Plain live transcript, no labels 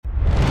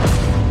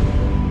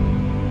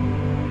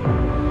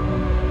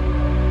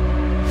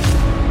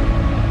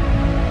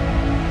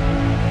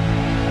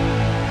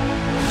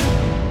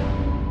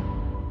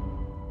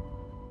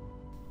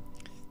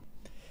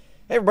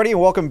Hey everybody,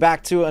 and welcome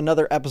back to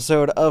another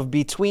episode of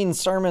Between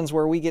Sermons,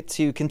 where we get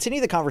to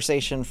continue the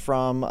conversation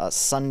from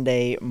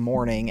Sunday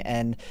morning.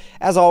 And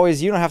as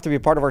always, you don't have to be a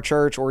part of our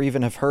church or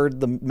even have heard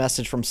the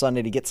message from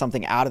Sunday to get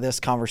something out of this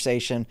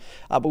conversation.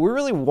 But we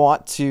really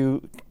want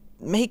to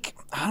make,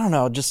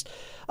 just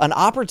an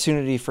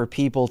opportunity for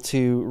people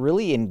to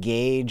really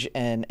engage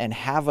and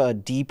have a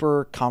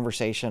deeper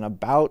conversation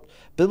about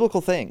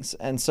biblical things.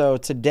 And so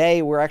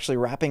today we're actually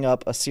wrapping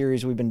up a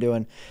series we've been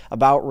doing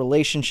about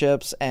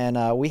relationships,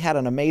 and we had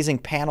an amazing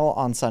panel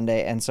on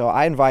Sunday. And so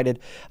I invited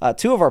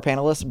two of our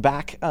panelists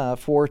back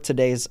for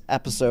today's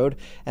episode.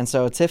 And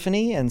so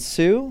Tiffany and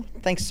Sue,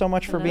 thanks so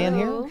much for being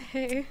here.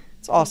 Hey.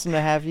 It's awesome to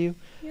have you.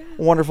 Yeah.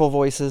 Wonderful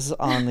voices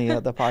on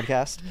the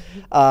podcast.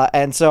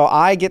 And so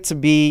I get to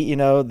be,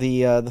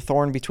 the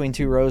thorn between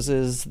two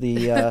roses,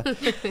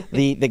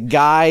 the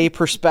guy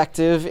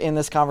perspective in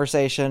this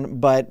conversation.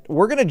 But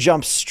we're going to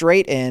jump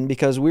straight in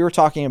because we were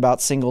talking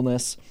about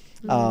singleness,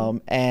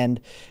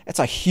 and it's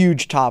a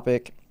huge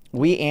topic.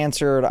 We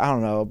answered,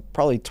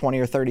 probably 20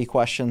 or 30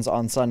 questions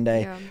on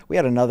Sunday. Yeah. We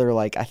had another,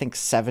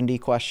 70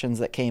 questions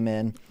that came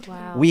in.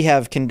 Wow. We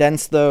have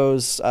condensed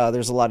those.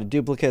 There's a lot of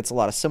duplicates, a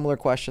lot of similar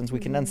questions. We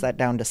condensed that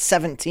down to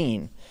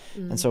 17.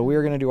 And so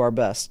we're going to do our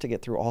best to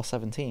get through all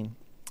 17.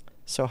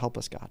 So help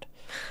us, God.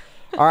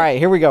 All right,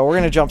 here we go. We're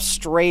going to jump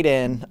straight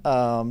in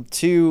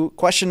to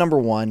question number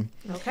 1.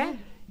 Okay.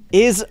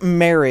 Is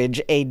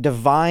marriage a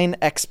divine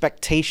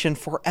expectation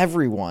for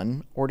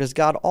everyone, or does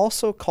God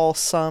also call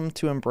some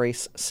to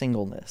embrace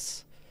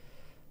singleness?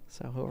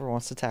 So whoever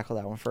wants to tackle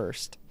that one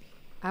first.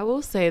 I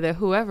will say that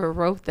whoever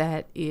wrote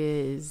that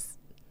is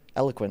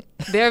eloquent.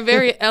 They're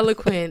very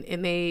eloquent,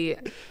 and they,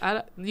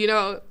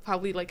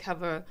 probably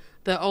have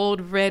the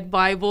old red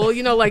Bible,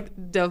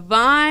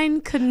 divine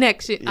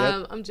connection.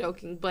 Yep. I'm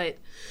joking, but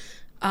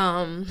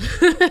I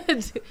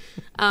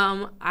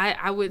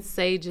would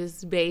say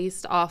just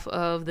based off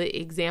of the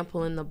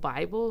example in the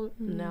Bible,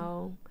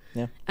 no.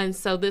 Yeah. And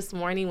so this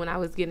morning when I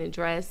was getting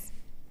dressed,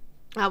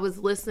 I was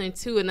listening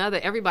to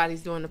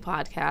everybody's doing a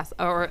podcast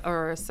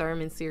or a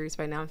sermon series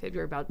right now in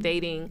February about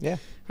dating,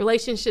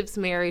 relationships,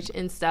 marriage,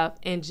 and stuff.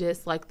 And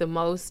just the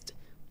most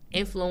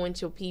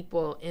influential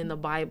people in the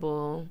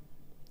Bible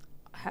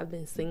have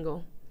been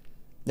single.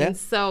 Yeah. And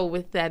so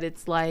with that,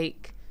 it's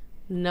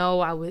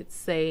no, I would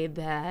say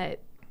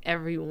that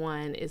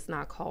everyone is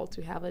not called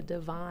to have a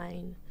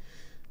divine,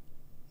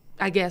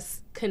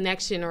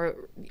 connection or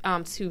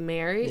to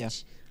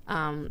marriage.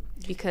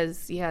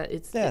 Because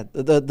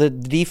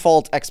the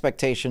default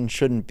expectation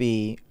shouldn't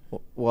be,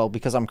 well,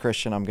 because I'm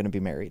Christian, I'm going to be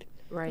married.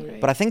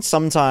 Right. But I think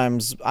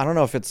sometimes, I don't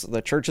know if it's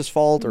the church's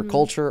fault or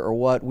culture or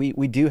what,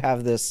 we do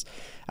have this,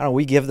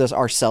 we give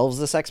ourselves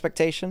this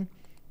expectation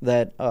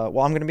that, I'm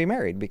going to be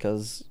married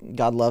because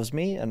God loves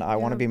me and I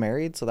want to be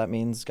married. So that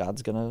means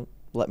God's going to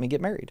let me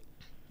get married.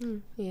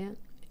 Yeah.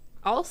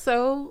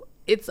 Also,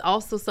 it's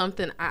also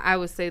something I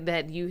would say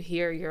that you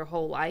hear your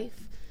whole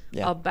life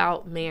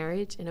about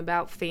marriage and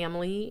about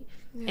family.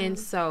 Yeah. And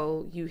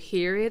so you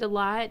hear it a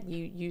lot.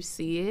 You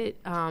see it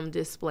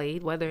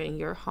displayed, whether in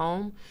your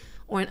home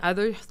or in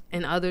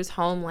others'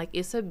 home.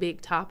 It's a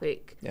big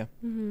topic. Yeah.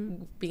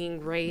 Being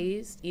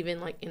raised, even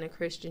in a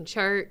Christian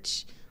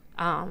church,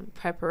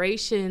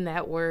 preparation,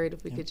 that word,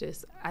 if we could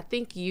just, I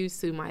think you,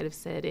 Sue, might have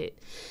said it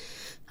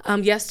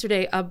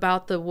yesterday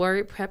about the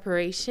word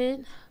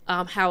preparation,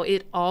 how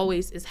it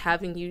always is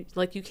having you,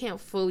 you can't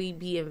fully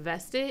be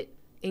invested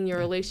in your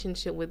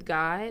relationship with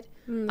God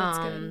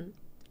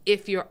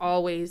if you're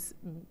always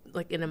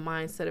in a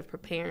mindset of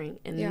preparing.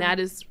 And that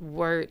is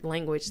word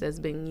language that's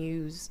been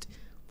used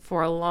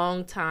for a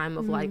long time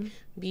of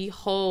be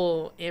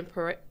whole in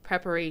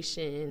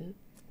preparation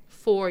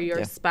for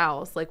your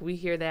spouse. We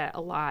hear that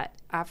a lot.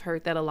 I've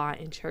heard that a lot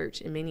in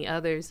church and many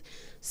others.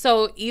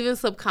 So even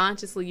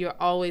subconsciously, you're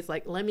always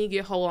let me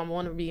get whole. I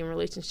want to be in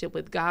relationship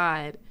with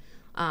God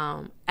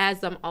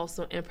as I'm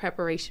also in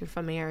preparation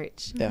for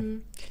marriage. Yeah.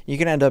 You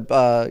can end up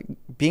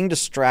being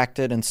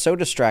distracted and so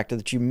distracted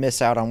that you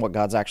miss out on what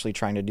God's actually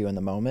trying to do in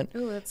the moment.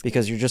 Ooh, that's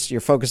because good.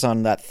 you're focused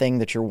on that thing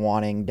that you're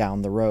wanting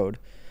down the road.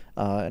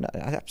 And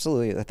I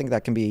think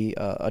that can be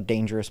a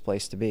dangerous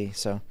place to be.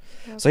 So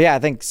I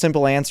think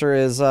simple answer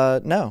is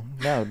no.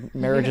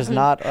 Marriage is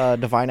not a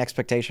divine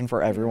expectation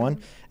for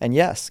everyone. And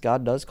yes,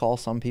 God does call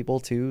some people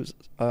to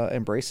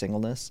embrace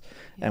singleness.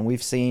 And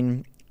we've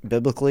seen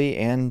biblically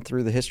and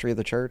through the history of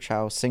the church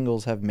how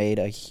singles have made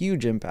a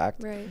huge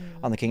impact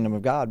on the kingdom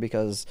of God,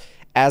 because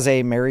as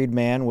a married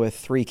man with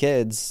 3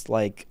 kids,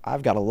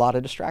 I've got a lot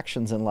of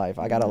distractions in life.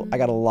 I got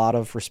a lot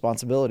of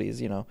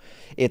responsibilities.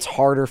 It's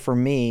harder for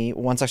me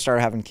once I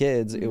started having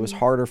kids. It was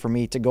harder for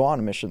me to go on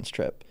a missions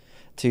trip,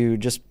 to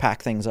just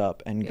pack things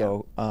up and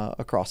go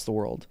across the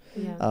world.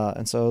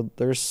 And so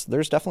there's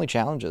definitely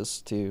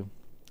challenges to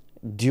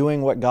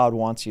doing what God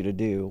wants you to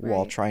do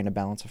while trying to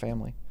balance a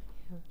family.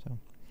 So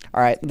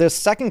All right. The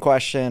second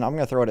question, I'm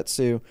going to throw it at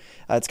Sue.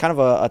 It's kind of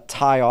a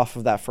tie off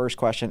of that first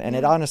question. And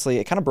it honestly,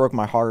 it kind of broke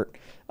my heart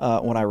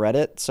when I read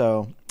it.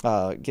 So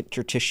get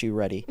your tissue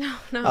ready.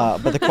 No.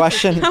 But the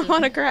question, I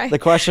want to cry. The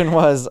question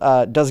was,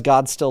 does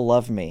God still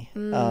love me?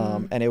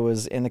 And it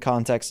was in the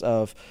context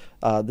of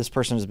this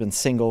person has been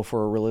single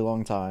for a really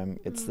long time.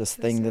 It's this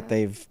thing that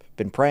they've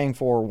been praying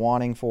for,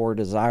 wanting for,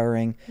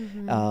 desiring,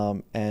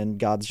 and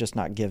God's just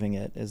not giving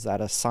it. Is that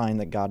a sign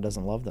that God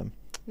doesn't love them?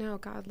 No,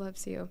 God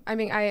loves you. I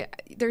mean,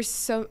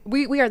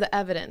 we are the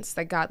evidence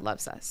that God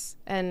loves us.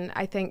 And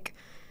I think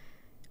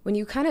when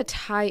you kind of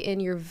tie in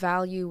your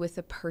value with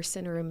a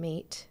person or a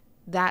mate,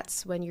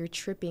 that's when you're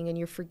tripping and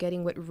you're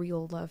forgetting what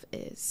real love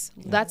is.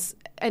 Yeah. That's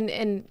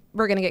and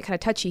we're going to get kind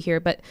of touchy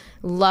here, but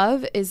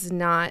love is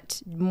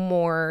not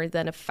more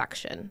than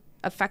affection.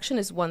 Affection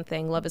is one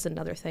thing, love is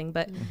another thing.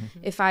 But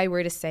if I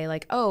were to say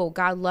like, oh,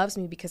 God loves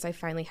me because I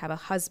finally have a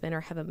husband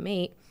or have a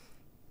mate,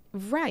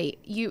 right.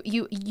 You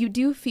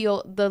do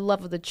feel the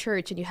love of the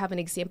church, and you have an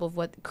example of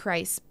what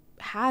Christ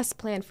has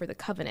planned for the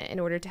covenant in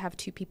order to have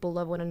two people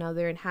love one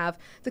another and have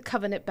the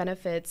covenant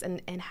benefits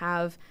and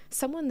have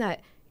someone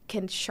that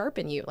can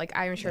sharpen you, like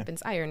iron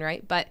sharpens iron,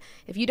 right? But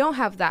if you don't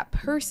have that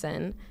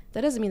person,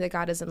 that doesn't mean that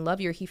God doesn't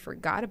love you or he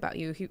forgot about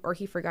you or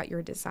he forgot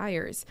your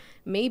desires.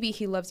 Maybe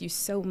he loves you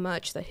so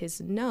much that his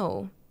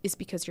no is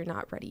because you're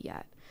not ready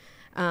yet.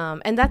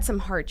 And that's some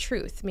hard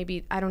truth.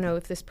 Maybe, I don't know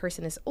if this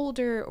person is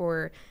older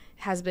or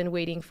has been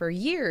waiting for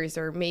years,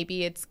 or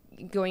maybe it's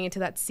going into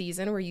that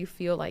season where you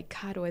feel like,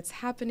 God, what's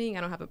happening?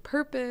 I don't have a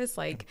purpose.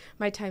 Like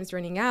my time's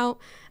running out.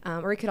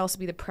 Or it could also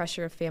be the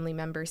pressure of family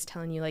members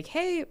telling you like,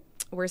 hey,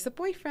 where's the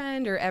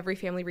boyfriend? Or every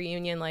family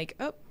reunion, like,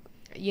 oh,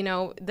 you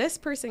know, this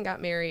person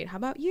got married. How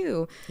about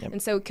you? Yep.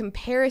 And so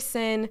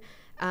comparison,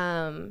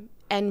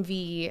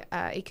 envy,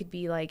 it could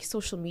be like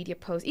social media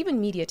posts, even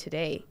media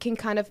today can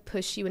kind of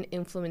push you and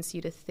influence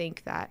you to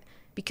think that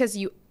because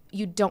you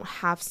don't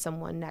have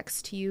someone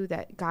next to you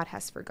that God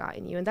has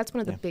forgotten you. And that's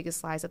one of the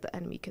biggest lies that the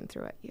enemy can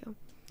throw at you.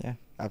 Yeah,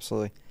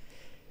 absolutely.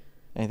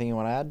 Anything you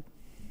want to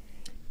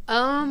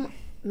add?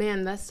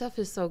 Man, that stuff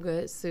is so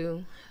good,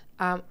 Sue.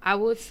 I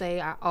would say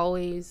I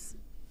always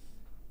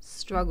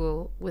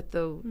struggle with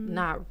the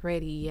not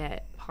ready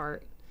yet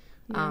part.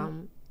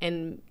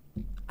 And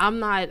I'm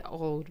not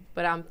old,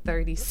 but I'm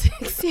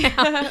 36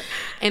 now.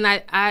 And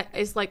I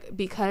it's like,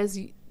 because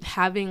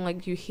having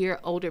like, you hear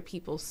older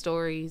people's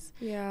stories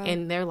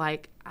and they're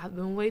like, I've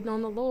been waiting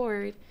on the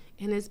Lord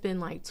and it's been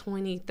like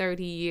 20,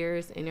 30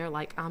 years. And they're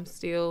like, I'm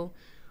still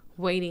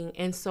waiting.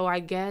 And so I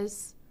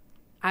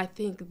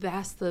think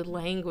that's the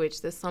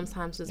language that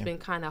sometimes has been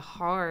kind of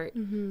hard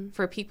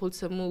for people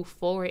to move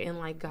forward and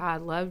like,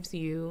 God loves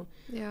you.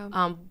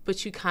 Yeah.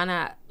 But you kind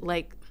of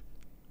like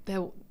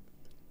that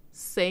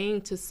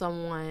saying to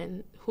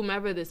someone,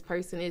 whomever this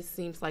person is,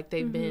 seems like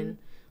they've been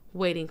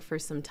waiting for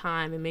some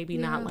time and maybe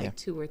not like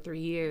 2 or 3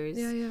 years.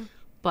 Yeah.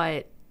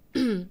 But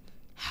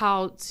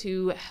how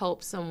to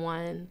help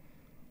someone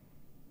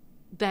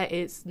that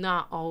it's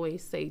not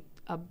always say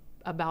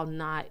about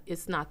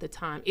it's not the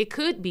time. It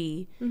could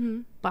be,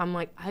 but I'm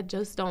like, I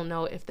just don't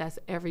know if that's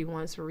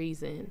everyone's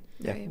reason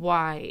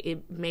why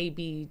it may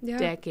be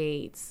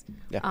decades.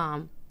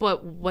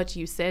 But what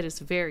you said is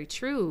very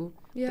true,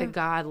 that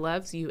God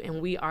loves you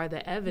and we are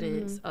the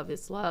evidence of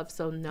his love.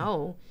 So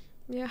no,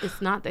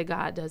 it's not that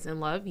God doesn't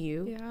love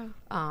you.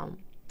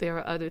 There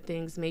are other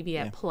things maybe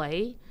at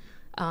play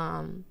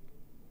as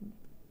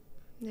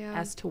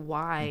to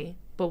why.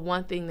 But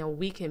one thing that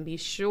we can be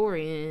sure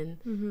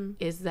in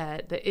is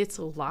that it's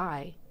a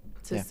lie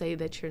to say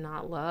that you're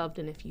not loved.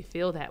 And if you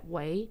feel that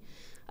way,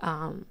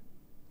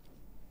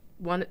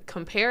 one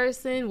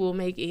comparison will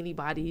make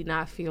anybody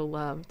not feel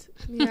loved.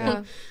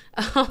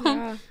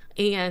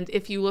 And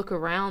if you look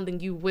around, then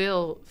you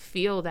will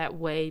feel that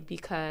way,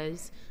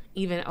 because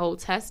even Old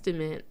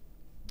Testament,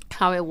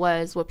 how it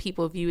was what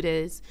people viewed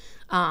as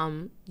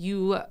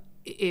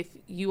if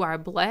you are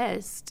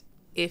blessed,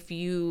 if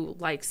you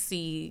like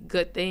see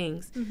good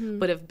things,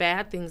 but if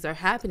bad things are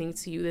happening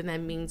to you, then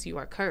that means you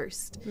are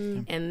cursed.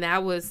 And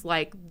that was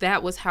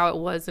how it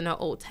was in the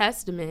Old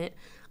Testament,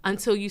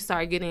 until you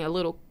start getting a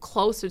little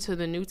closer to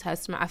the New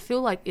Testament. I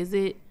feel like, is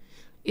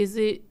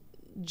it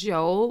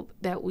Job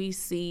that we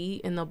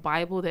see in the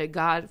Bible that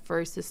God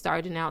first is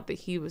starting out that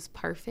he was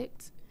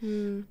perfect?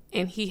 And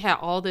he had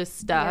all this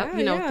stuff,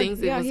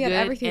 things that was good,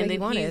 everything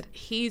and then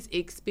he's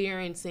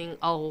experiencing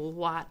a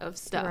lot of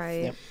stuff,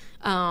 right?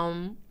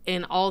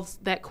 And all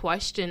that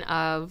question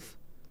of,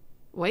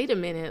 wait a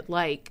minute,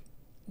 like,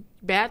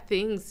 bad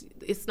things,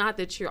 it's not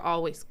that you're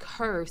always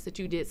cursed that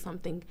you did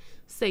something,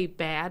 say,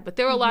 bad, but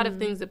there were a lot of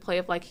things at play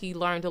of, like, he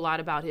learned a lot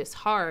about his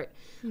heart,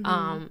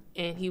 and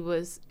he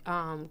was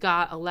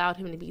God allowed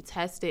him to be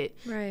tested,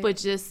 right? But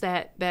just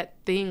that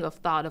thing of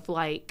thought of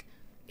like,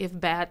 if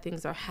bad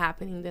things are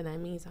happening, then that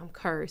means I'm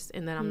cursed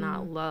and that I'm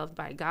not loved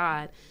by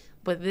God.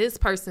 But this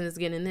person is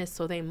getting this,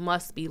 so they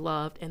must be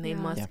loved and they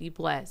must be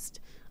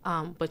blessed.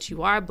 But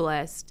you are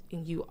blessed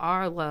and you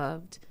are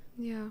loved,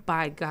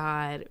 by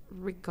God,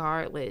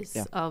 regardless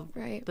of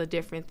Right. the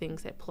different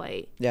things at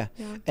play. Yeah.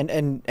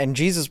 And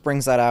Jesus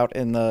brings that out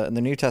in the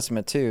New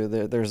Testament too.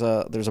 There's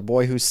a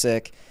boy who's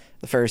sick.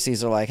 The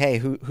Pharisees are like, "Hey,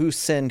 who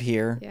sinned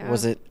here? Yeah.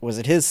 Was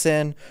it his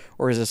sin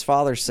or is his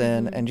father's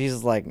sin?" And Jesus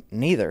is like,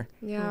 "Neither."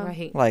 Yeah.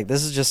 Right. Like,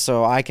 this is just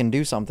so I can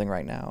do something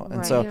right now. And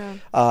Right. so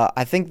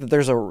I think that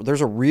there's a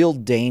real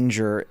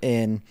danger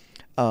in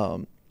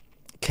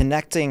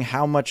connecting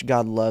how much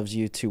God loves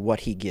you to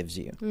what he gives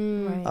you.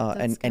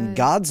 Right. And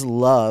God's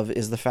love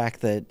is the fact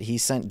that he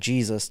sent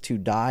Jesus to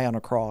die on a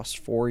cross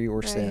for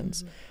your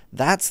sins.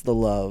 That's the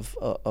love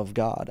of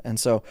God. And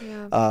so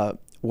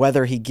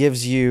whether he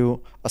gives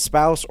you a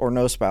spouse or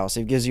no spouse,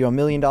 if he gives you $1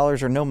 million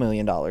or no $1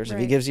 million, if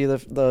he gives you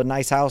the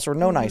nice house or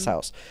no nice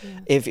house,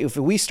 if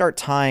we start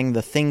tying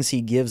the things he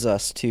gives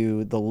us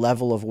to the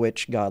level of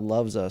which God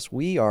loves us,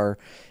 we are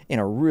in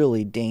a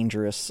really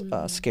dangerous,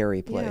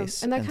 scary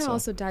place. Yeah. And that kind of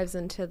also dives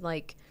into,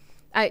 like,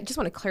 I just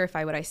want to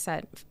clarify what I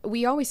said.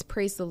 We always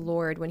praise the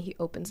Lord when he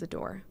opens the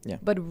door,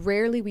 but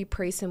rarely we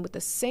praise him with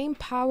the same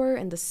power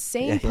and the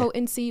same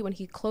potency when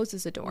he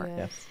closes the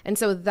door. And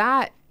so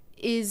that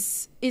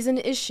is an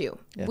issue.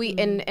 We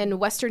in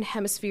Western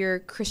Hemisphere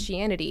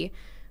Christianity,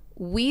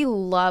 we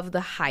love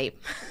the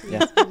hype.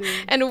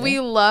 And we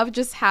love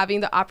just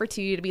having the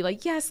opportunity to be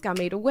like, yes, God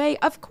made a way.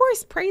 Of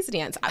course, praise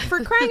dance.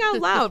 For crying out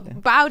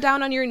loud, bow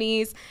down on your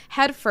knees,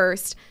 head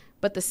first.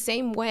 But the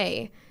same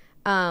way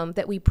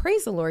that we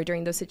praise the Lord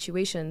during those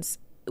situations,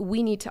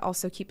 we need to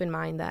also keep in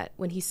mind that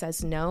when he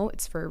says no,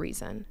 it's for a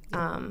reason.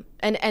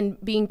 And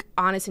being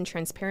honest and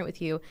transparent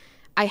with you,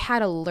 I had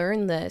to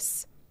learn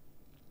this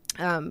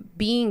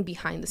being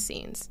behind the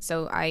scenes.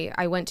 So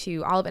I went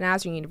to Olive and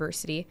Nazarene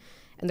University,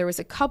 and there was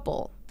a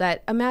couple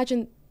that,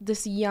 imagine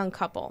this young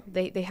couple,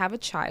 they have a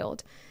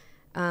child,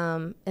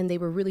 and they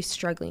were really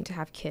struggling to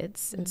have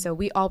kids. And so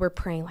we all were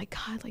praying, like,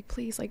 God, like,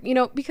 please, like,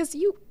 because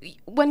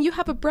when you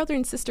have a brother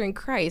and sister in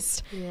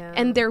Christ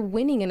and they're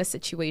winning in a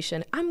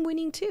situation, I'm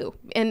winning too.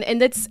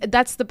 And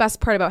that's the best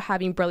part about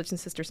having brothers and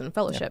sisters in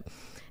fellowship.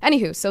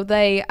 Anywho, so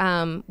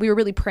we were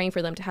really praying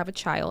for them to have a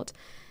child.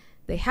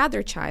 They had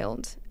their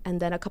child, and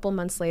then a couple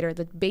months later,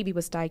 the baby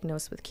was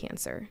diagnosed with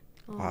cancer.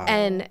 Wow.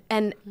 And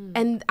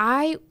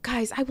I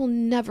will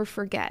never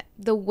forget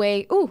the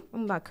way. Oh,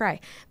 I'm about to cry.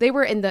 They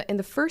were in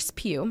the first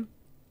pew,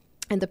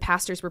 and the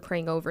pastors were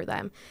praying over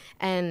them,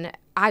 and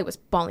I was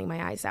bawling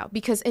my eyes out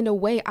because in a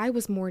way I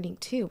was mourning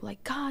too.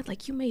 Like, God,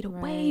 like, you made a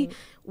way.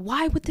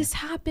 Why would this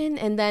happen?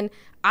 And then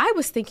I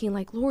was thinking,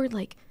 like, Lord,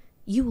 like,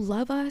 you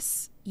love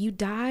us. You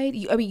died.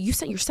 You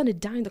sent your son to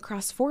die on the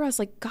cross for us.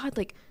 Like, God,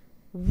 like,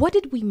 what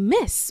did we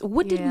miss?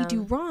 What did we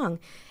do wrong?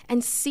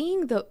 And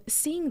seeing the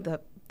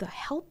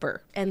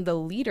helper and the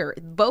leader,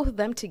 both of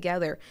them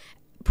together,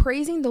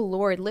 praising the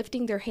Lord,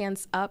 lifting their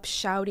hands up,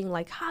 shouting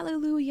like,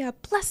 hallelujah,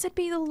 blessed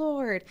be the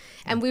Lord.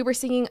 And we were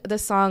singing the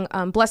song,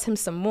 Bless Him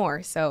Some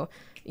More. So,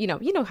 you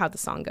know how the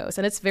song goes,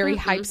 and it's a very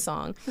hype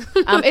song.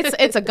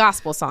 It's a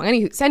gospel song.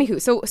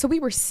 Anywho, so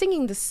we were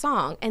singing the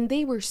song, and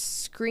they were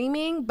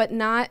screaming, but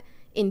not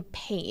in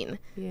pain.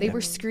 They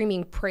were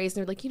screaming praise,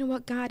 and they're like, you know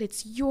what, God,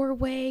 it's your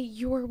way,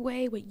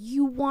 what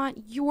you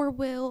want, your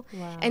will.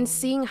 And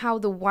seeing how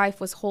the wife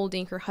was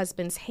holding her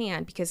husband's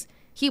hand because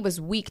he was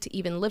weak to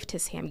even lift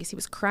his hand because he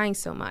was crying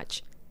so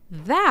much.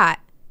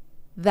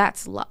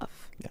 That's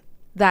love.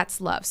 That's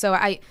love. So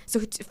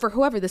for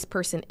whoever this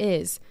person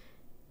is,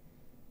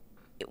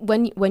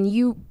 when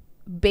you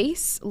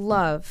base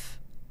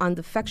love on the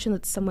affection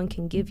that someone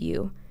can give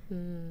you,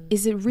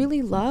 is it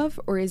really love,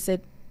 or is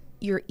it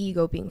your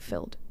ego being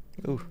filled?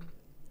 Ooh.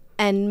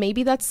 And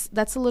maybe that's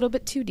a little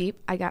bit too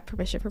deep. I got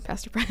permission from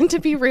Pastor Brennan to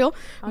be real,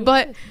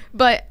 but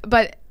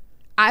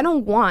I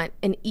don't want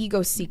an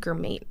ego seeker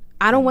mate.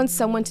 I don't want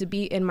someone to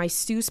be in my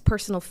Stu's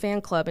personal fan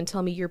club and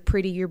tell me you're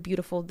pretty, you're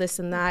beautiful, this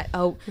and that.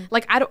 Oh,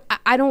 like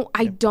I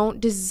don't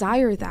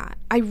desire that.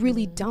 I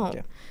really don't.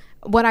 Yeah.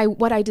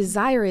 What I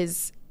desire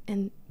is,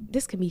 and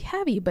this can be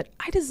heavy, but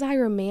I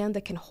desire a man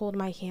that can hold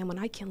my hand when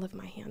I can't lift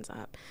my hands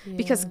up.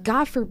 Because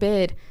God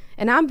forbid,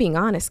 and I'm being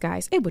honest,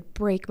 guys, it would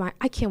break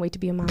I can't wait to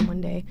be a mom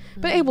one day,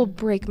 but it will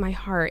break my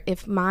heart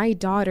if my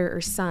daughter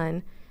or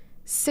son,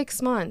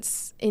 6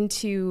 months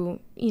into,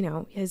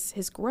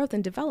 his growth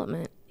and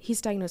development,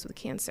 he's diagnosed with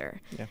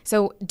cancer. Yeah.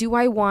 So do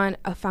I want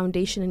a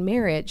foundation in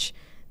marriage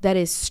that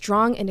is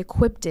strong and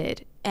equipped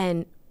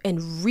and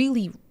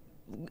really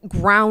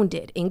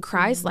grounded in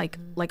Christ, like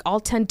all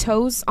 10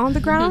 toes on the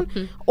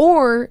ground?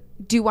 Or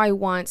do I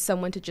want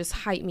someone to just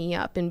hype me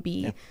up and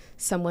be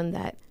someone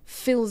that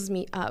fills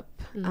me up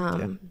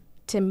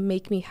to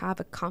make me have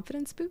a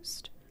confidence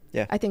boost?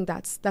 Yeah, I think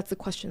that's the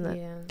question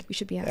that we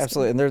should be asking.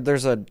 Absolutely. And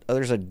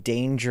there's a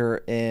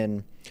danger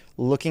in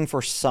looking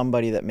for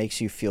somebody that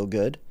makes you feel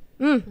good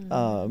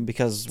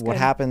Because what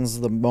happens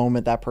the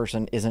moment that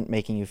person isn't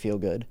making you feel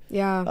good?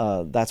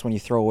 Yeah. That's when you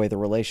throw away the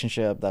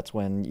relationship. That's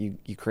when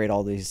you create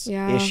all these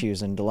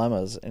issues and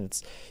dilemmas. And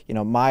it's,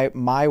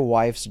 my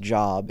wife's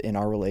job in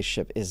our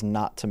relationship is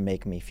not to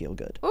make me feel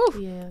good.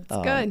 Ooh,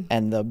 that's good.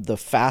 And the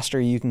faster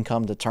you can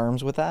come to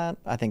terms with that,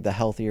 I think the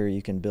healthier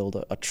you can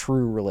build a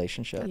true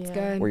relationship. That's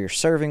good. Where you're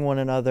serving one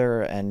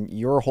another and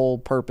your whole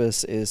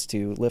purpose is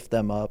to lift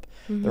them up.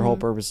 Their whole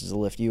purpose is to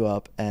lift you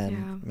up.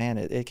 And man,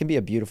 it can be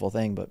a beautiful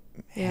thing, but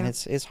man,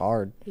 it's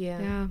hard.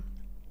 Yeah.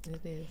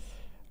 It is.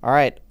 All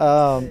right.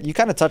 You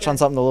kind of touched on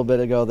something a little bit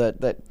ago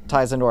that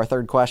ties into our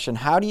third question.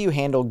 How do you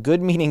handle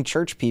good-meaning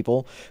church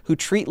people who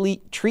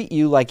treat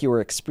you like you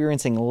are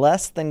experiencing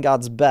less than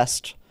God's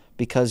best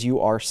because you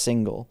are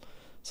single?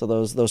 So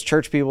those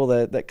church people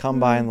that come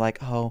by and like,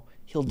 oh,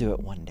 he'll do it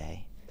one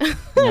day.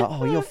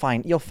 Oh,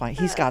 you'll find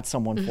he's got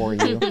someone for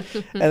you.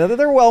 And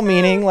they're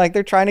well-meaning, like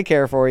they're trying to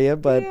care for you,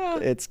 but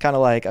it's kind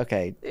of like,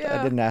 okay,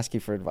 I didn't ask you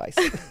for advice.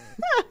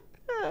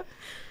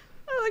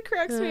 That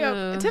cracks me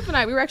up. Tiff and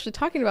I, we were actually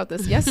talking about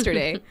this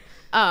yesterday.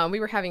 We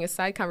were having a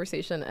side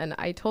conversation, and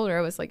I told her,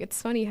 I was like,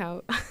 it's funny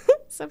how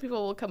some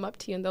people will come up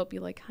to you and they'll be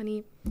like,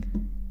 honey,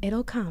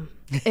 it'll come.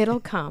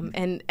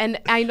 And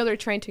I know they're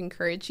trying to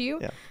encourage you.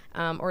 Yeah.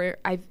 Or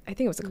I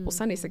think it was a couple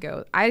Sundays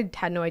ago, I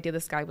had no idea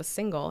this guy was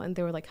single, and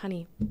they were like,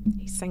 honey,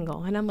 he's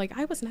single. And I'm like,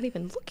 I was not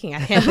even looking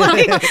at him.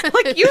 like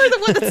you were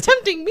the one that's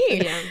tempting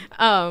me.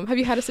 Yeah. Have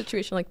you had a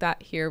situation like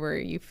that here where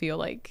you feel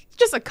like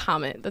just a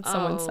comment that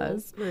someone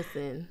says?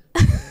 Listen,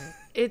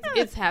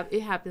 it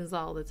happens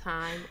all the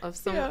time.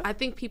 I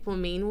think people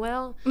mean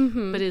well,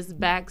 but it's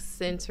back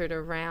centered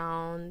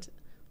around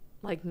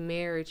like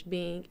marriage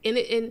being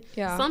and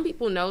some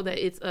people know that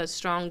it's a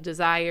strong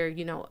desire,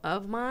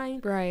 of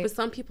mine, right? But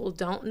some people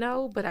don't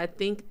know, but I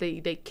think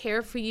they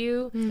care for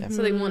you,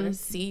 so they want to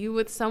see you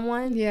with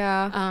someone,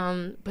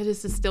 but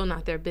it's just still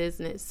not their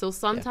business. So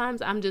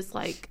sometimes I'm just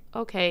like,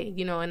 okay,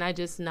 and I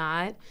just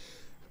nod.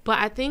 But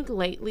I think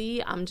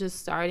lately I'm just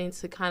starting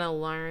to kind of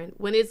learn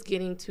when it's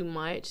getting too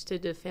much to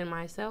defend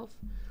myself,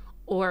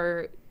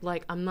 or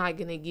like I'm not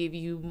gonna give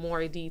you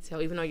more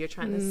detail even though you're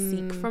trying to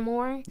seek for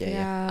more.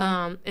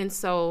 And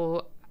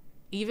so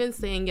even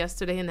saying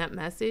yesterday in that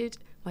message,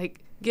 like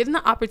getting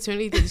the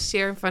opportunity to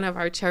share in front of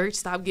our church,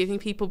 stop giving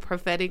people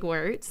prophetic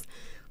words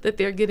that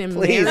they're getting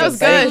married. That was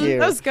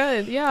good. That was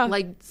good. Yeah.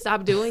 Like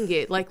stop doing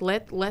it. Like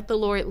let the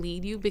Lord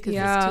lead you, because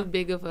it's too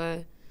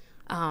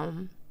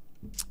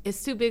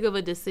big of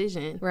a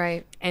decision.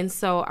 Right. And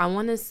so I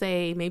want to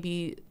say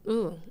maybe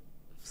 4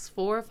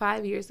 or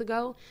 5 years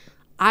ago,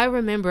 I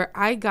remember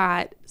I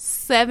got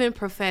 7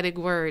 prophetic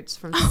words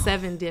from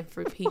 7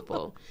 different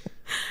people.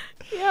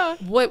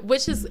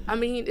 Which is,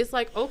 it's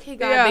like, okay,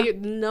 God,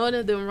 none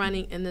of them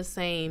running in the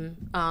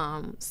same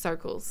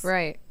circles.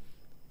 Right.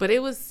 But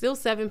it was still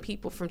 7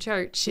 people from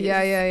church.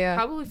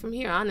 Probably from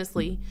here,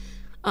 honestly.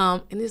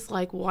 And it's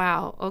like,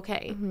 wow,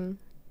 okay.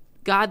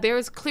 God, there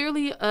is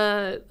clearly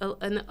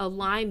an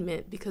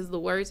alignment because the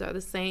words are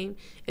the same.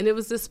 And it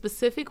was this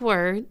specific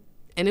word.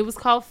 And it was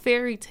called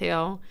fairy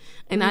tale.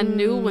 And I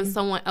knew when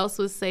someone else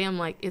would say, I'm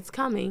like, it's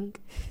coming.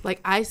 Like,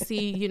 I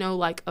see,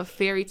 like a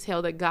fairy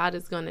tale that God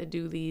is going to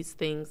do these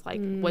things, like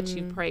what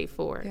you pray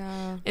for.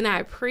 Yeah. And I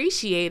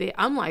appreciate it.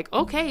 I'm like,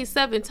 okay,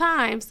 7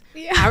 times.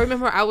 Yeah. I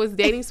remember I was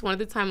dating someone at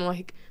the time. I'm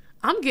like,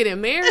 I'm getting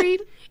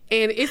married.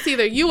 And it's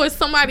either you or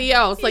somebody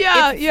else. Like,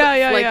 but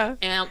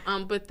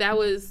that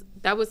was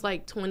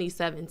like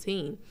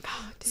 2017.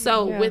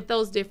 With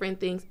those different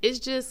things, it's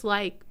just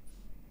like,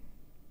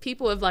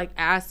 people have like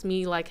asked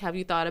me, like, have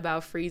you thought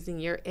about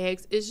freezing your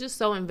eggs? It's just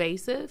so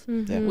invasive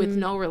with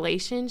no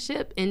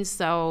relationship. And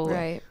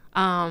so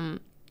I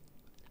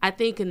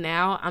think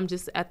now I'm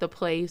just at the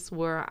place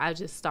where I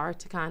just start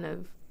to kind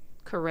of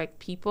correct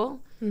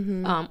people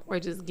or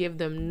just give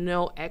them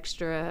no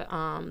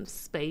extra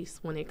space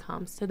when it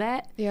comes to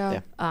that.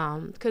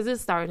 Because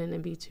it's starting to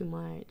be too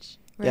much.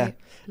 Right. Yeah,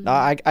 no,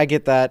 I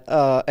get that.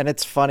 And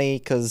it's funny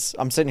because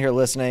I'm sitting here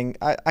listening.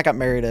 I got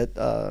married at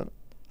I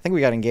think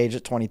we got engaged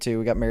at 22.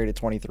 We got married at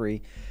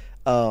 23.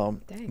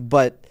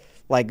 But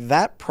like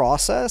that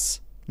process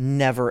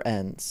never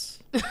ends.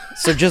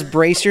 So just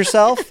brace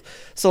yourself.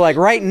 So like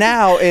right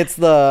now it's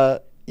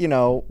the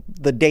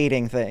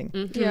dating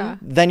thing. Yeah.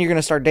 Then you're going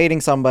to start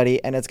dating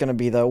somebody and it's going to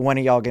be the when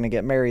are y'all going to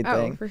get married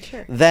thing. For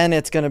sure. Then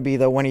it's going to be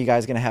the when are you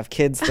guys going to have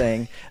kids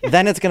thing.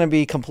 Then it's going to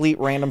be complete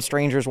random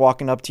strangers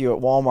walking up to you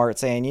at Walmart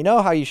saying, you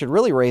know how you should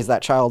really raise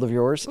that child of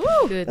yours.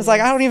 Ooh, it's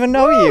like, I don't even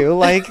know you.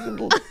 Like,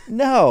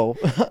 no.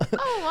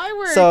 Oh, my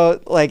word.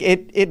 So like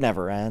it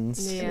never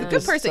ends. Yeah. The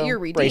good part's that you're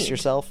redeemed. Brace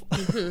yourself.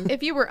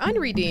 If you were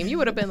unredeemed, you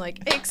would have been like,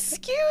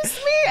 excuse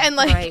me? And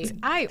like,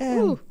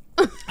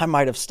 I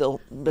might have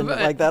still been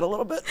like that a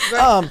little bit.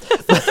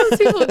 Sometimes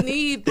people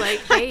need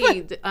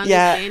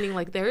understanding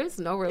like there is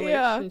no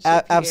relationship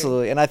here.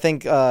 Absolutely. And I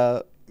think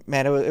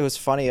man, it was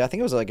funny. I think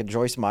it was like a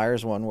Joyce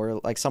Myers one where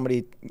like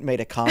somebody made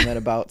a comment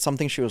about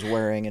something she was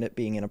wearing and it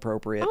being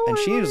inappropriate, and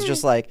she was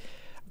just like,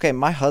 okay,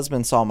 my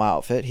husband saw my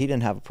outfit. He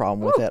didn't have a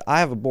problem with it.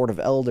 I have a board of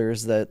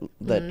elders that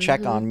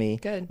check on me.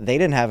 Good. They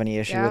didn't have any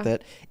issue with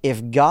it.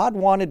 If God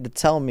wanted to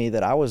tell me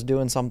that I was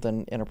doing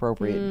something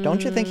inappropriate,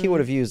 don't you think he would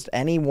have used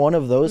any one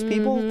of those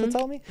people to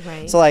tell me?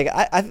 Right. So like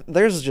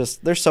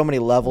there's so many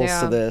levels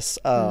to this.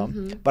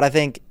 But I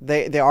think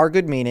they are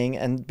good meaning,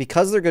 and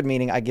because they're good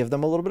meaning, I give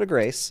them a little bit of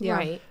grace. Yeah.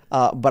 Right.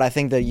 But I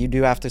think that you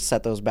do have to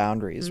set those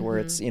boundaries where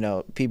it's, you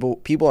know,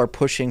 people are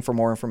pushing for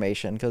more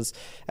information because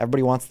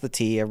everybody wants the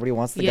tea, everybody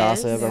wants the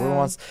gossip, everyone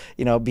wants,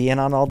 you know, be in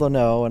on all the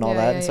know and all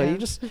that. And so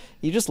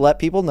you just let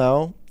people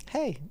know,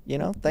 hey, you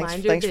know,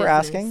 thanks for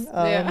asking.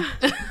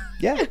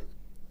 Yeah.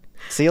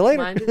 See you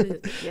later. Mind your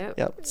business.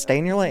 Yep. Stay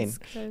in your lane.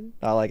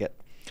 I like it.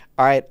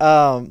 All right.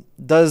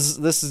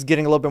 This is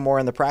getting a little bit more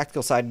on the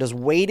practical side. Does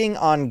waiting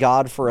on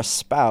God for a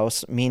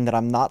spouse mean that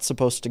I'm not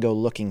supposed to go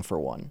looking for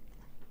one?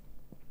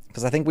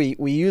 Because I think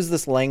we use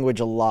this language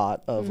a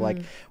lot of like,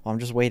 well, I'm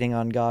just waiting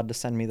on God to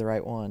send me the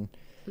right one.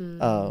 You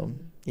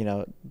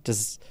know,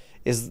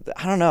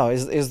 I don't know.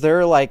 Is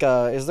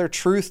there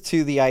truth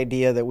to the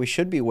idea that we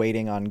should be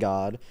waiting on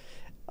God?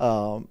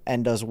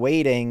 And does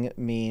waiting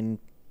mean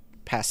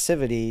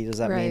passivity? Does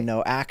that mean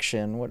no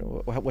action?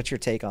 What's your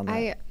take on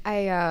that?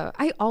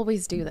 I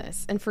always do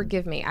this, and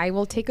forgive me. I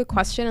will take a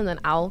question and then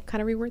I'll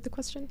kind of reword the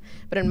question.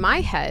 But in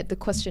my head, the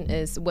question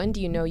is, when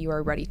do you know you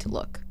are ready to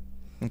look?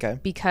 Okay.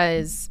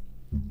 Because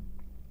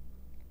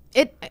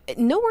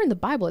nowhere in the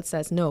Bible it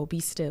says, no, be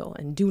still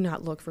and do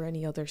not look for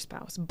any other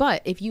spouse.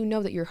 But if you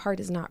know that your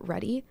heart is not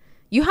ready,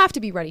 you have to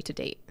be ready to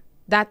date.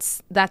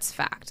 That's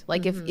fact.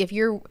 Like if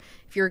you're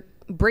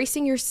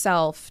bracing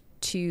yourself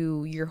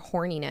to your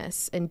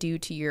horniness and due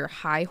to your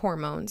high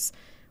hormones,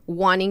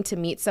 wanting to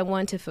meet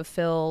someone to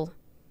fulfill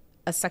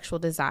a sexual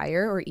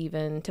desire or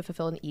even to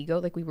fulfill an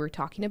ego like we were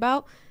talking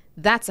about,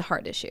 that's a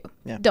hard issue.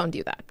 Yeah. Don't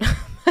do that.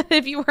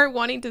 If you are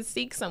wanting to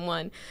seek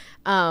someone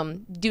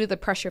due to the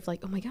pressure of like,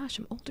 oh my gosh,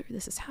 I'm older,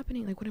 this is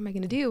happening, like what am I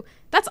going to do?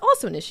 That's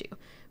also an issue.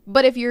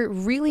 But if you're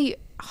really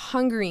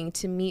hungering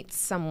to meet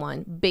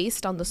someone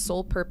based on the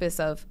sole purpose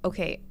of,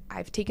 okay,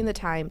 I've taken the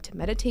time to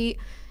meditate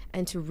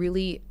and to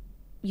really,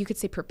 you could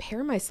say,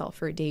 prepare myself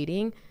for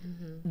dating,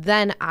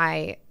 then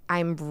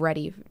I'm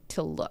ready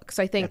to look.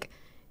 So I think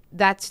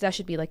that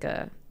should be like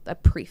a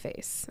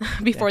preface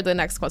before the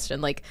next question.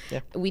 Like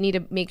we need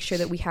to make sure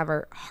that we have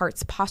our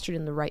hearts postured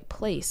in the right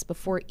place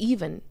before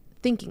even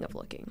thinking of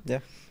looking. Yeah,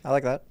 I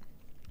like that.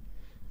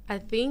 I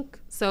think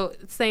so.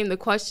 Saying the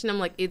question, I'm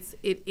like, it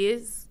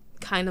is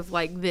kind of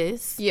like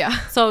this. Yeah.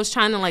 So I was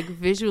trying to like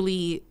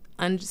visually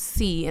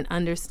see and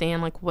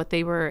understand like what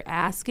they were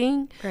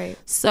asking. Right.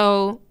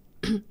 So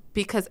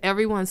because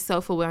everyone's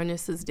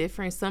self-awareness is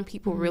different, some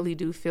people really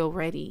do feel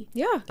ready.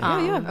 Yeah.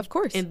 Of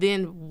course. And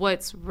then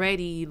what's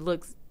ready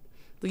looks,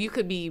 you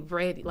could be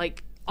ready,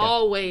 like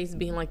always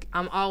being like,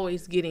 I'm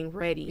always getting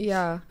ready.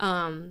 Yeah.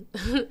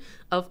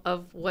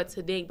 Of what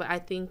to date. But I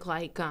think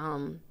like,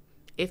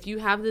 if you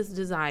have this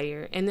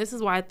desire, and this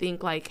is why I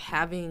think like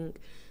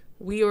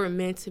we are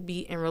meant to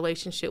be in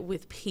relationship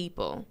with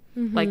people.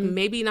 Like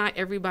maybe not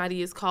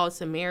everybody is called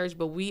to marriage,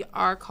 but we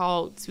are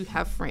called to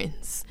have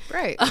friends.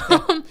 Right.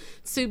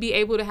 To be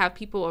able to have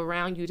people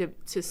around you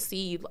to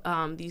see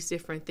these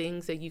different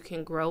things that you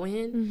can grow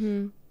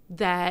in,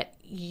 that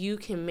you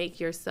can make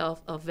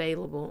yourself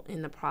available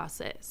in the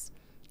process.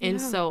 And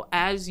so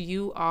as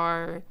you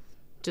are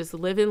just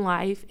living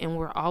life, and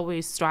we're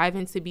always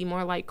striving to be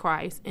more like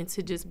Christ and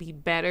to just be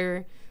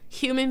better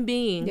human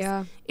beings.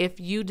 Yeah. If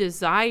you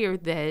desire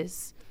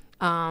this,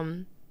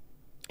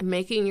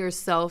 making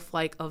yourself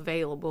like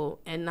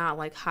available and not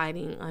like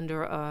hiding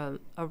under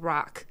a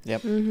rock.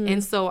 Yep.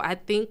 And so I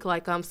think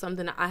like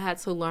something that I had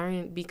to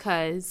learn,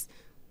 because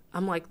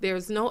I'm like,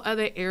 there's no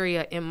other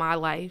area in my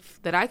life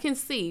that I can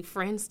see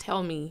friends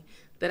tell me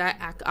that I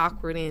act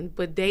awkward in,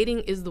 but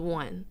dating is the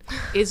one.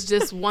 It's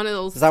just one of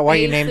those. Is that why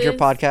you named your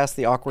podcast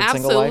The Awkward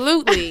Single Life?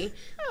 Absolutely.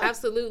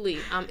 Absolutely.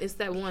 It's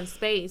that one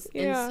space.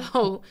 Yeah. And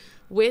so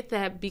with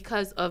that,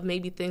 because of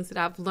maybe things that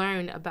I've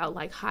learned about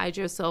like hide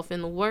yourself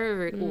in the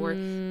word or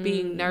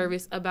being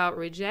nervous about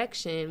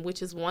rejection,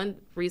 which is one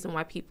reason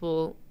why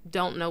people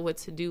don't know what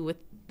to do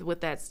with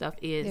that stuff,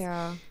 is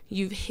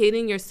you've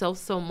hidden yourself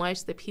so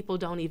much that people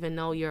don't even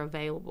know you're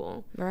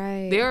available.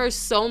 Right. There are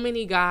so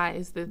many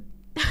guys that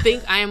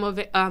think I am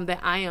that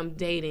I am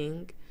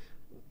dating,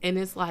 and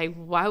it's like,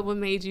 what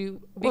made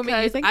you?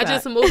 Because I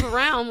just move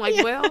around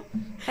like, well,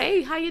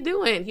 hey, how you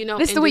doing? You know,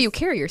 this is the way you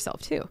carry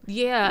yourself too.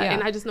 Yeah,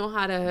 and I just know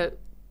how to.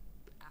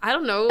 I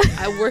don't know.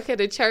 I work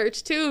at a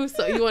church too,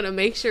 so you want to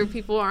make sure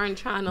people aren't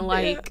trying to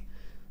like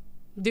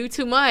do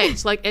too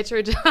much, like at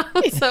your job.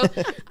 So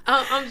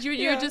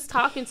you're just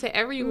talking to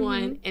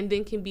everyone, and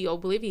then can be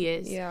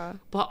oblivious. Yeah,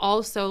 but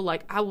also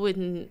like I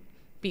wouldn't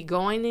be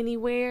going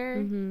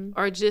anywhere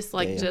or just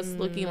like just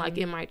looking like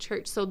in my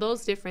church. So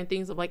those different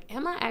things of like,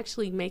 am I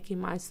actually making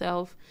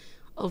myself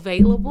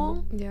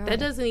available? That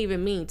doesn't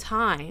even mean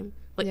time.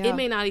 Like it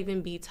may not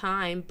even be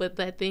time, but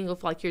that thing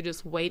of like you're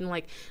just waiting,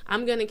 like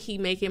I'm gonna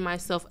keep making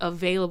myself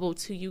available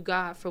to you,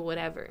 God, for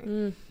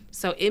whatever.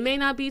 So it may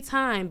not be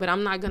time, but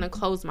I'm not gonna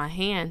close my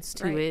hands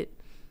to it.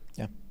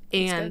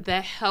 And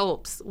that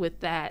helps with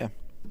that,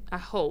 I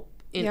hope,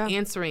 in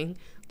answering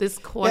this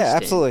question. Yeah,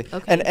 absolutely.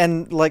 Okay.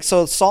 And like,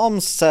 so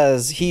Psalms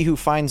says, he who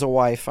finds a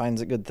wife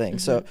finds a good thing.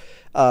 So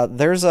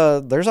there's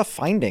a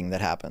finding that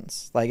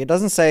happens. Like, it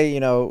doesn't say,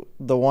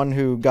 the one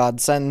who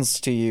God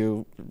sends to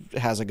you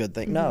has a good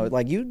thing. No,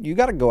 like you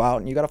got to go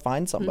out and you got to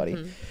find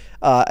somebody.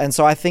 And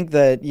so I think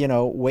that,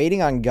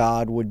 waiting on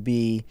God would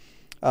be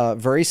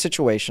very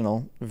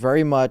situational,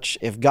 very much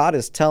if God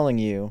is telling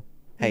you,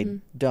 hey,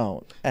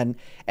 don't. And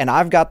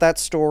I've got that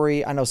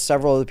story. I know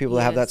several other people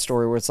that have that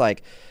story where it's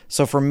like,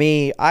 so for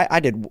me,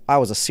 I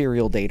was a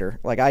serial dater.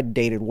 Like, I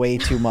dated way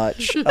too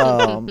much.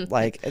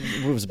 Like,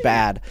 it was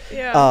bad.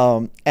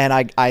 Yeah. And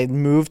I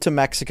moved to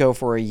Mexico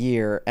for a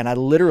year, and I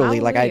literally,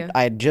 like,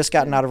 I had just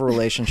gotten out of a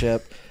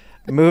relationship,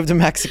 moved to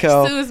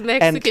Mexico. Sue's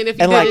Mexican, if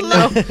you didn't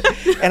know.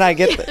 And I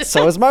get,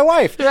 so is my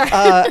wife.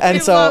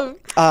 And so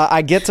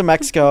I get to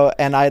Mexico,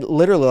 and I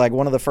literally, like,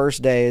 one of the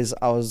first days,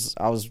 I was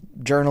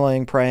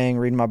journaling, praying,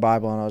 reading my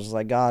Bible, and I was just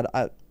like, God,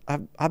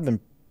 I've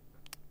been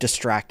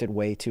distracted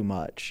way too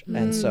much,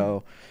 and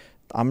so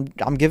I'm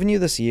giving you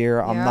this year.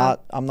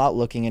 I'm not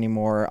looking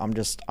anymore.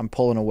 I'm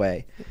pulling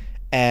away.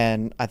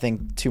 And I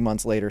think 2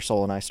 months later,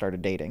 Sol and I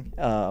started dating.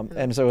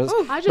 And so it was,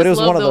 I just but it was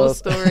love one of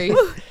those those stories.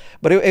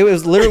 But it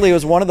was literally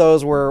one of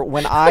those where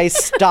when I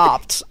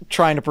stopped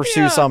trying to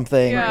pursue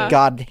something,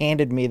 God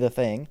handed me the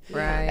thing.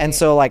 Right. And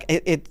so, like,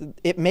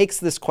 it makes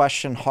this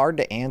question hard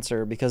to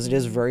answer because it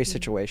is very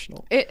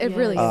situational. It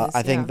really is.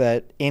 I think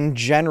that in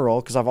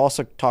general, because I've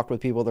also talked with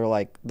people,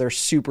 they're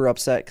super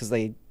upset because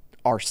they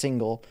are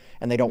single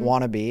and they don't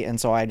want to be. And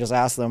so I just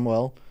ask them,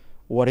 well,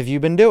 what have you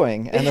been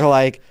doing? And they're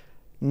like,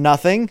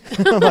 nothing.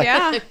 I'm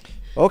like,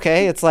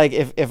 okay. It's like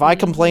if I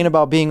complain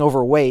about being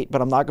overweight,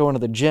 but I'm not going to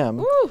the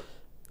gym,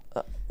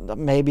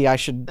 maybe I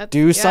should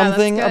do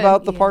something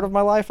about the part of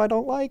my life I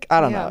don't like. I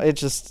don't know. It's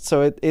just,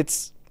 so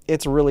it's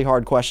a really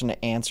hard question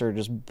to answer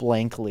just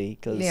blankly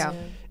because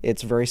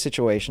it's very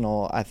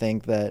situational. I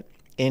think that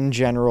in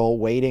general,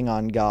 waiting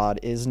on God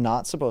is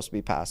not supposed to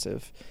be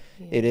passive.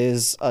 It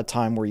is a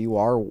time where you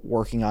are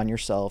working on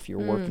yourself. You're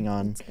working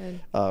on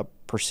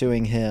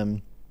pursuing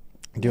Him,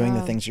 doing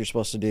the things you're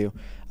supposed to do.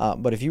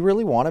 But if you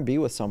really want to be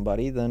with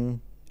somebody,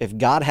 then if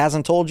God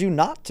hasn't told you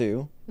not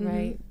to,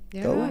 right?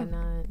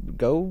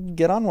 Go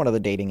get on one of the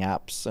dating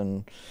apps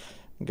and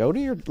go to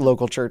your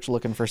local church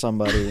looking for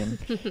somebody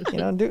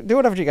and do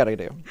whatever you got to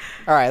do.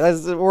 All right,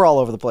 we're all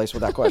over the place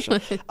with that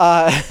question.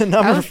 That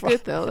was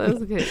good though. That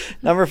was good.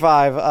 Number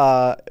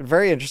 5,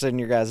 very interested in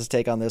your guys'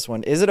 take on this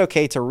one. Is it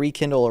okay to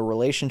rekindle a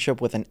relationship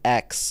with an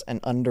ex, and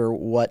under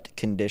what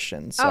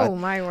conditions? So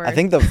my word. I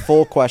think the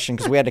full question,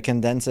 because we had to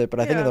condense it, but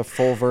I think in the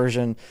full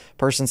version,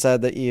 person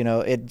said that,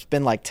 it's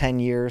been like 10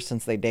 years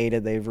since they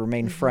dated. They've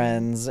remained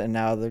friends, and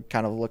now they're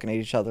kind of looking at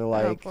each other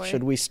like,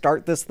 should we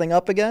start this thing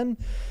up again?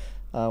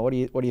 What do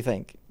you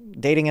think?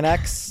 Dating an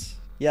ex?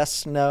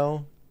 Yes,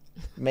 no,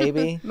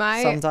 maybe,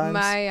 sometimes?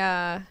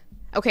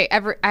 Okay,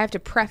 I have to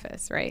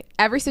preface, right?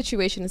 Every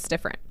situation is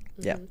different.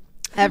 Yeah.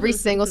 Every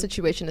single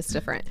situation is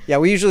different. Yeah,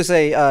 we usually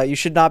say you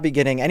should not be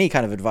getting any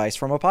kind of advice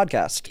from a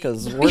podcast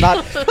because we're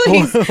not.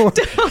 Please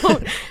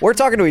don't. We're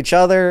talking to each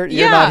other.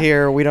 You're not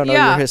here. We don't know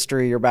your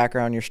history, your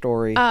background, your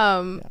story.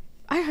 I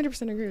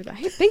 100% agree with that.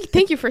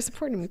 Thank you for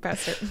supporting me,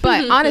 Pastor.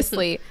 But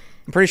honestly,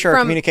 I'm pretty sure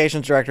our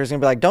communications director is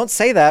going to be like, don't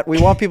say that.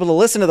 We want people to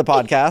listen to the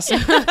podcast.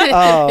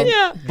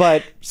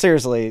 But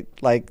seriously,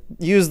 like,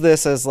 use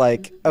this as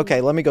like, okay,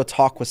 let me go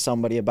talk with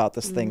somebody about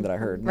this thing that I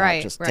heard.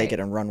 Not just take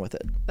it and run with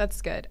it.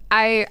 That's good.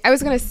 I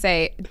was going to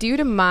say, due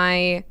to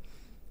my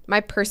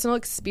personal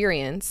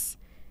experience,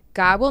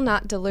 God will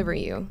not deliver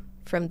you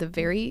from the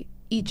very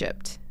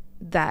Egypt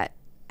that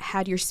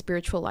had your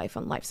spiritual life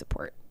on life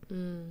support.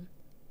 And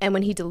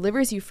when He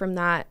delivers you from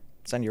that,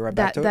 send you right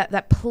back to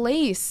that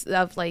place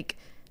of like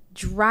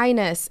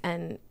dryness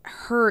and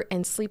hurt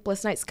and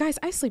sleepless nights. Guys,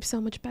 I sleep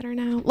so much better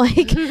now.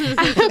 Like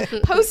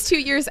post 2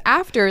 years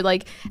after,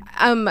 like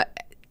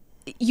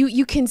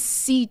you can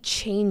see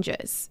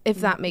changes, if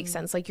that makes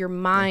sense. Like your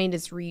mind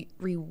is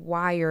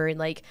rewired.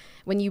 Like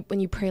when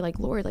you pray, like,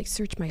 Lord, like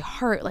search my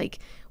heart, like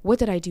what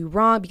did I do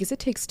wrong? Because it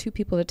takes 2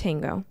 people to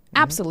tango.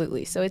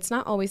 Absolutely. So it's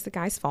not always the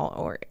guy's fault,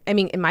 or I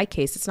mean, in my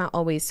case, it's not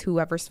always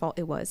whoever's fault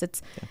it was.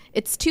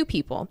 It's 2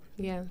 people.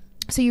 Yeah.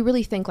 So you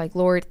really think like,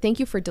 Lord, thank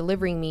you for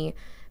delivering me.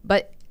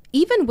 But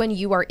even when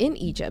you are in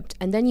Egypt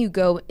and then you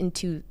go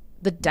into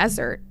the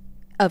desert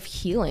of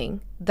healing,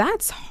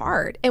 that's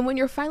hard. And when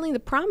you're finally in the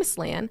promised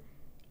land,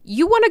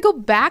 you want to go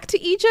back to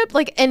Egypt?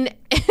 Like, and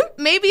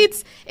maybe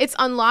it's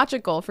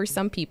unlogical for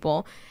some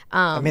people.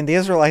 I mean, the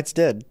Israelites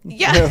did.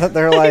 Yeah.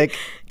 They're like,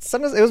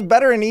 sometimes it was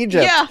better in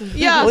Egypt.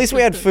 Yeah. At least we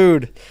had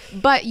food.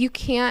 But you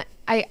can't,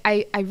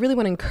 I really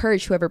want to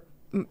encourage whoever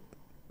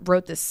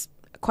wrote this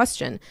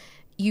question,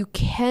 you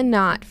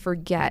cannot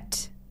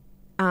forget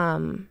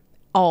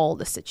all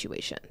the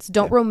situations.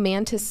 Don't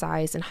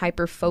romanticize and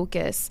hyper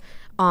focus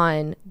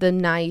on the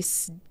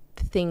nice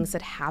things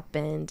that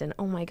happened and,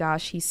 oh my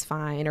gosh, he's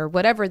fine, or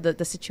whatever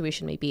the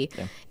situation may be.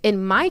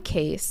 In my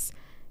case,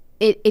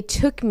 it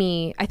took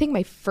me, I think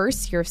my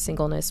first year of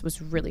singleness was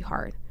really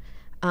hard.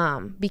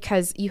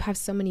 because you have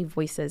so many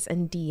voices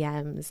and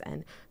DMs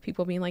and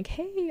people being like,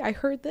 hey, I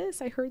heard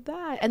this, I heard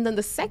that. And then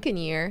the second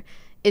year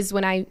is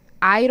when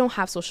I don't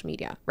have social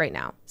media right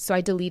now. So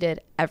I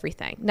deleted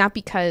everything. Not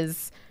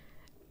because,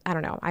 I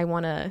don't know, I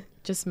want to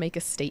just make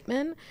a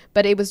statement,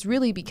 but it was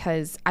really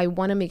because I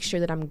want to make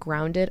sure that I'm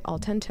grounded all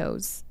 10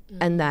 toes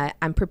and that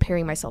I'm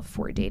preparing myself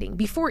for dating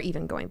before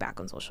even going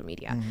back on social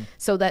media.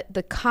 So that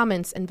the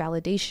comments and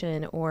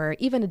validation or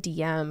even a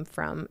DM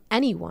from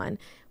anyone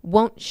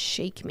won't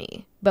shake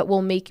me, but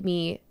will make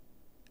me,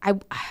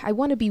 I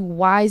want to be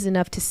wise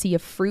enough to see a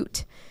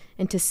fruit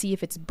and to see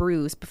if it's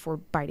bruised before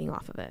biting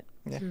off of it.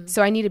 Yeah.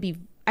 So I need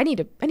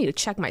to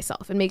check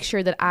myself and make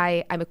sure that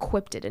I'm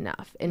equipped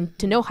enough and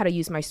to know how to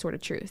use my sword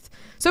of truth.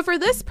 So for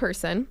this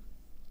person,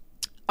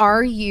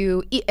 are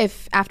you,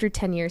 if after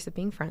 10 years of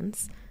being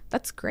friends,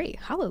 that's great.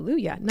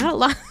 Hallelujah. Not a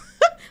lot.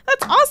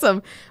 That's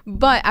awesome.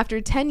 But after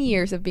 10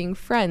 years of being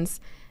friends,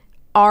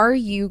 are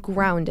you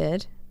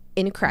grounded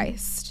in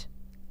Christ?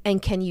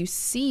 And can you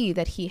see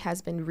that he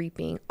has been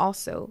reaping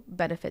also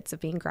benefits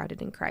of being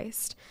grounded in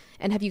Christ?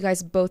 And have you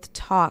guys both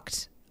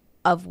talked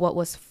of what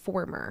was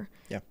former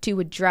to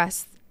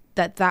address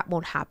that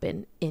won't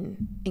happen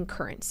in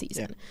current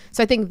season?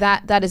 So I think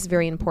that is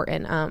very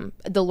important.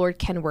 The Lord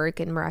can work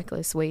in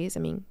miraculous ways. I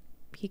mean,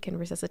 he can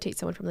resuscitate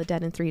someone from the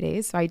dead in 3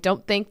 days. So I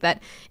don't think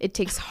that it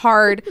takes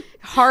hard.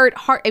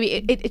 I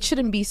mean, it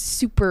shouldn't be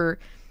super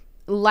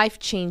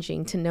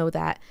life-changing to know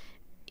that.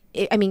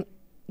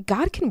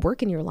 God can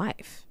work in your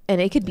life, and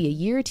it could be a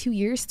year, 2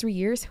 years, 3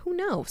 years, who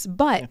knows?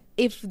 But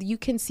if you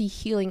can see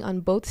healing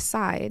on both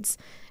sides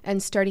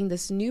and starting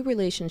this new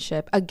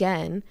relationship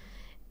again,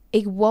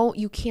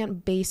 you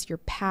can't base your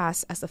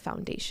past as a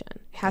foundation.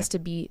 It has to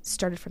be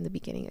started from the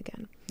beginning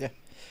again. Yeah.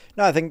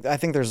 No, I think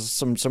there's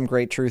some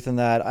great truth in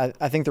that.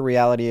 I think the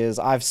reality is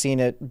I've seen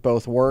it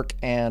both work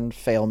and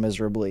fail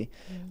miserably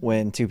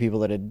when two people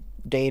that had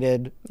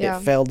dated, it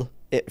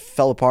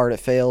fell apart, it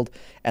failed,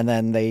 and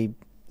then they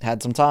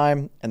had some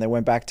time and they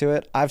went back to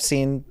it. I've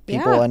seen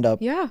people end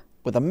up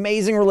with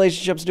amazing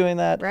relationships doing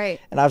that. Right.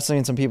 And I've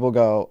seen some people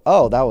go,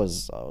 oh, that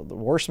was the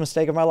worst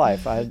mistake of my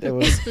life. It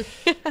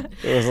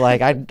was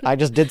like I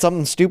just did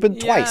something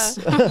stupid twice.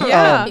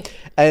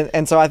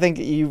 And so I think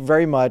you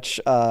very much,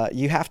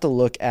 you have to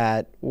look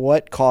at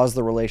what caused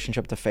the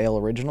relationship to fail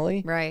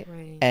originally. Right.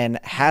 And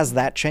has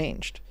that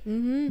changed?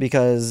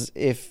 Because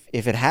if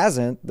it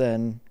hasn't,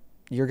 then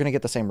you're going to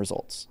get the same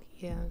results.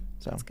 Yeah.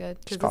 So that's good.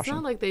 Because it's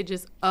not like they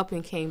just up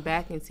and came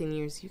back in 10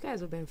 years. You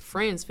guys have been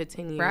friends for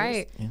 10 years.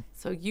 Right. Yeah.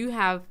 So you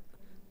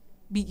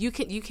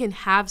can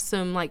have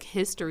some like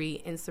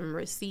history and some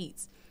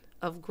receipts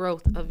of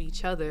growth of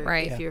each other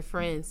if you're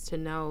friends to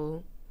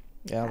know,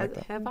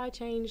 have I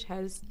changed?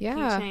 Has he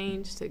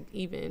changed to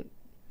even...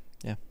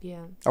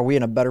 Yeah. Are we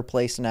in a better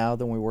place now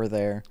than we were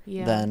there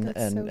then?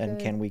 That's and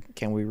can we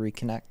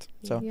reconnect?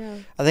 So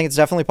I think it's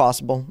definitely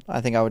possible. I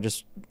think I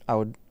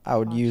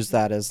would use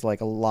that as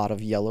like a lot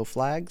of yellow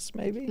flags,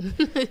 maybe.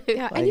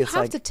 Like and you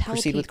have to tell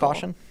proceed people. with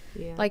caution.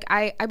 Yeah. Like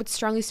I would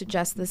strongly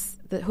suggest this,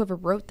 that whoever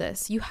wrote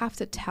this, you have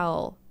to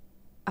tell,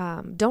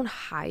 don't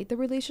hide the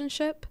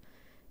relationship,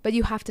 but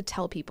you have to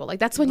tell people. Like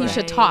that's when you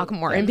should talk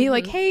more and be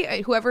like,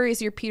 hey, whoever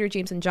is your Peter,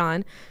 James, and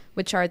John,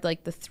 which are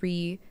like the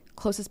three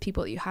closest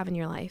people that you have in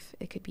your life.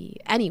 It could be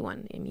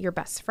anyone, your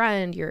best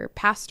friend, your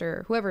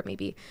pastor, whoever it may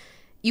be.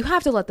 You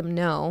have to let them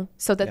know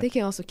so that they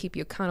can also keep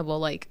you accountable.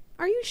 Like,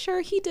 are you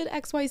sure he did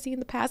XYZ in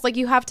the past? Like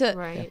you have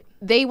to,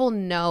 they will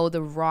know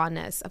the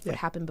rawness of what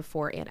happened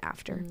before and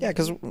after. Yeah,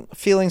 because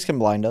feelings can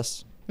blind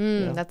us.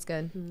 That's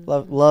good.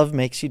 Love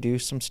makes you do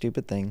some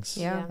stupid things.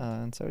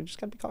 And so you just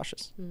got to be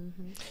cautious.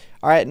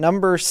 All right,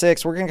 number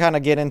 6, we're going to kind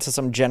of get into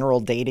some general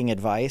dating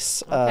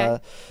advice.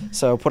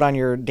 So put on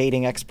your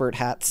dating expert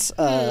hats.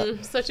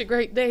 Such a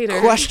great dater.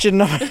 Question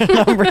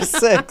number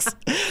 6.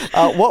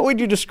 What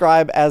would you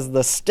describe as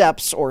the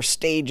steps or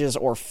stages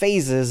or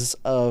phases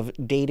of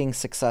dating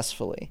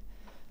successfully?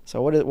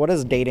 So what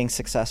does dating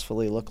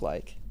successfully look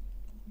like?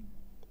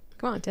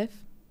 Come on, Tiff.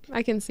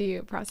 I can see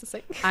you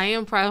processing. I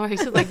am probably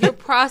like you're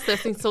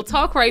processing. So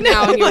talk right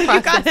now and you're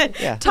processing.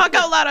 You talk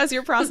out loud as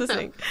you're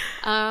processing.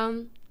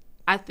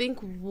 I think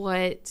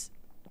what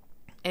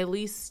at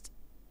least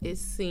it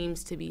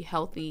seems to be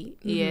healthy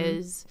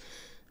is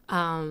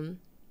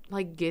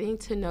like getting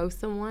to know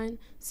someone.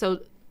 So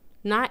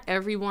not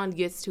everyone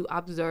gets to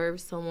observe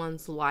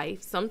someone's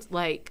life. Some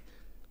like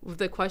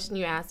the question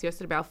you asked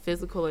yesterday about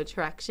physical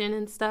attraction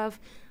and stuff.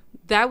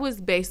 That was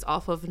based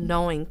off of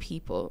knowing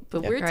people.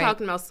 But we're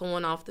talking about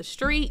someone off the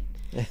street.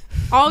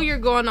 All you're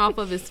going off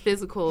of is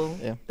physical.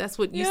 That's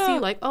what you see.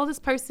 Like, oh, this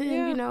person,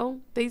 you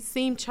know, they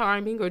seem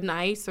charming or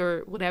nice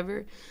or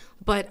whatever.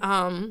 But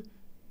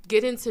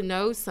getting to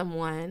know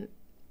someone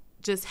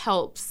just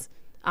helps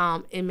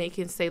in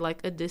making, say,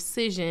 like a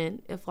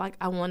decision if, like,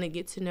 I want to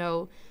get to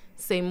know,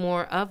 say,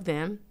 more of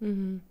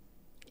them.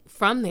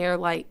 From there,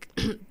 like,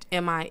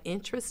 am I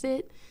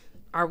interested?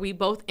 Are we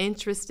both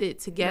interested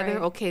together?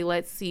 Okay,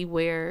 let's see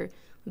where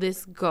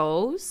this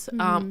goes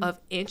of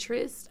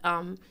interest.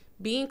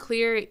 being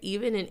clear,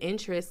 even in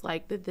interest,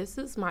 like that this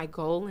is my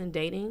goal in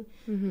dating.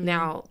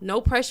 Now,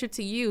 no pressure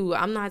to you.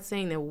 I'm not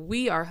saying that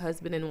we are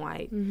husband and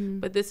wife,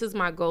 but this is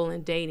my goal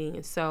in dating.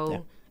 And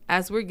so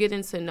as we're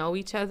getting to know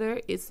each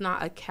other, it's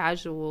not a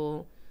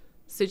casual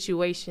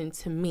situation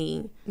to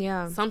me.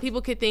 Yeah. Some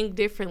people could think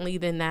differently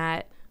than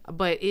that,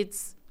 but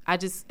I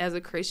just, as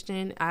a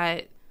Christian,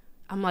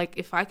 I'm like,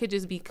 if I could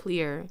just be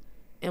clear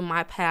in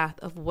my path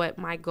of what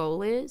my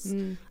goal is,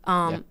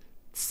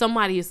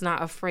 somebody is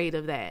not afraid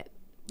of that.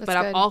 But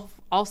I've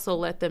also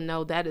let them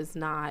know that is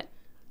not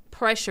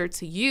pressure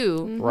to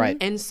you. Right.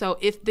 And so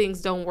if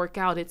things don't work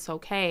out, it's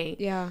okay.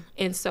 Yeah.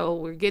 And so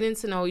we're getting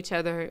to know each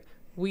other.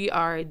 We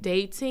are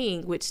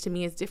dating, which to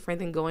me is different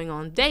than going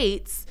on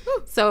dates.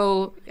 Woo.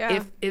 So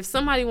if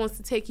somebody wants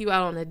to take you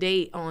out on a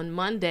date on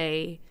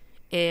Monday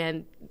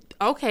and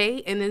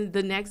then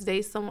the next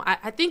day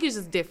I think it's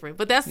just different,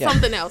 but that's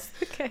something else.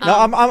 Okay. No,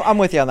 I'm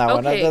with you on that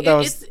one.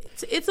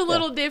 It's a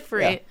little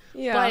different.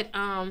 Yeah.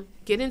 But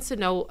getting to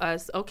know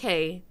us,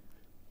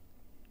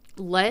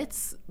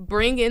 let's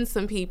bring in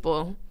some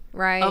people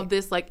of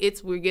this, like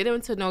we're getting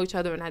to know each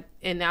other,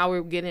 and now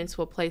we're getting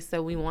to a place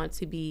that we want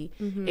to be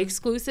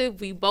exclusive.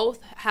 We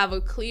both have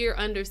a clear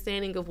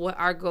understanding of what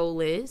our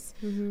goal is.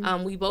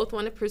 We both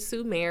want to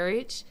pursue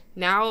marriage.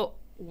 Now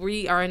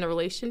we are in a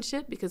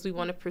relationship because we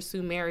want to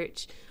pursue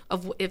marriage.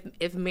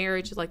 If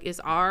marriage is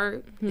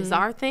our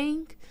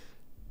thing,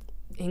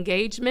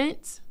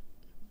 engagement,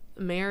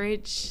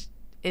 marriage,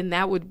 and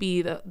that would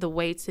be the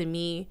way to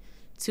me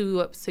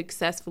to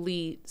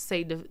successfully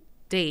say the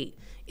date.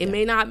 It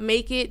may not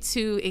make it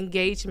to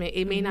engagement.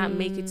 It may not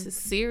make it to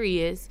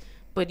serious,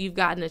 but you've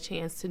gotten a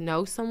chance to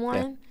know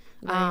someone.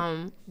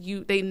 Yeah.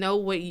 Right. They know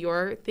what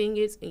your thing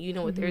is, and you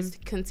know what theirs.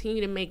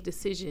 Continue to make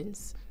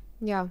decisions.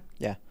 Yeah.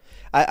 Yeah.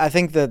 I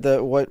think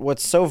that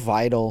what's so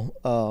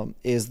vital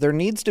is there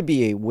needs to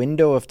be a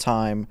window of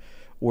time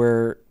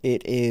where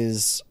it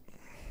is,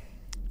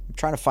 I'm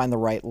trying to find the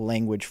right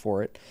language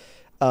for it.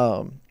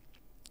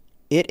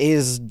 It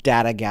is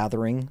data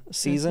gathering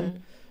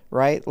season,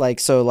 right?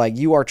 So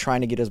you are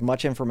trying to get as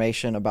much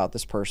information about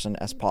this person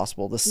as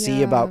possible to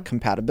see about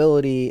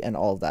compatibility and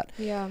all of that.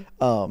 Yeah.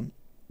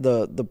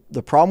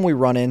 The problem we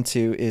run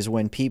into is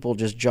when people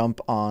just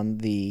jump on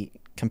the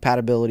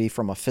compatibility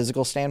from a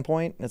physical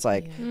standpoint. It's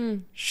like,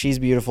 she's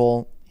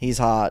beautiful, he's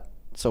hot,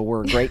 so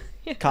we're a great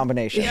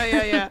combination.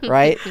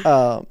 Right?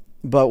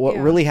 But what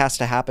really has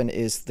to happen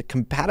is the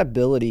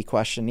compatibility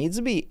question needs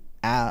to be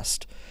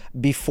asked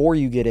before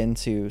you get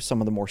into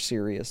some of the more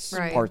serious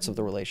parts of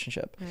the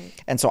relationship. Right.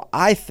 And so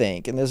I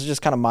think, and this is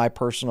just kind of my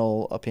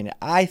personal opinion,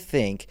 I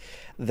think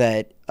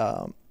that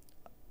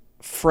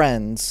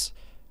friends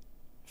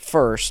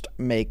first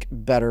make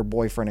better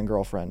boyfriend and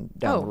girlfriend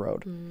down the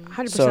road.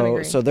 100%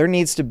 agree. So there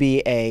needs to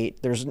be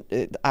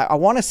I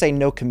want to say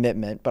no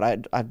commitment,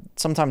 but I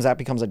sometimes that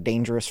becomes a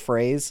dangerous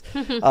phrase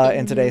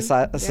in today's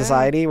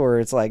society, where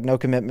it's like no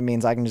commitment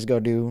means I can just go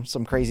do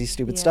some crazy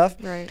stupid stuff.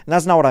 Right. And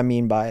that's not what I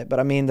mean by it, but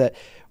I mean that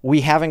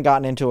we haven't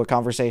gotten into a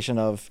conversation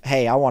of,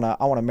 hey, I want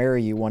to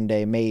marry you one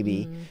day,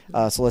 maybe.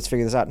 So let's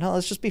figure this out. No,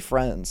 let's just be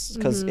friends.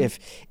 Because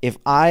if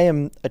I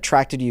am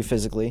attracted to you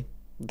physically,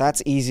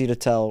 that's easy to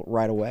tell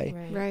right away.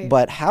 Right.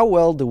 But how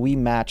well do we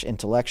match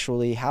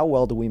intellectually? How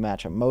well do we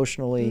match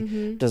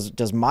emotionally?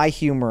 Does my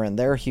humor and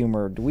their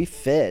humor, do we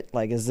fit?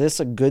 Like, is this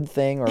a good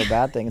thing or a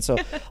bad thing? And so,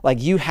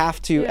 you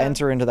have to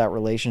enter into that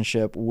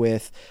relationship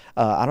with,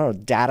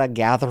 data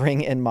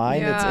gathering in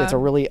mind. Yeah. It's a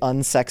really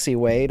unsexy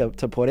way to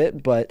put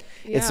it, but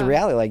it's the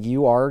reality.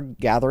 You are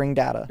gathering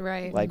data.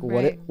 Right.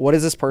 What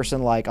is this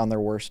person like on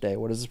their worst day?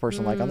 What is this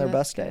person like on their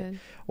best day?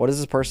 What is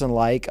this person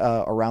like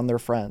around their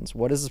friends?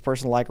 What is this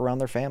person like around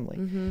their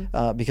family?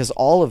 Because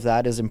all of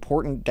that is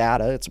important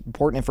data. It's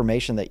important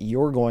information that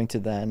you're going to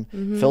then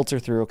filter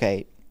through.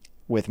 Okay,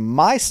 with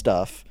my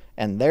stuff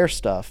and their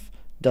stuff,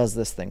 does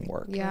this thing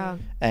work? Yeah.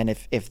 And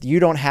if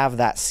you don't have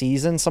that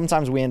season,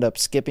 sometimes we end up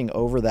skipping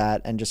over that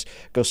and just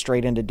go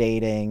straight into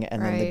dating,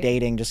 and then the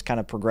dating just kind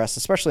of progresses,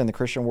 especially in the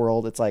Christian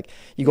world. It's like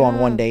you go on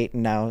one date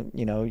and now,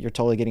 you're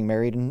totally getting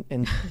married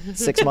in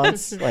 6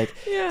 months.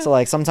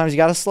 So sometimes you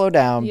got to slow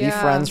down, be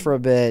friends for a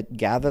bit,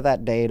 gather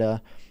that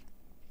data,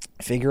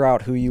 figure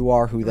out who you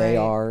are, who they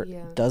are.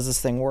 Does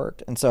this thing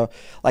work? And so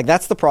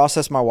that's the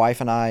process my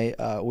wife and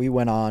I we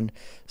went on.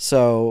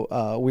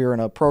 So we were in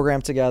a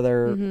program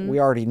together.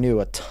 We already knew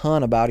a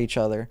ton about each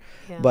other,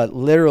 but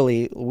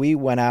literally we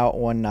went out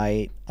one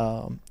night.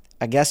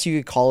 I guess you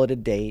could call it a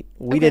date.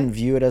 We didn't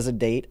view it as a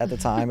date at the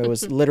time. It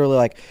was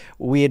literally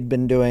we had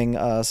been doing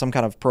some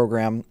kind of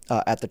program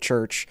at the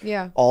church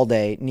all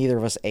day. Neither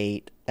of us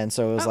ate. And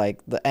so it was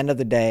the end of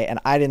the day, and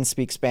I didn't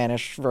speak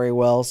Spanish very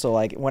well.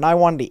 So when I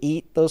wanted to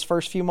eat those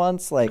first few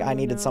months, I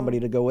needed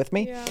somebody to go with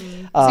me. Yeah.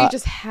 So you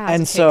just had to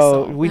take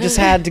some. We just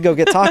had to go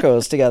get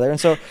tacos together.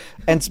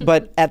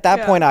 But at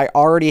that point, I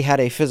already had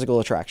a physical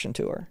attraction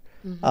to her.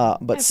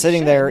 But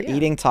sitting there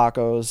eating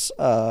tacos,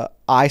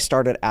 I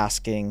started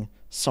asking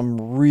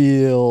some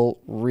real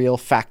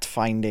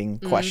fact-finding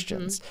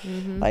questions.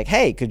 Like,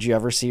 hey, could you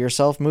ever see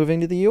yourself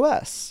moving to the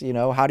U.S.? You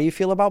know, how do you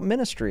feel about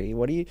ministry?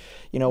 What do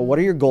what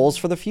are your goals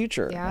for the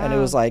future? Yeah. And it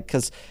was like,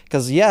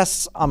 because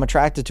yes, I'm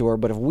attracted to her,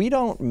 but if we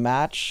don't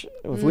match,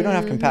 if we don't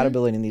have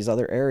compatibility in these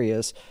other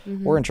areas,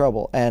 we're in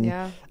trouble. And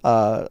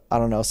I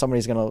don't know,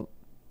 somebody's going to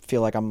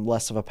feel like I'm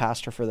less of a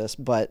pastor for this,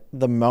 but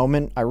the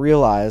moment I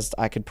realized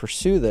I could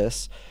pursue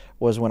this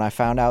was when I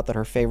found out that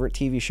her favorite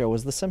TV show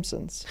was The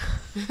Simpsons,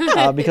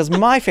 because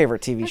my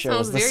favorite TV show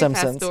was The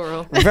Simpsons.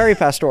 Pastoral. Very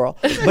pastoral.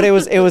 But it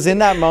was in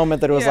that moment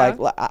that it was like,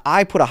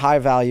 I put a high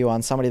value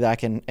on somebody that I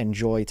can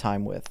enjoy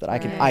time with, that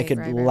I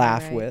could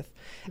laugh with.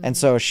 And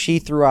so she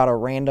threw out a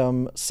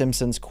random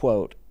Simpsons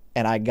quote,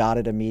 and I got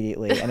it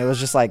immediately. And it was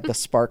just like the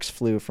sparks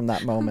flew from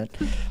that moment.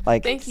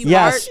 Like, thank you,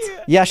 yes,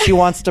 Bart. yes, she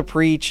wants to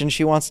preach and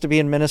she wants to be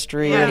in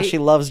ministry and she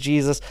loves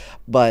Jesus,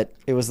 but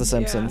it was The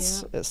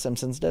Simpsons.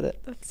 Simpsons did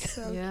it. That's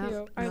so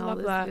cute. I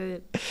love that.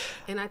 Good.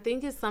 And I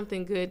think it's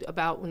something good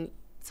about when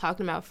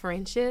talking about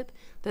friendship,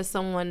 that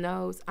someone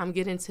knows, I'm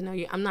getting to know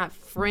you. I'm not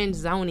friend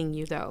zoning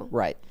you, though.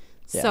 Right.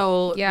 Yeah.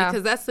 So,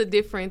 because that's a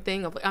different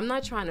thing. I'm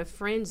not trying to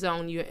friend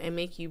zone you and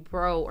make you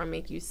bro or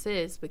make you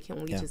sis, but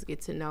can we just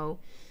get to know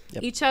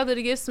each other,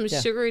 to give some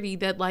surety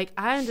that, like,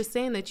 I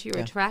understand that you're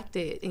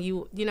attracted and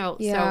you know,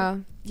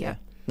 so,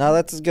 No,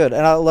 that's good.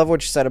 And I love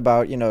what you said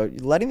about,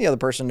 letting the other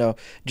person know,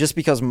 just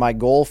because my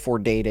goal for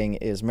dating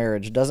is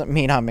marriage doesn't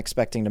mean I'm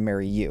expecting to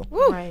marry you.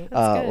 Right.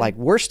 Like,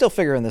 we're still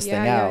figuring this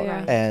thing out.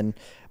 Yeah.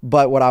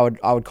 But what I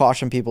would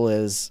caution people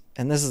is,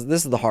 and this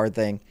is the hard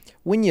thing,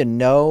 when you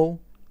know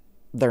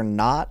they're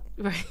not,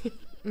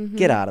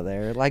 get out of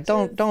there. Like,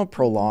 don't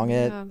prolong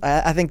it.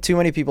 I think too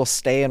many people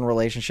stay in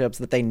relationships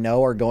that they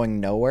know are going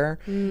nowhere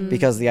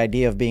because the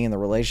idea of being in the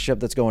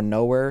relationship that's going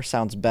nowhere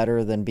sounds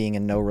better than being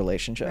in no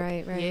relationship.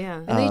 Right.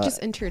 Yeah. And they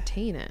just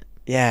entertain it.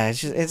 Yeah,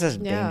 it's a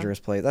dangerous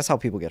place. That's how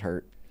people get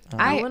hurt.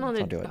 I went on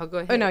don't do it. Oh, go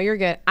ahead. Oh, no, you're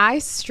good. I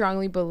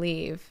strongly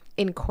believe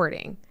in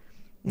courting.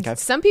 Okay.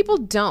 Some people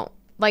don't.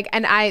 Like,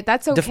 and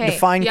that's okay.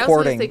 Define I was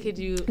courting. gonna say, could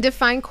you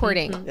Define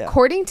courting. Yeah.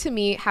 Courting to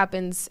me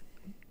happens,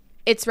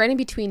 it's right in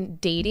between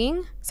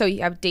dating. So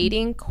you have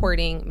dating,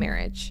 courting,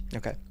 marriage.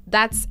 Okay.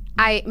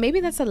 Maybe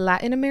that's a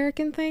Latin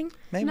American thing.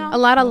 Maybe. No. A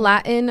lot of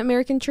Latin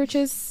American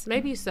churches.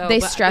 maybe so. They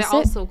but stress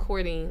they're it? also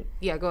courting.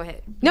 Yeah, go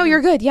ahead. No,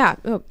 you're good. Yeah.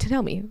 Oh,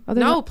 tell me.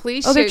 No,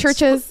 please. Other share-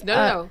 churches.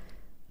 No.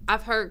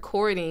 I've heard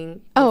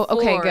courting. Oh,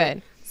 okay, before.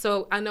 good.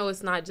 So I know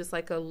it's not just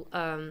like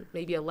a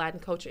maybe a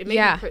Latin culture. It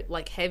may be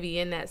like heavy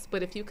in that.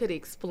 But if you could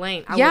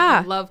explain,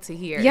 I would love to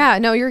hear. Yeah.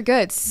 No, you're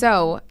good.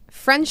 So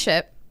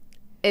friendship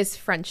is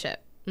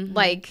friendship.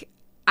 Like,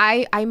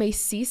 I may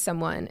see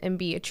someone and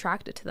be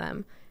attracted to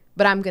them,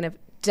 but I'm going to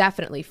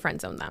definitely friend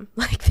zone them.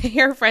 Like,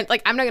 they are friends.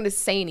 Like, I'm not going to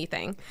say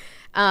anything.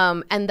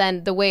 And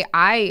then the way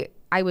I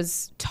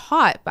was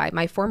taught by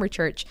my former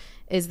church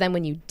is then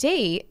when you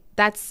date,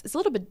 it's a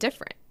little bit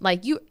different.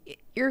 Like,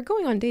 you're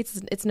going on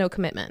dates, it's no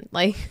commitment.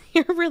 Like,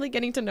 you're really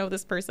getting to know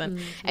this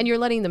person and you're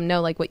letting them know,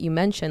 like what you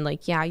mentioned,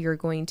 like, yeah, you're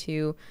going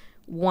to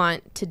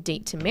want to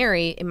date to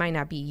marry. It might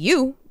not be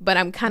you, but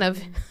I'm kind of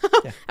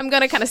I'm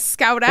gonna kind of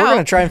scout out. We're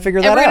gonna try and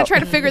figure that and we're out. gonna try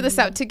to figure this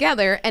out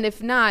together. And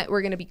if not,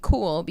 we're gonna be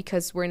cool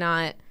because we're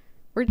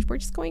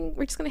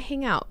just gonna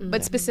hang out,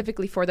 but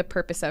specifically for the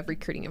purpose of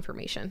recruiting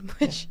information,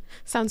 which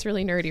sounds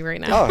really nerdy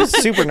right now. Oh,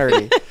 super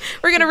nerdy.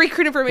 We're gonna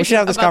recruit information. We should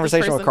have this about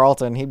conversation with person.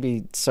 Carlton. He'd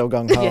be so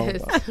gung ho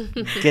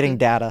Yes. getting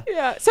data.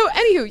 Yeah. So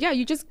anywho,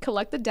 you just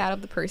collect the data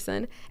of the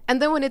person,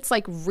 and then when it's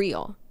like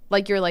real,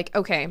 like you're like,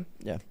 okay,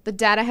 the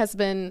data has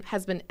been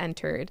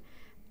entered.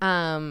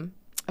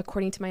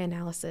 According to my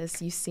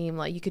analysis, you seem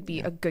like you could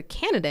be a good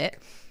candidate.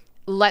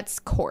 Let's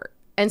court.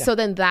 And so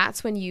then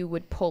that's when you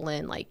would pull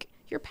in like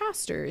your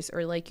pastors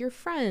or like your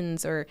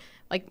friends or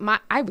like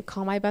I would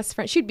call my best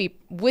friend. She'd be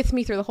with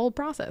me through the whole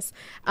process,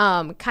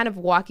 kind of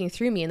walking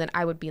through me. And then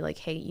I would be like,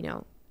 hey,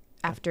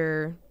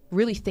 after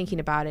really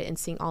thinking about it and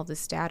seeing all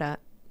this data,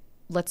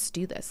 let's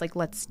do this. Like,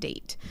 let's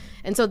date.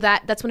 And so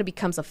that's when it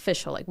becomes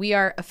official. Like, we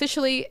are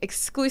officially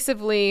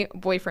exclusively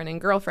boyfriend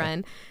and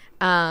girlfriend.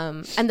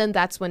 And then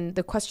that's when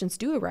the questions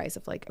do arise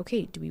of like,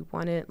 okay, do we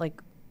want to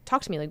like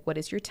talk to me? Like, what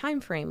is your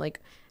time frame? Like,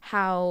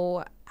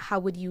 how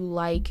would you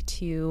like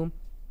to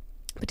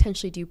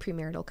potentially do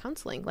premarital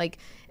counseling? Like,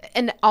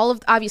 and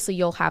obviously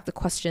you'll have the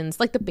questions,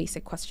 like the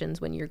basic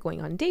questions when you're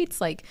going on dates,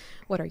 like,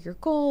 what are your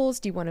goals?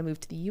 Do you want to move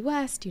to the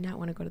US? Do you not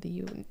want to go to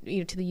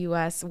the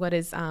US? What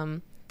is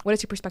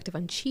your perspective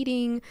on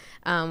cheating?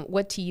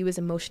 What to you is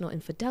emotional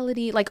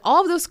infidelity? Like,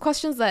 all of those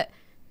questions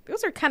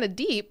those are kind of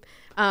deep.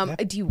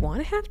 Do you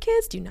want to have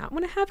kids? Do you not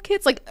want to have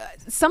kids? Like,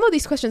 some of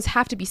these questions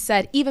have to be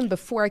said even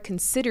before I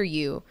consider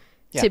you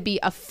to be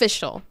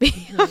official,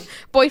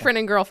 boyfriend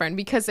and girlfriend.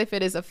 Because if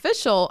it is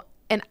official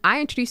and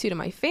I introduce you to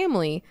my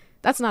family,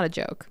 that's not a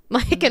joke.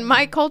 Like, in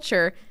my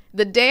culture,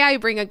 the day I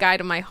bring a guy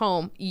to my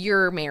home,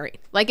 you're married.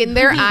 Like, in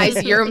their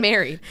eyes, you're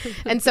married.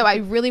 And so I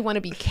really want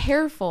to be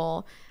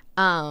careful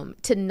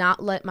to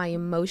not let my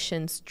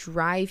emotions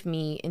drive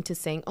me into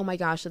saying, oh my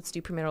gosh, let's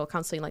do premarital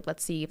counseling. Like,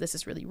 let's see if this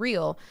is really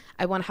real.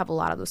 I want to have a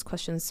lot of those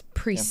questions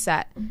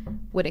preset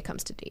when it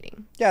comes to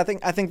dating. Yeah,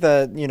 I think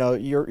that,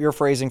 your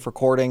phrasing for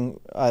courting,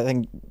 I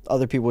think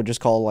other people would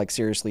just call like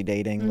seriously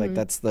dating. Like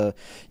that's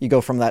you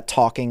go from that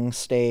talking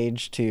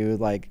stage to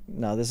like,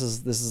 no, this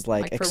is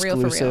like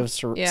exclusive,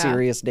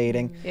 serious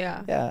dating.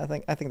 Yeah. Yeah,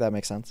 I think that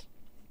makes sense.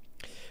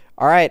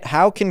 All right.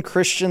 How can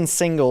Christian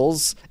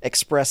singles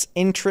express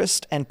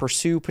interest and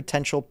pursue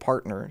potential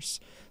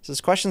partners? This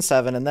is question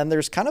 7. And then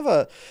there's kind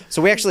of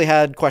so we actually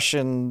had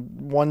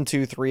question 1,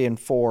 2, 3, and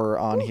 4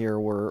 on here.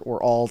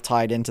 We're all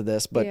tied into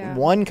this, but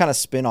one kind of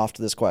spin off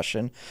to this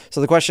question.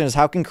 So the question is,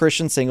 how can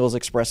Christian singles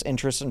express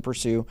interest and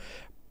pursue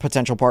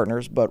potential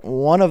partners? But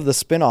one of the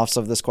spin-offs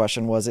of this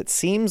question was, it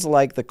seems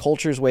like the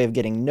culture's way of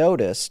getting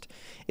noticed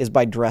is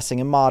by dressing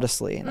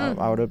immodestly. And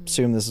I would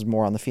assume this is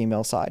more on the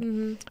female side.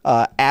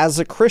 As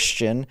a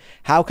Christian,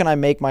 how can I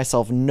make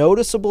myself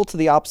noticeable to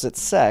the opposite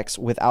sex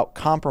without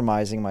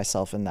compromising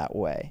myself in that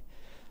way?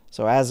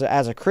 So as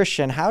a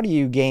Christian, how do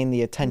you gain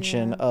the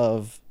attention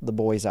of the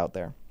boys out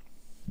there?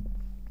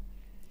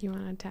 You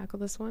want to tackle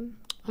this one?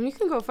 You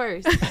can go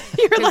first.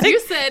 You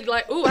said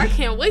 "Ooh, I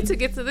can't wait to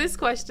get to this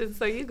question."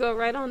 So you go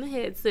right on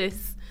ahead,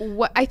 sis.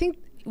 What I think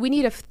we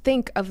need to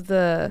think of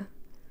the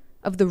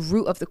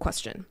root of the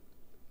question.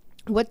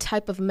 What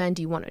type of men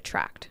do you want to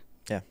attract?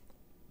 Yeah.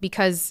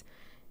 Because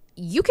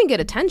you can get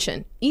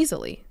attention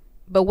easily,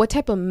 but what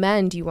type of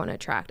men do you want to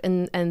attract?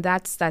 And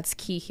that's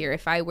key here.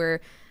 If I wear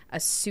a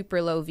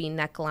super low V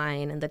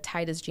neckline and the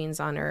tightest jeans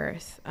on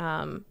earth,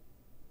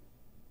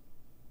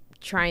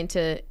 trying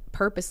to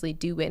purposely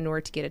do it in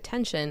order to get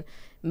attention,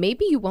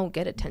 maybe you won't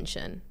get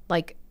attention.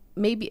 Like,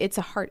 maybe it's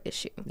a heart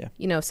issue.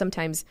 Yeah.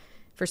 Sometimes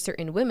for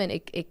certain women,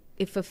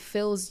 it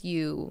fulfills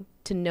you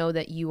to know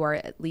that you are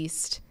at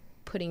least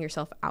putting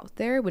yourself out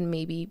there, when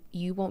maybe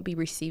you won't be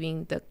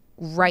receiving the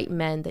right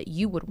men that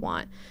you would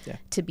want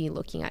to be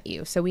looking at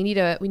you. So we need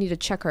to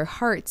check our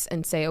hearts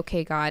and say,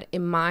 okay, God,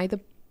 am I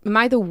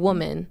the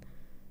woman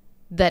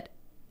that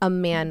a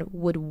man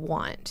would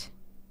want?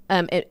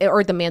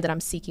 Or the man that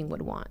I'm seeking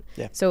would want.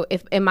 Yeah. So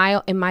am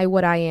I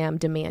what I am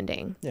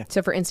demanding? Yeah.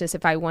 So for instance,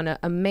 if I want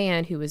a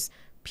man who is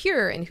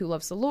pure and who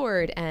loves the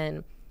Lord,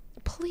 and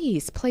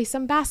please play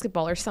some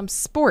basketball or some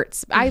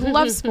sports. I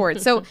love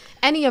sports. So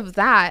any of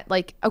that,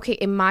 like, okay,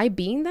 am I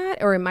being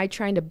that, or am I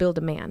trying to build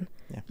a man?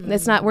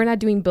 Yeah. We're not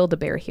doing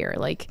Build-A-Bear here.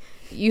 Like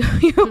you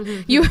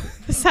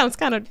this sounds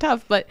kind of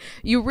tough, but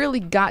you really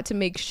got to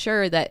make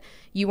sure that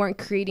you aren't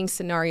creating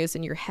scenarios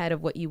in your head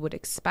of what you would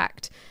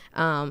expect.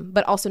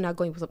 But also not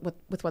going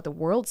with what the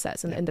world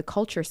says and the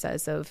culture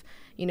says of,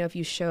 if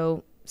you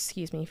show,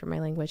 excuse me for my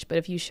language, but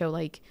if you show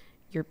like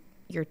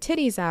your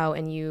titties out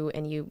and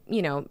you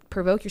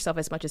provoke yourself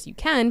as much as you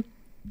can,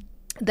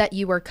 that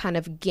you are kind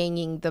of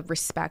gaining the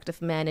respect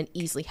of men and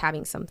easily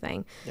having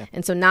something. Yeah.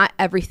 And so not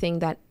everything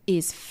that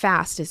is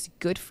fast is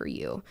good for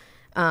you,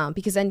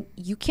 because then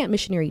you can't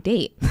missionary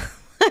date.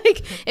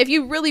 Like, if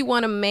you really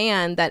want a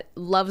man that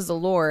loves the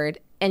Lord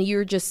and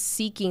you're just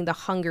seeking the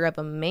hunger of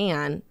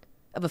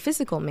a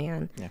physical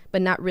man,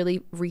 but not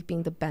really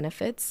reaping the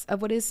benefits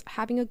of what is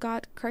having a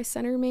God,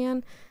 Christ-centered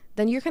man,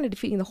 then you're kind of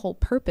defeating the whole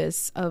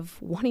purpose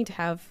of wanting to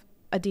have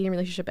a dating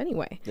relationship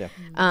anyway.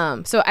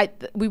 Yeah. So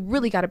we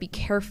really got to be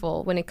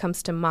careful when it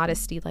comes to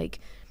modesty. Like,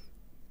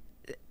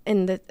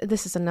 and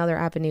this is another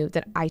avenue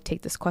that I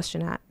take this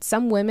question at.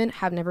 Some women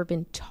have never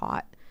been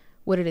taught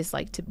what it is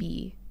like to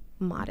be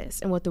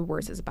modest and what the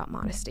word says about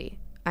modesty.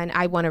 And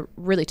I want to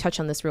really touch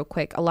on this real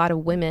quick. A lot of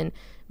women,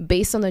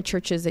 based on the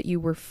churches that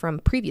you were from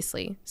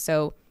previously.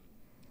 So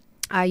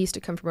I used to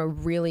come from a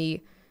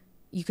really,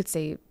 you could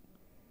say,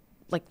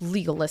 like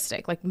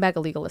legalistic, like mega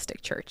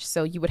legalistic church.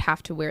 So you would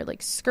have to wear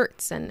like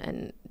skirts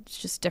and it's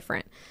just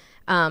different.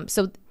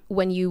 So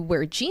when you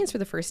wear jeans for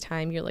the first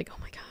time, you're like, oh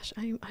my gosh,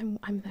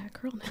 I'm that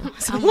girl now.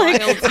 So I'm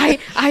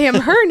like, I am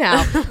her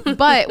now.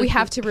 But we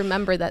have to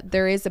remember that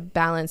there is a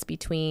balance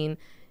between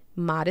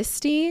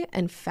modesty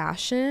and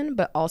fashion,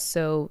 but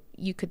also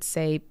you could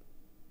say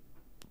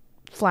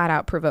flat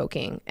out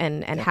provoking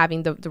and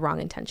having the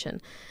wrong intention.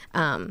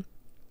 And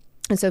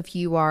so if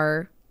you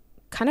are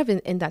kind of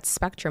in that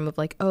spectrum of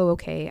like, oh,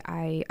 okay,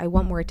 I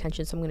want more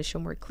attention, so I'm going to show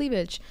more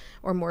cleavage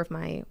or more of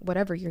my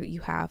whatever you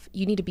have,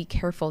 you need to be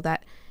careful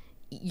that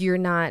you're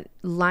not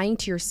lying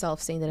to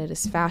yourself saying that it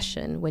is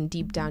fashion when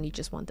deep down you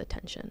just want the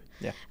attention.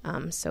 Yeah.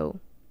 So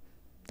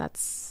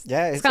it's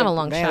kind of a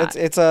long shot.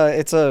 It's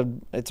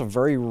a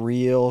very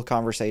real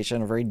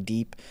conversation, a very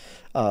deep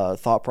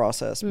thought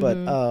process.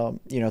 Mm-hmm.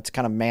 But to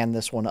kind of man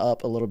this one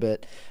up a little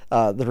bit,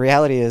 the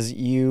reality is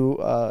you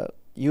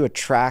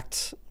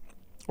attract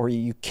or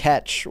you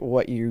catch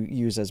what you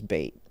use as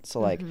bait. So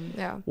like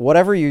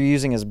whatever you're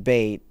using as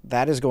bait,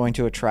 that is going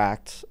to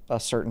attract a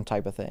certain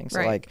type of thing.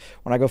 So like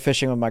when I go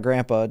fishing with my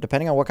grandpa,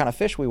 depending on what kind of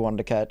fish we wanted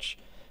to catch,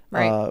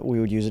 we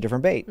would use a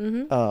different bait.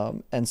 Mm-hmm.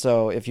 And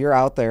so if you're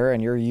out there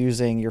and you're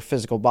using your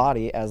physical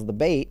body as the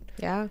bait,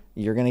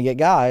 you're going to get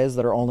guys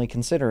that are only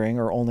considering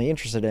or only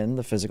interested in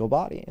the physical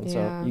body. And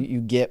so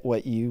you get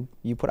what you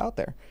put out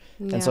there.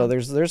 And so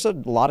there's a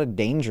lot of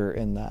danger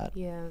in that.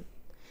 Yeah.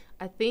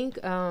 I think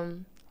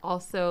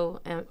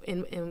also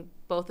in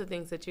both the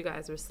things that you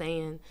guys were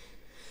saying,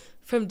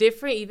 from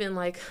different even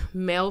like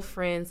male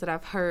friends that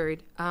I've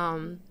heard,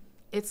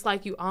 it's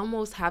like you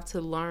almost have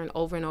to learn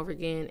over and over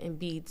again and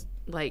be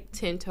like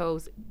 10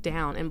 toes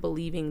down and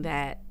believing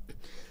that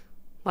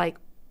like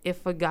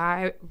if a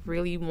guy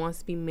really wants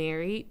to be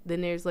married,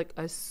 then there's like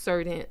a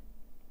certain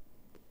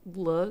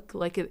look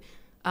like it,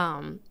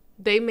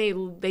 they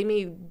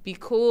may be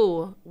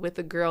cool with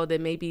a girl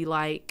that maybe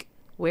like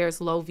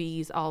wears low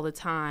V's all the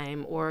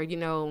time, or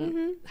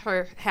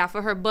her half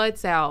of her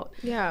butt's out,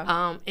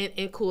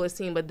 and cool as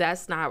seen, but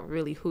that's not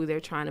really who they're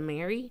trying to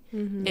marry.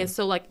 And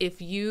so like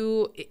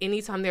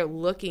anytime they're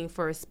looking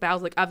for a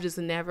spouse, like I've just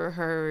never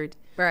heard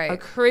a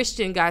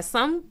Christian guy.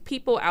 Some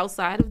people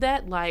outside of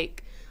that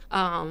like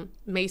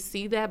may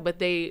see that, but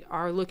they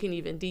are looking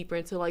even deeper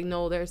into like,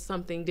 no, there's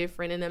something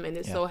different in them, and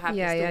it so happens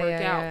to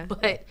work out.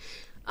 But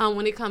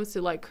when it comes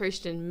to like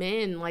Christian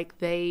men, like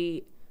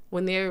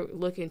when they're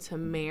looking to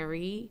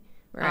marry,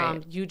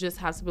 you just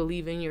have to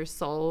believe in your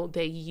soul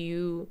that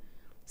you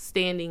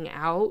standing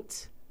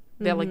out,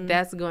 that like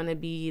that's going to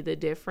be the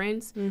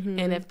difference.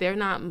 And if they're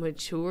not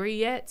mature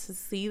yet to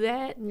see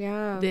that,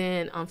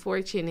 then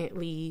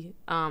unfortunately,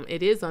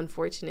 it is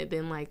unfortunate.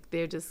 Then like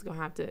they're just going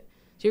to have to,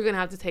 you're going to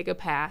have to take a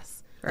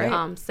pass,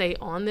 say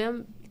on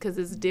them, because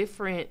it's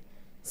different.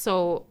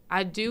 So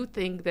I do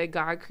think that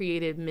God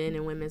created men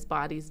and women's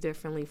bodies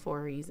differently for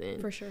a reason.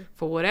 For sure.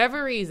 For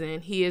whatever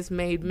reason, he has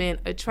made men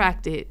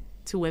attracted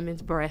to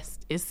women's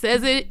breasts. It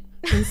says it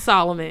in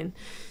Solomon.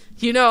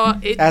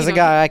 As a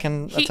guy, I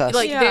can attest.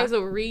 There's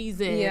a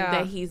reason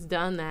that he's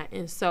done that.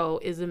 And so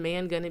is a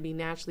man going to be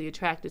naturally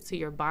attracted to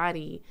your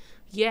body?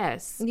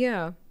 Yes.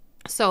 Yeah.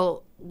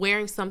 So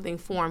wearing something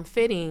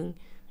form-fitting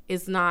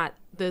is not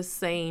the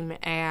same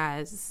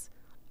as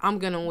I'm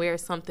going to wear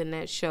something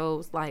that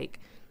shows like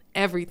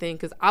everything,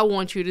 because I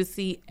want you to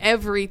see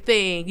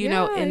everything,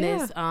 in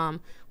this.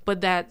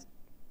 But that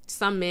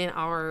some men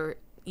are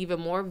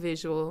even more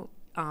visual,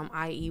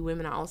 i.e.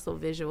 women are also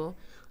visual.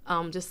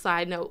 Just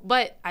side note.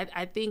 But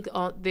I think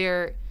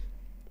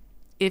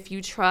if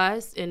you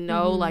trust and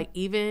know, like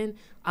even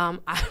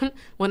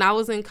when I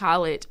was in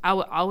college, I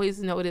would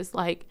always notice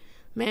like,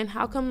 man,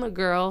 how come the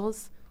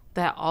girls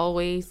that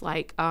always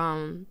like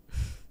are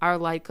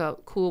like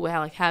cool with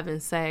like having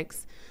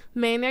sex,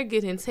 man, they're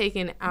getting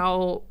taken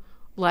out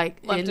like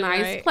left in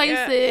nice right.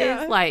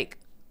 places, like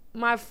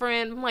my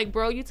friend, I'm like,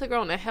 bro, you took her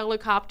on a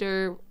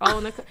helicopter,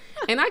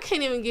 and I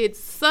can't even get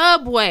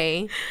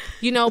Subway,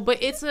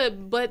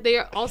 but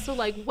they're also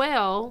like,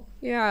 well,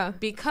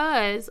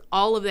 because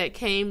all of that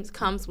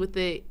comes with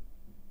the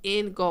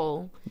end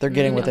goal. They're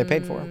getting what they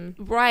paid for,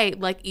 right?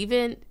 Like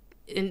even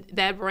in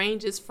that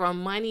ranges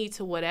from money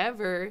to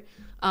whatever.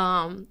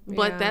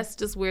 But that's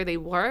just where they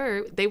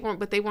were. They weren't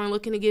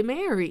looking to get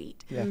married.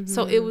 Yeah.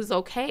 So it was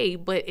okay.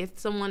 But if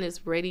someone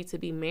is ready to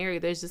be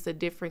married, there's just a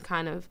different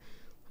kind of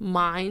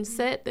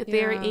mindset that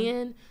they're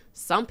in.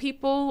 Some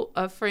people,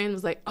 a friend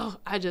was like, oh,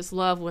 I just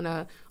love when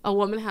a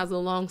woman has a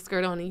long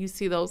skirt on and you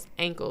see those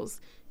ankles.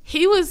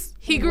 He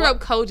grew up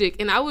Kojic,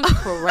 and I was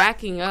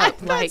cracking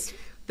up like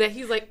that.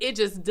 He's like, it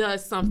just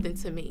does something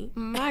to me.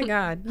 My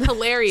God.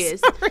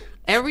 Hilarious.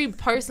 Every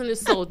person is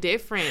so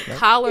different.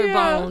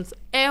 Collarbones,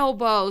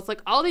 elbows,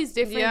 like all these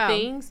different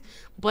things.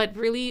 But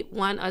really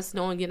want us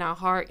knowing in our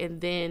heart,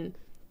 and then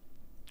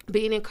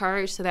being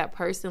encouraged to that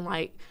person,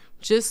 like,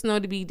 just know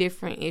to be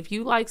different. If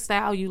you like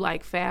style, you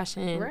like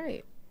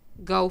fashion,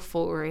 go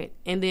for it.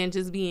 And then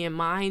just being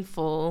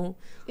mindful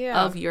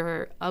of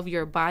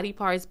your body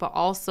parts, but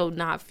also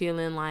not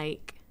feeling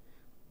like,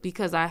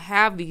 because I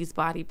have these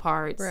body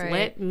parts,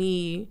 let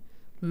me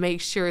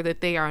make sure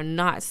that they are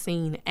not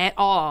seen at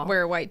all.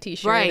 Wear a white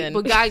t-shirt, right? And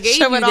but God gave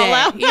you it all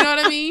that. out. You know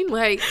what I mean?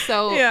 Like,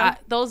 so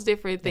those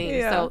different things.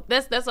 Yeah. So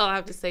that's all I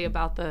have to say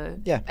about the.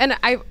 Yeah. And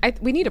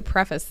we need to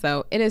preface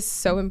though. It is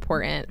so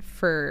important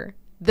for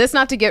this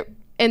not to get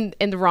in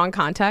the wrong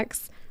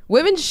context.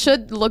 Women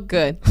should look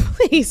good.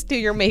 Please do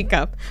your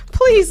makeup.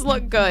 Please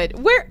look good.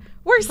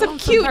 Wear some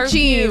cute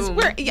jeans.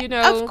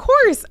 Of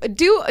course,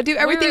 do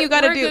everything you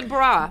got to do. Wear a good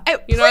bra.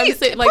 Please,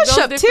 push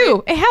up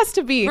too. It has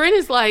to be. Brent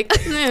is like,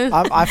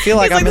 I feel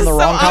like I'm in the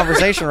wrong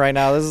conversation right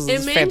now. This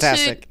is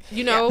fantastic.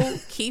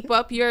 Keep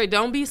up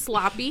don't be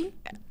sloppy.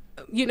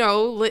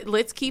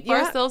 Let's keep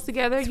ourselves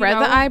together. Thread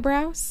the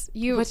eyebrows.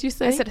 What you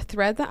say? I said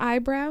thread the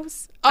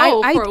eyebrows.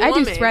 Oh, I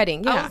do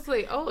threading. Yeah. I was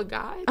like, a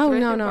guy. Oh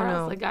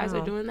no. Like guys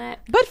are doing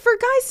that. But for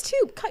guys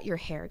too, cut your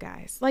hair,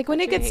 guys. Like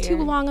when it gets too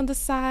long on the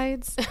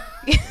sides.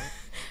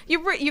 You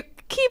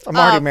keep. I'm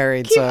already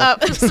married. Keep up.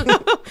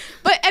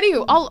 But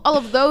anywho, all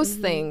of those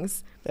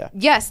things. Yeah.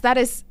 Yes, that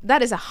is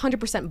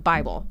 100%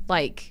 Bible.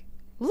 Like,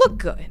 look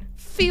good,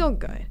 feel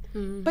good,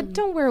 but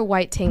don't wear a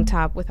white tank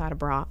top without a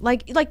bra.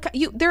 Like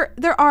you,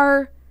 there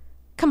are.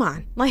 Come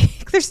on,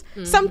 like there's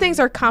some things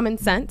are common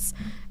sense,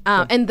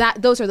 And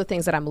those are the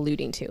things that I'm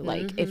alluding to.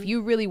 Like, if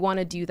you really want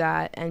to do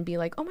that and be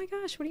like, oh my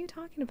gosh, what are you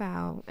talking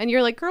about? And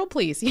you're like, girl,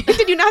 please,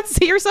 did you not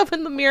see yourself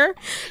in the mirror?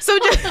 So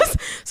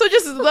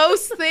just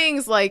those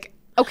things, like,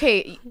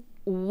 okay,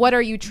 what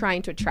are you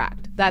trying to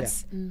attract?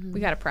 That's we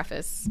got to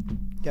preface.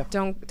 Yeah.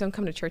 Don't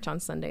come to church on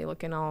Sunday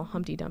looking all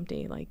Humpty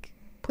Dumpty. Like,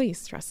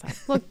 please dress up,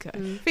 look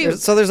good.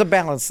 So there's a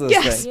balance to this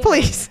thing. Yes,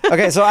 please.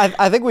 Okay, so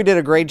I think we did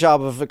a great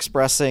job of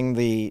expressing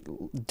the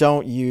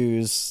don't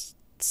use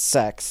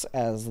sex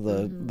as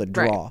the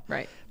draw.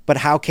 Right. But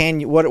how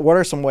can you? What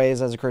are some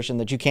ways as a Christian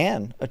that you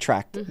can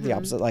attract the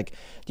opposite? Like,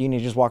 do you need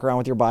to just walk around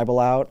with your Bible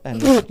out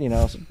and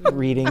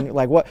reading?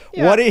 Like, what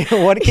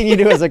can you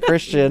do as a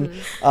Christian?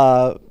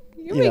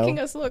 You're making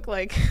us look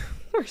like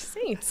we're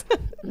saints.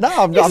 No,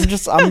 I'm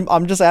just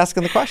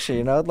asking the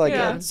question,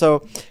 so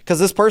because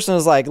this person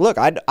is like, look,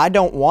 I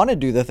don't want to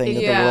do the thing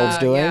that the world's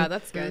doing. Yeah,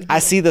 that's good. I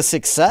see the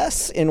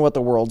success in what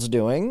the world's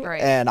doing,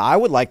 and I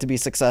would like to be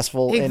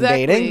successful in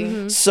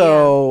dating.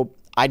 So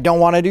I don't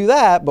want to do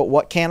that, but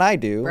what can I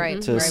do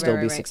to still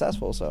be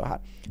successful? So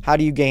how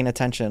do you gain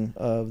attention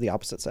of the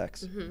opposite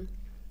sex?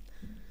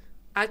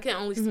 I can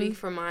only speak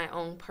from my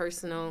own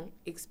personal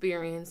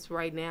experience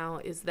right now.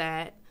 Is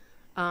that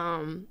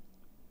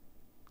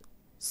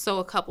so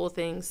a couple of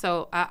things.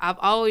 So I've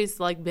always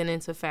been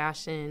into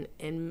fashion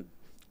and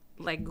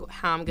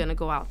how I'm gonna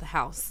go out the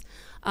house.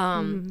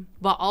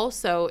 But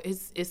also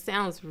it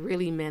sounds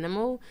really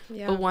minimal.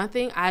 Yeah. But one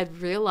thing I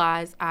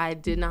realized I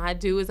did not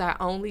do is I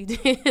only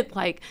did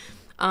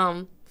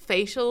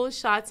facial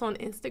shots on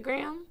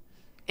Instagram.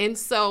 And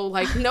so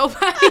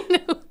nobody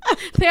knew.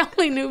 They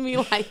only knew me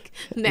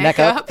neck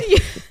up.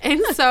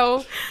 And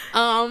so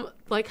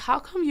how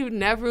come you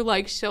never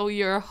show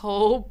your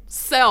whole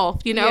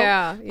self,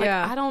 Yeah.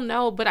 I don't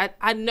know, but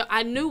I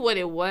knew what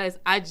it was.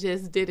 I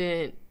just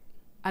didn't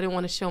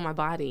want to show my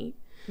body.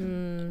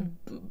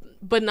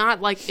 But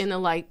not in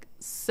a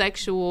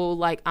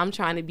sexual, I'm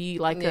trying to be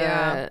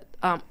a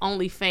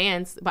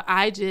OnlyFans, but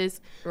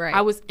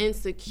I was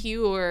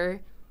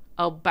insecure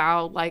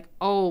about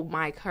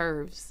my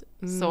curves.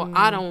 So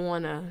I don't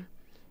want to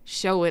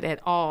show it at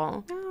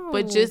all. No.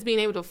 But just being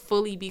able to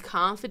fully be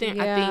confident,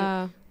 I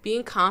think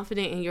being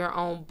confident in your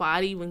own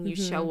body when you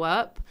show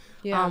up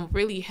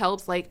really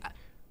helps. Like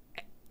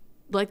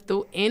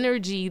the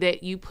energy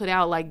that you put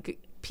out,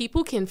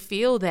 people can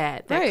feel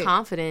that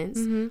confidence,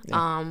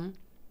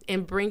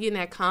 and bringing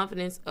that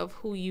confidence of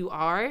who you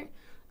are.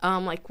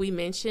 Like we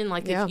mentioned,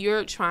 if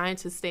you're trying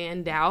to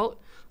stand out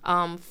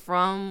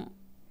from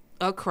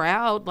a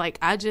crowd,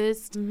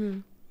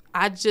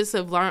 I just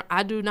have learned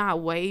I do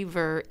not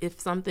waver if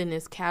something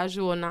is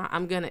casual or not.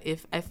 I'm gonna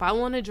if I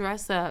want to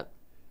dress up,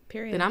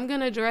 period, then I'm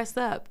gonna dress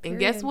up. Period. And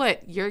guess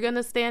what? You're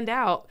gonna stand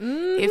out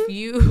if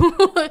you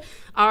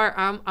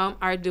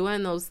are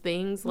doing those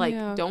things.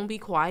 Don't be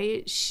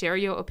quiet. Share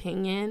your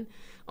opinion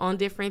on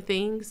different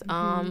things.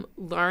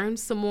 Learn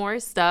some more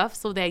stuff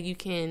so that you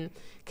can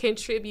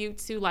contribute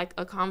to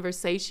a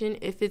conversation.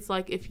 If it's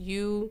if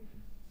you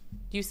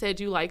said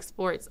you like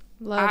sports.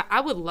 I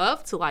would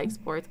love to like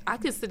sports. I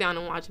could sit down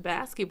and watch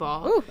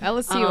basketball. Ooh,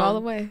 LSU all the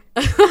way.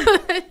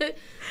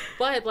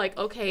 But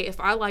okay,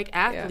 if I like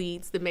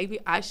athletes, then maybe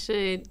I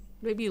should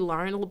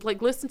learn,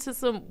 listen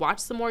to watch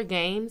some more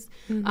games,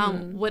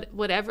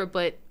 whatever.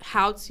 But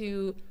how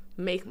to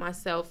make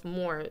myself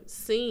more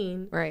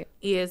seen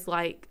is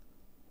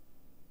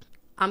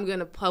I'm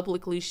gonna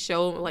publicly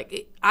show.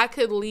 I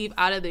could leave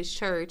out of this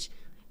church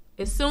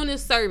as soon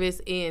as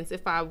service ends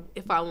if I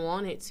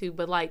wanted to,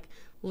 but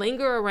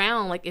linger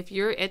around. If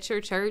you're at your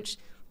church,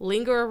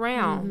 linger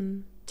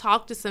around,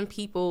 talk to some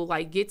people,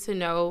 get to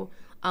know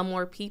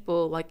more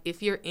people.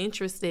 If you're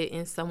interested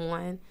in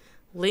someone,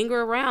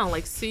 linger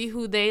around, see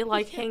who they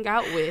hang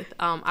out with.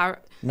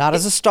 Not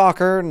as a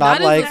stalker,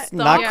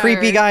 not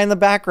creepy guy in the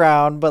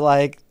background, but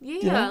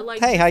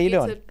hey, how you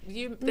doing?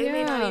 They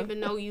may not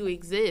even know you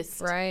exist,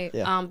 right?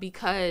 Yeah.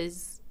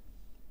 Because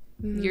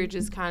you're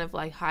just kind of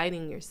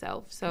hiding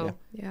yourself. So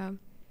yeah.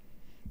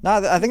 No,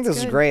 I think this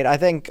is great. I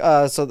think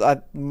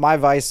my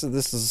advice,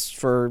 this is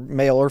for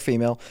male or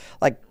female,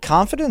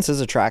 confidence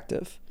is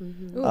attractive.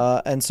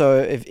 And so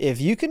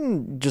if you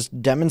can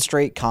just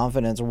demonstrate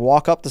confidence,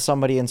 walk up to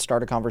somebody and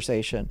start a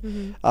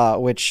conversation,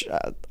 which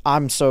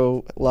I'm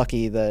so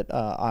lucky that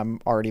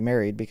I'm already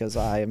married because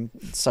I am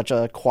such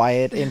a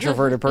quiet,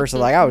 introverted person.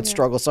 I would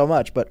struggle so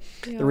much. But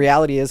the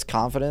reality is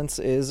confidence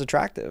is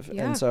attractive.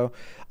 Yeah. And so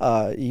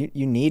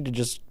you need to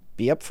just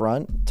be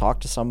upfront, talk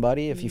to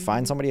somebody. If you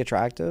find somebody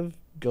attractive,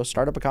 go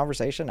start up a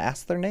conversation,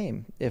 ask their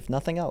name, if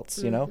nothing else,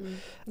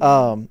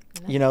 the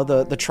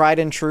tried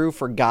and true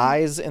for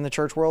guys in the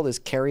church world is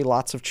carry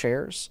lots of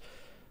chairs.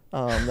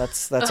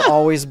 That's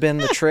always been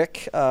the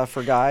trick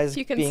for guys. If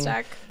you can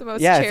stack the most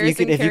chairs,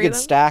 if you could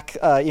stack,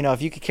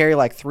 if you could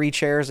carry 3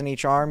 chairs in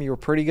each arm, you were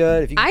pretty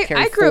good. If you could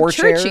carry I grew 4 up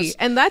churchy, chairs,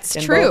 and that's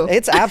true.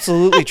 It's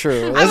absolutely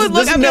true.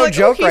 This is no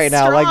joke right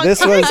now. This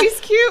was he's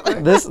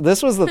cute.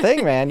 This was the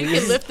thing, man. You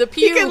can lift the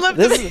pew.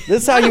 This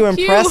is how you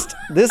impressed.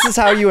 This is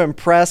how you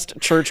impressed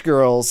church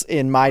girls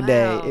in my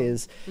day.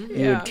 Is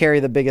you would carry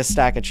the biggest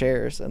stack of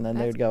chairs, and then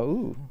they would go,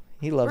 "Ooh,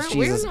 He loves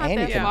Jesus We're not and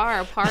that he can.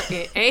 far apart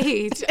in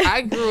age.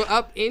 I grew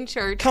up in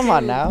church. Come too.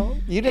 on now.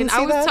 You didn't And see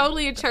I was that?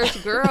 totally a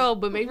church girl,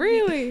 but maybe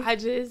Really? I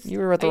just You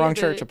were at the wrong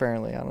church,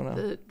 apparently. I don't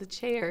know. The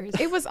chairs.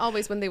 It was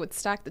always when they would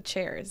stack the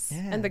chairs,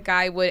 Yeah. and the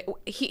guy would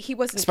he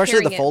wasn't Especially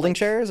carrying the it, folding like,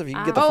 chairs. If you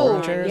could get the Oh,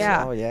 folding chairs.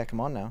 yeah. Oh, yeah.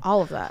 Come on now.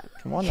 all of that.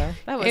 Come on now.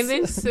 That was And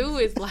then Sue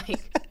is like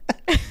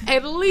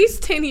at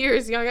least 10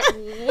 years younger.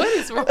 What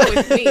is wrong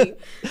with me?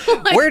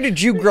 Like, Where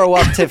did you grow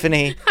up,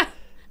 Tiffany?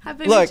 I've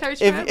been Look, in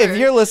church if forever.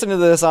 you're listening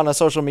to this on a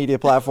social media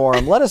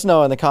platform, let us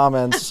know in the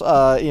comments.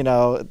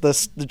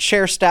 The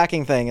chair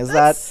stacking thing is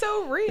That's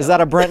so real. Is that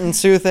a Brent and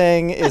Sue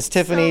thing? Is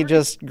Tiffany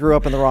just grew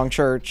up in the wrong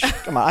church?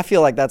 Come on, I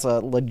feel like that's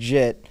a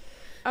legit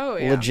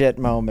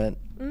moment.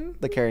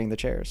 The carrying the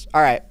chairs.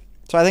 All right,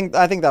 so I think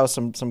that was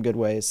some good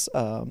ways.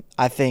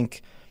 I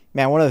think,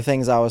 man, one of the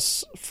things I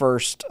was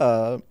first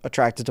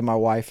attracted to my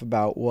wife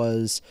about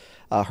was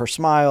her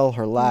smile,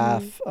 her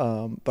laugh,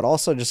 but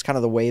also just kind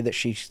of the way that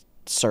she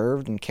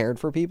served and cared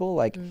for people.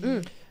 Like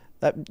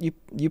that,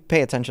 you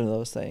pay attention to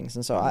those things.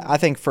 And so I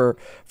think for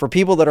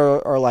people that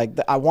are like,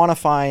 I want to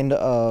find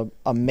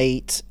a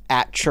mate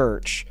at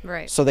church,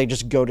 Right. so they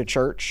just go to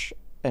church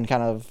and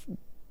kind of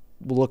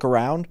look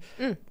around.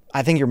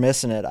 I think you're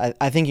missing it.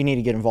 I think you need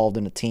to get involved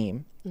in a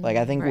team. Like,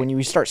 I think when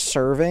you start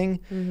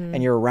serving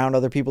and you're around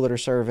other people that are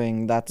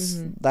serving,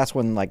 that's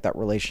when like that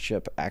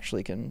relationship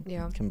actually can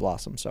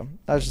blossom. So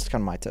that's just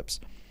kind of my tips.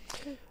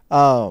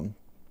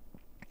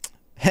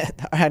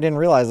 I didn't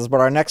realize this, but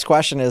our next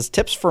question is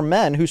tips for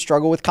men who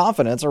struggle with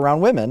confidence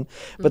around women,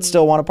 but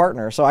still want a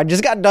partner. So I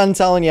just got done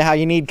telling you how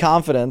you need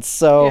confidence.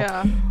 So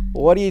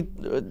what do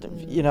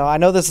you know, I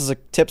know this is a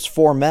tips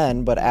for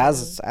men, but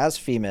as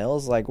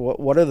females, like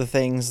what are the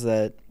things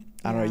that,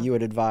 I don't know, you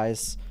would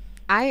advise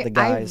the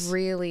guys?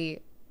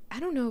 I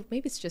don't know,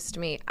 maybe it's just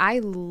me. I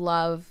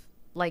love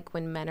like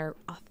when men are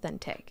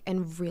authentic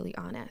and really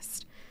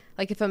honest.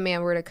 Like if a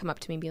man were to come up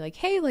to me and be like,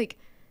 hey, like,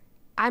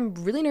 I'm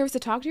really nervous to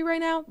talk to you right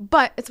now,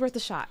 but it's worth a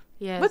shot.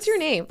 Yes. What's your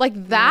name?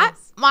 Like that,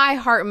 my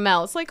heart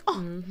melts. Like, oh,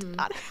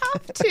 not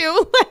have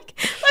to. Like,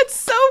 that's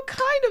so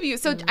kind of you.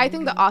 So I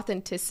think the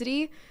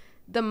authenticity,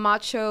 the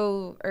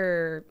macho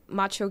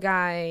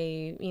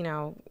guy, you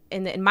know,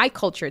 in my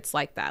culture, it's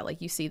like that.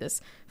 Like you see this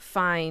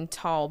fine,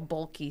 tall,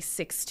 bulky,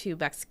 6'2"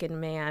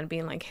 Mexican man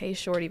being like, "Hey,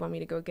 shorty, want me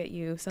to go get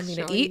you something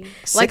to eat?"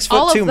 Like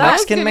 6'2"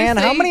 Mexican man.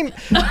 How many?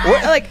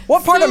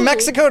 What part of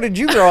Mexico did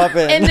you grow up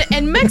in?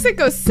 In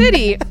Mexico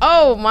City.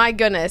 Oh my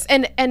goodness.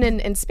 And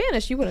in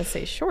Spanish, you wouldn't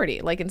say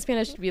shorty. Like in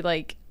Spanish, it'd be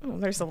like,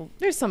 there's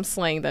some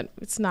slang that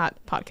it's not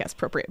podcast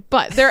appropriate,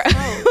 but there.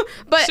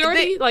 But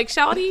shorty, like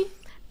shouty.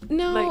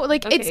 No,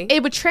 like okay.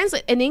 it would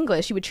translate in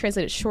English. You would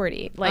translate it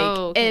shorty.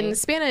 Like in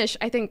Spanish,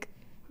 I think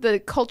the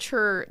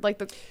culture,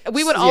 like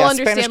we would all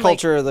understand. Spanish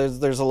culture,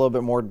 there's a little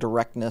bit more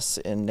directness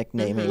in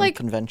nicknaming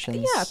conventions.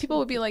 Yeah, people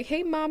would be like,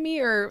 "Hey, mommy,"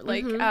 or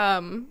like,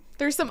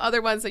 there's some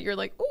other ones that you're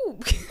like, "Ooh,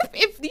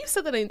 if you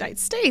said that in the United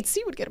States,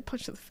 you would get a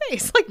punch to the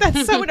face." Like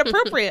that's so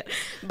inappropriate.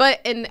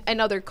 But in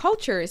other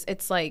cultures,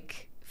 it's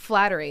like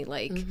flattering,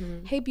 like,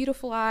 "Hey,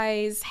 beautiful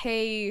eyes,"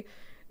 "Hey,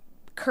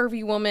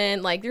 curvy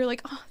woman." Like they're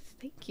like, "Oh,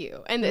 thank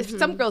you." And if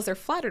some girls are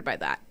flattered by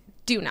that,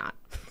 do not.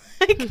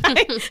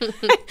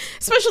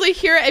 Especially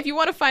here, if you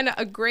want to find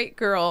a great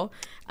girl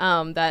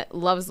that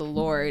loves the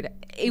Lord,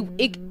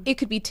 it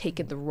could be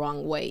taken the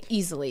wrong way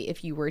easily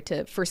if you were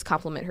to first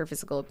compliment her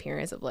physical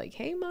appearance of like,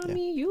 "Hey,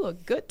 mommy, you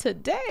look good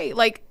today."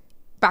 Like,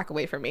 back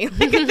away from me.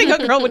 Like, I think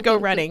a girl would go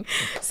running.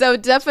 So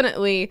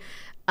definitely,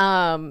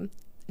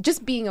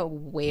 just being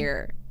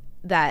aware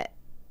that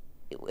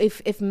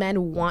if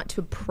men want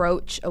to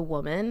approach a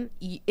woman,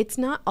 it's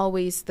not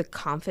always the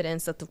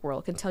confidence that the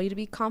world can tell you to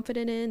be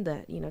confident in,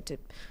 that, you know, to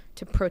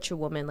approach a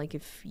woman, like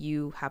if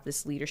you have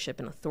this leadership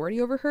and authority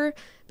over her,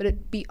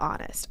 but be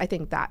honest. I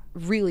think that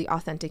really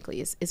authentically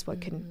is what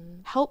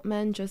can help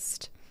men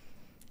just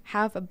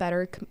have a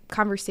better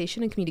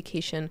conversation and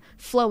communication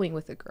flowing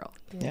with a girl.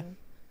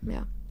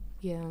 Yeah.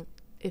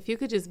 If you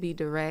could just be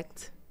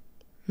direct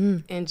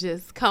and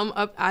just come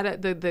up out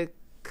of the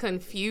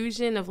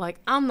confusion of like,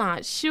 I'm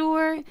not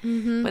sure,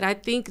 but I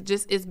think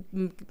just as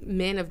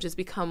men have just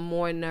become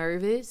more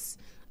nervous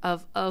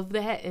of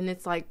that, and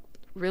it's like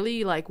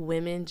really like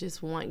women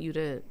just want you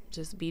to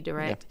just be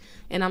direct.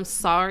 And I'm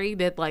sorry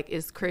that like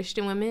as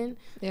Christian women,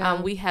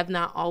 we have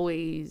not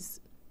always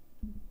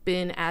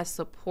been as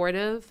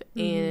supportive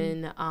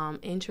in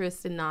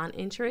interest and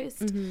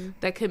non-interest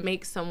that could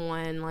make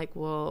someone like,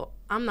 well,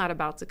 I'm not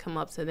about to come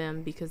up to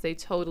them because they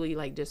totally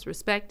like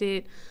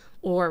disrespected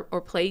or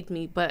played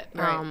me, but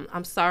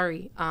I'm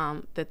sorry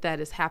that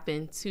has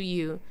happened to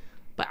you,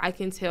 but I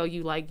can tell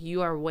you like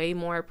you are way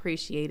more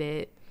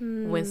appreciated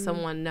when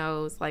someone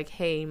knows like,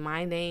 hey,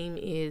 my name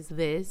is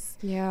this,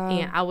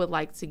 and I would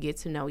like to get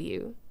to know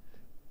you.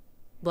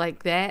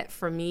 Like that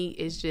for me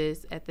is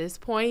just at this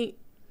point,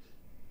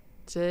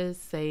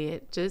 just say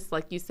it. Just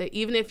like you said,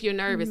 even if you're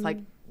nervous, like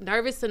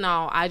nervous and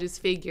all, I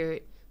just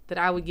figured that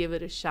I would give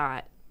it a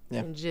shot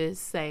and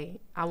just say,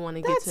 I want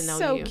to get to know you.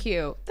 That's so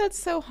cute. That's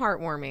so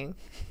heartwarming.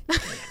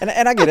 And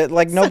I get it.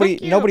 Like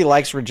nobody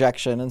likes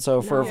rejection, and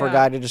so for a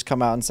guy to just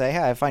come out and say,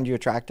 "Hey, I find you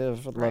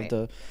attractive. I'd love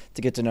to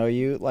get to know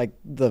you." Like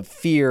the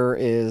fear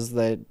is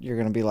that you're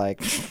gonna be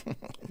like,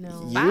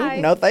 No,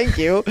 no, thank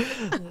you.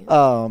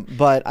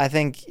 But I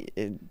think,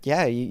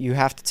 you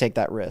have to take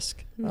that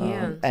risk.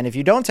 And if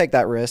you don't take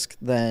that risk,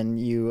 then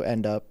you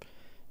end up,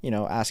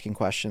 asking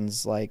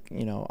questions like,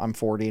 I'm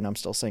 40 and I'm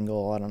still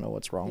single. I don't know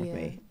what's wrong with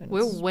me. And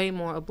we're way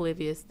more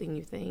oblivious than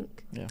you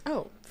think. Yeah.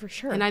 Oh, for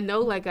sure. And I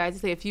know, like guys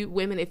say, if you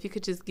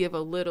could just give a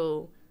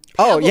little.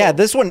 Oh yeah,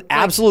 this one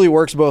absolutely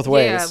works both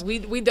ways.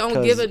 Yeah, we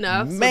don't give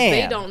enough, so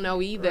they don't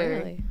know either.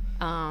 Really?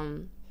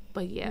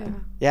 But yeah.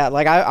 Yeah,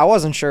 like I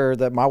wasn't sure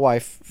that my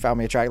wife found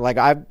me attractive. Like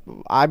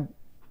I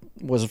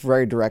was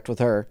very direct with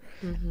her,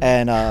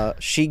 and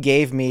she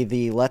gave me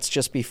the "let's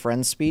just be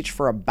friends" speech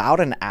for about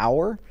an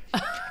hour.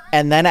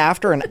 And then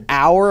after an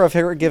hour of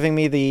her giving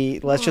me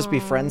the "let's just be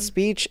friends"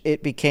 speech,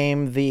 it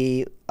became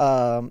the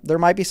 "there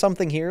might be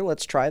something here.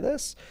 Let's try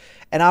this."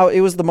 And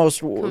it was the most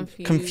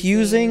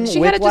confusing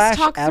she had to whiplash just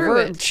talk ever. through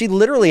it. She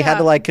literally had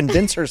to like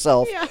convince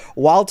herself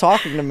while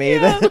talking to me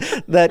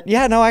that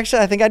no,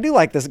 actually, I think I do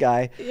like this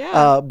guy.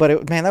 Yeah.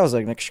 But that was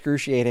an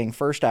excruciating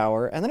first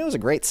hour, and then it was a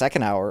great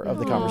second hour of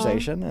the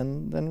conversation,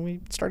 and then we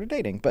started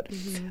dating. But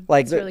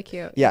like, it's really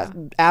cute. Yeah,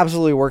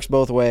 absolutely works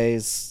both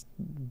ways.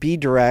 Be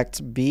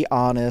direct, be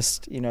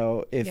honest.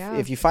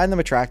 If you find them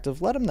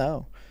attractive, let them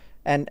know.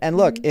 And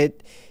look,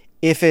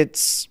 if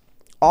it's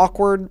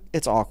awkward,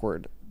 it's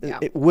awkward. Yeah.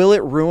 Will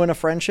it ruin a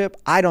friendship?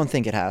 I don't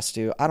think it has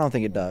to. I don't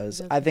think it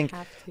does. I think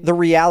the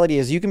reality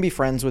is you can be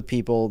friends with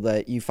people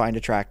that you find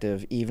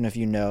attractive, even if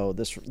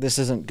this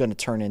isn't going to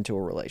turn into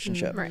a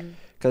relationship. Right.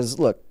 Because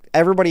look,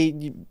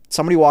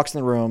 somebody walks in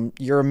the room,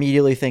 you're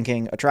immediately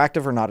thinking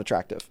attractive or not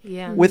attractive.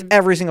 Yeah. With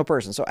every single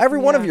person. So every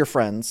one of your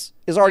friends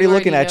is already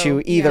looking at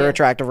you either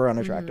attractive or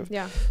unattractive.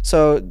 Yeah.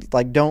 So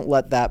like, don't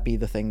let that be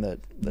the thing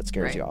that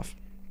scares you off.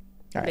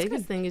 The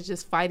biggest thing is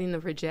just fighting the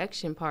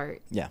rejection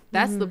part. Yeah.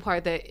 That's the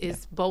part that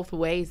is both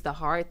ways. The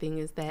hard thing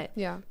is that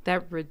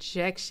that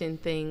rejection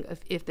thing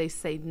of if they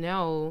say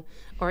no,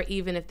 or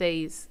even if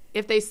they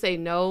say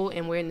no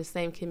and we're in the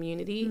same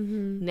community,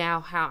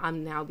 now how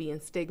I'm now being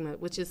stigma,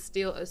 which is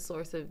still a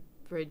source of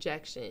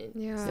rejection.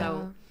 Yeah.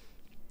 So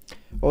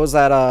what was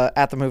that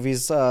at the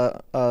movies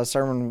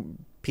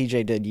sermon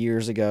PJ did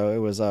years ago? It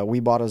was We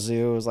Bought a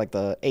Zoo. It was like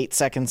the 8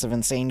 seconds of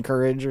insane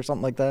courage or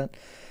something like that.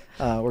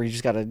 Where you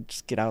just gotta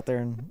get out there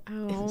and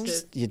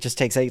it just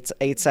takes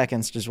 8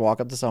 seconds to just walk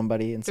up to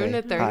somebody and during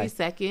say the 30 hi.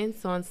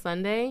 seconds on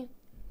Sunday.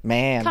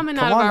 Man, coming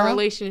out of our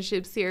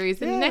relationship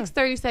series in the next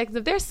 30 seconds,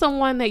 if there's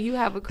someone that you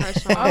have a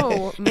crush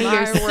on, and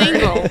you're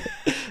single,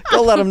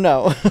 go let them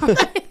know.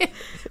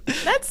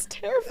 That's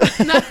terrible.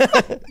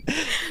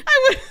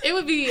 It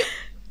would be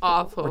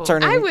awful.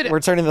 We're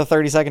turning the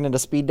 30 second into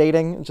speed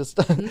dating. Just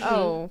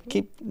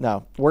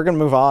we're gonna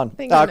move on.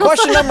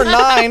 Question number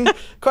 9.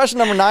 Question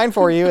number 9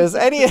 for you is: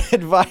 any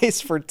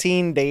advice for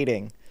teen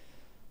dating?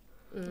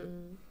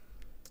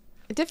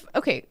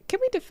 Okay, can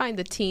we define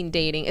the teen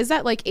dating? Is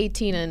that like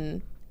 18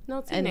 and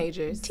no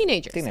teenagers?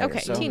 Teenagers. Okay,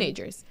 so,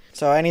 teenagers.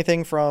 So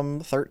anything from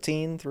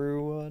 13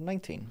 through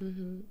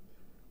 19.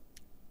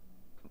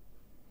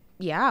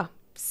 Yeah,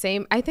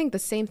 same. I think the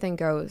same thing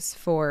goes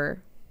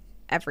for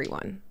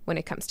everyone when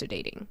it comes to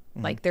dating.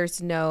 Like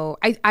there's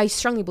I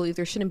strongly believe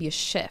there shouldn't be a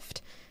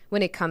shift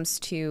when it comes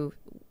to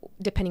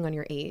depending on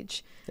your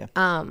age.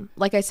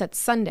 Like I said,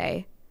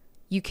 Sunday,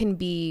 you can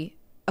be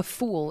a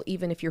fool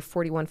even if you're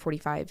 41,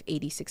 45,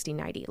 80, 60,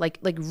 90. Like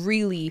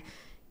really,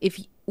 if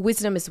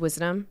wisdom is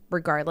wisdom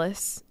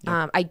regardless.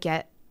 I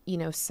get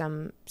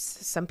some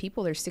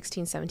people, they're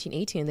 16, 17,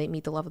 18 and they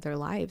meet the love of their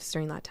lives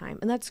during that time,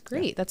 and that's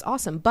great. That's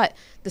awesome, but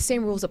the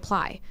same rules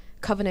apply.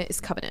 Covenant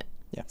is covenant.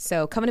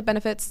 So covenant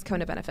benefits.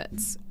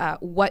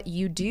 What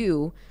you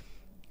do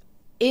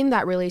in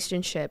that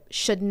relationship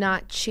should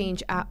not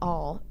change at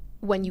all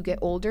when you get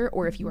older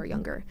or if you are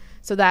younger.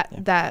 So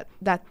that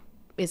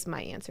is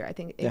my answer. I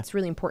think it's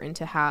really important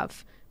to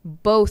have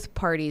both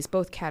parties,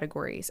 both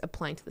categories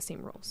applying to the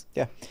same rules.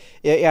 Yeah.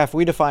 If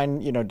we define,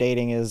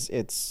 dating is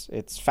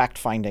it's fact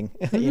finding,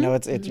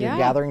 it's you're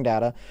gathering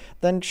data,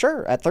 then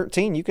sure, at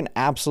 13 you can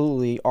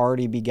absolutely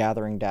already be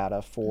gathering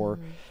data for,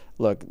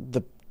 look,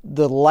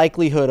 the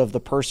likelihood of the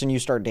person you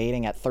start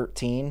dating at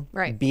 13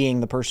 being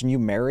the person you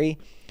marry,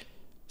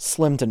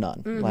 slim to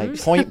none. Like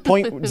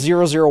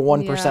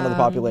 0.001% of the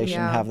population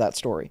have that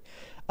story.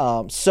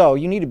 So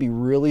you need to be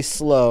really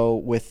slow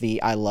with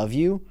the "I love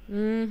you"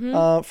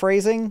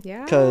 phrasing,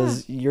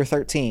 because you're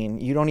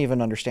 13. You don't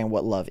even understand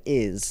what love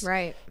is.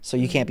 Right. So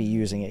you can't be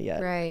using it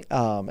yet. Right.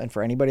 And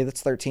for anybody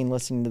that's 13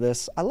 listening to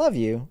this, I love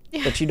you,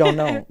 but you don't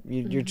know.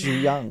 You're too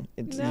young.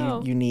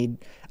 You need.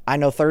 I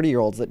know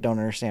 30-year-olds that don't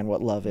understand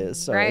what love is.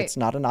 So it's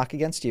not a knock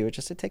against you. It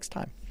takes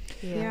time.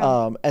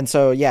 Yeah. And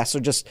so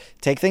just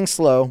take things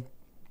slow.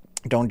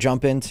 Don't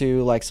jump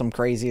into like some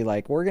crazy,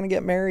 like, we're going to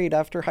get married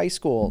after high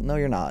school. No,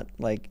 you're not.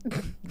 Like,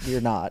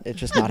 you're not. It's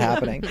just not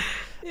happening.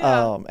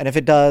 And if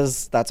it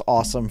does, that's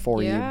awesome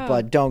for you.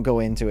 But don't go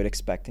into it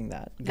expecting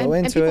that. Go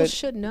into people it.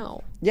 should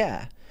know.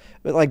 Yeah.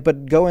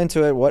 But go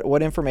into it.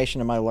 What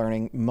information am I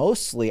learning?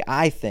 Mostly,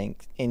 I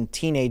think, in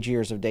teenage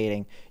years of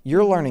dating,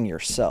 you're learning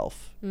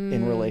yourself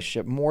in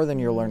relationship more than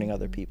you're learning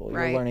other people.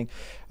 You're learning,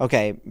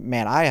 okay,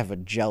 man, I have a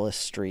jealous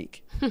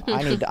streak.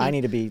 I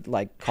need to be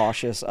like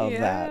cautious of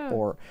that.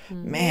 Or,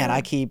 man, I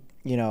keep,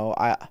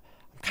 I'm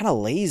kind of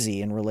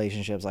lazy in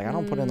relationships. Like, I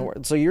don't put in the work.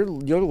 So you're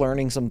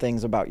learning some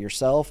things about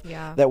yourself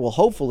that will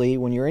hopefully,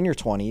 when you're in your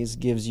 20s,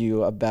 gives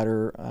you a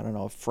better, I don't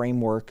know,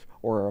 framework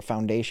or a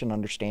foundation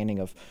understanding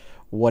of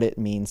what it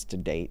means to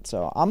date.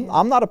 So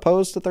I'm not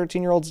opposed to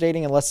 13-year-olds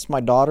dating unless it's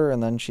my daughter,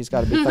 and then she's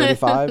got to be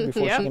 35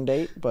 before she can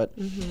date. But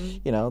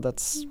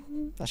that's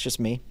just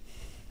me.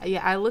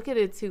 Yeah, I look at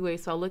it two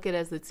ways. So I look at it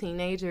as the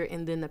teenager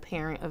and then the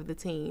parent of the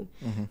teen.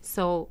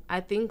 So I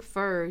think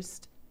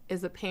first,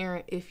 as a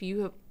parent, if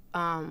you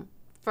have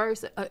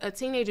first a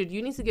teenager,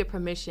 you need to get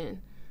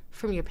permission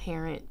from your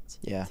parent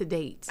to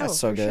date. That's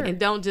so good. Sure. And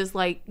don't just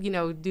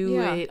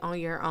do it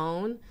on your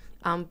own,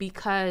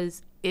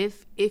 because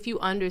if you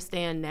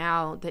understand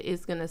now that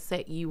it's going to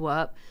set you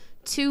up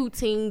to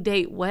teen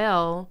date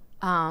well,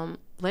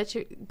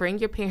 bring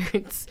your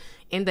parents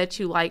in that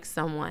you like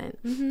someone.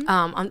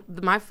 On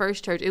my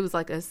first church, it was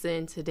like a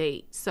sin to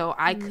date, so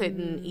I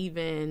couldn't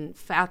even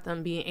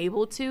fathom being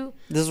able to.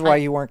 This is why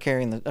you weren't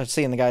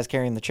seeing the guys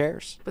carrying the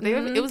chairs. But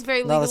it was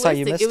very legalistic. No, that's how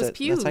you missed it. Was it.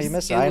 pews. That's how you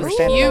missed it. It I was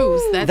understand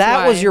pews.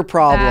 That was your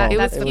problem. It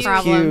was the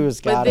problem.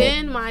 Pews. But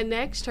then my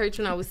next church,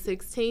 when I was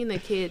 16, the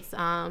kids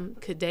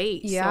could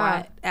date. So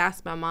I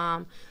asked my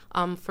mom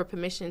for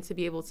permission to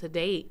be able to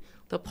date.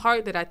 The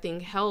part that I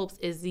think helps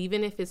is,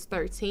 even if it's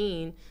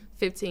 13,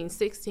 15,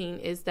 16,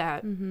 is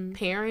that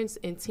parents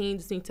and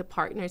teens need to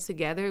partner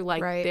together.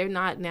 Like, they're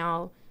not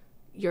now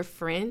your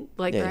friend.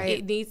 Like,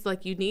 it needs,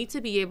 you need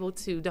to be able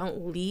to,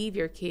 don't leave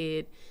your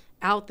kid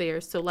out there.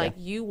 So,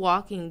 you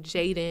walking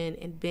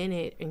Jaden and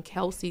Bennett and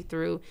Kelsey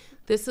through,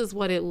 this is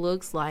what it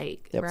looks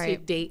like to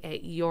date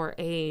at your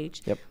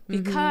age.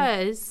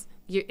 Because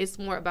it's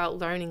more about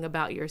learning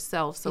about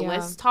yourself. So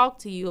let's talk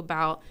to you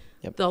about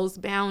those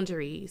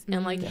boundaries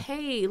and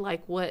hey,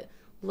 what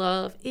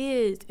love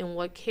is and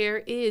what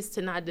care is,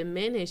 to not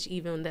diminish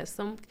even that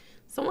someone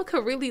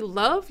could really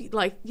love you.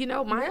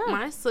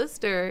 My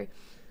sister,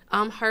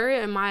 her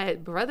and my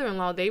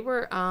brother-in-law, they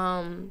were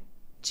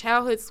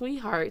childhood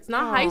sweethearts,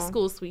 not high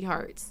school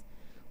sweethearts.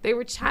 They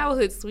were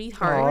childhood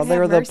sweethearts. Oh, they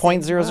were the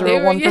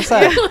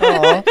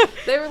 0.001%.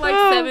 They were like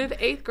 7th,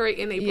 8th grade,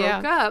 and they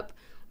broke up.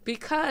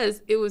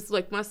 Because it was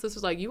my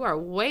sister's you are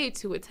way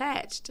too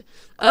attached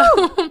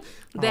that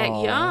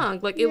young.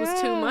 It was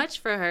too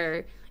much for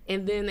her.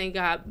 And then they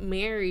got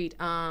married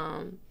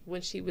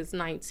when she was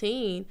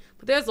 19.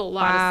 But there's a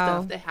lot of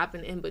stuff that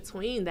happened in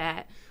between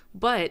that.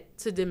 But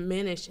to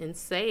diminish and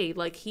say,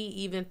 he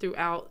even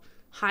throughout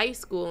high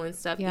school and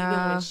stuff, even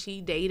when she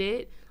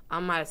dated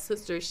my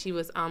sister, she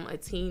was a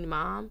teen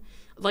mom.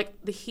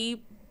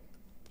 He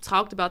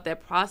talked about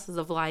that process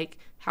of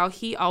how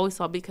he always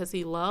saw, because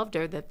he loved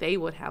her, that they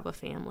would have a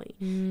family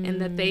and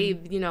that they,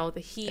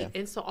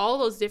 and so all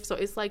those different, so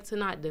it's to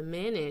not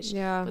diminish,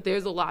 but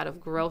there's a lot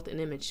of growth and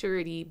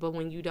immaturity. But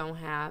when you don't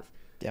have,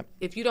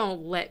 if you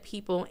don't let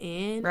people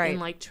in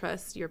and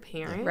trust your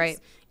parents,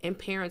 and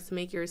parents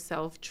make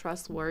yourself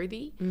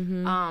trustworthy,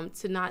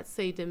 to not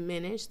say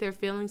diminish their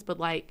feelings, but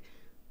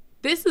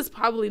this is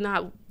probably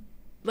not,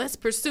 let's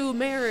pursue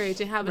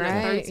marriage and having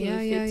a 13,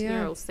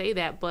 15-year-old say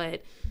that,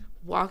 but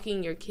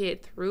walking your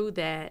kid through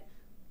that.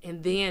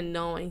 And then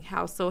knowing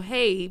how,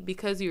 hey,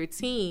 because you're a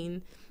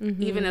teen,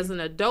 even as an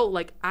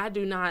adult,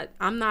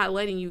 I'm not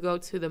letting you go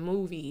to the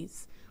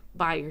movies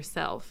by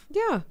yourself.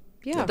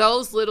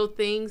 Those little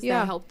things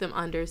that help them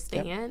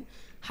understand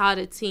how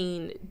to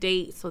teen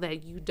date, so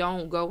that you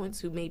don't go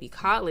into maybe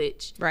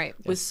college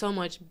with so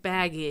much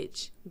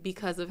baggage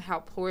because of how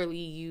poorly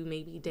you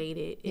maybe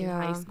dated in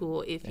high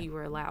school, if you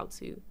were allowed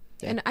to.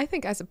 And I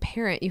think as a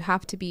parent, you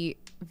have to be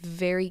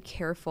very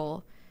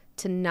careful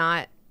to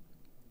not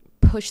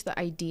push the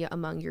idea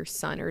among your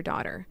son or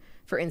daughter.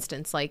 For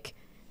instance, I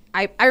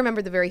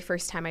remember the very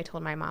first time I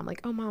told my mom,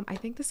 oh, Mom, I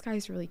think this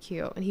guy's really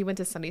cute, and he went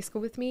to Sunday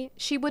school with me.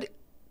 She would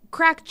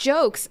crack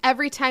jokes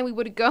every time we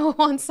would go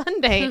on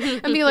Sunday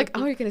and be like,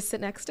 oh, you're gonna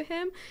sit next to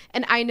him?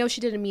 And I know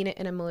she didn't mean it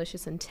in a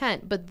malicious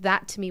intent, but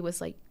that to me was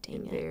dang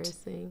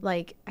embarrassing.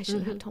 It, I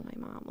shouldn't have told my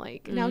mom.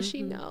 Now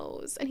she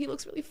knows, and he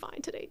looks really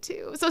fine today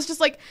too. So it's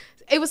just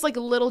it was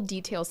little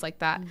details like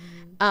that.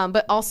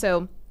 But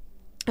also,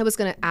 I was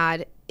going to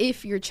add,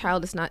 if your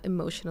child is not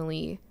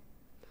emotionally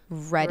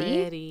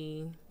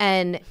ready.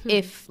 And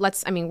if,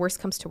 worst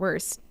comes to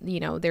worst,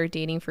 they're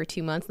dating for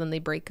 2 months, then they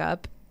break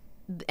up,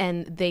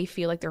 and they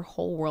feel like their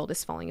whole world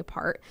is falling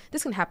apart.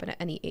 This can happen at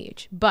any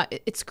age,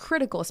 but it's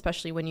critical,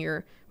 especially when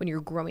you're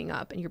growing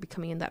up and you're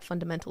becoming in that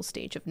fundamental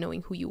stage of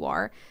knowing who you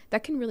are.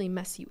 That can really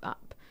mess you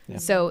up. Yeah.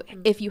 So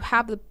if you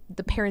have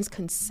the parents'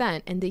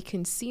 consent and they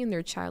can see in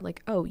their child,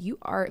 like, oh, you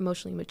are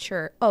emotionally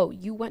mature. Oh,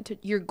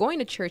 you're going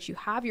to church. You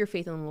have your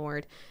faith in the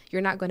Lord.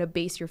 You're not going to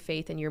base your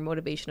faith and your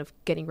motivation of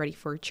getting ready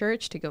for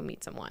church to go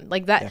meet someone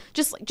like that. Yeah.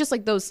 Just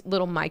like those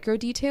little micro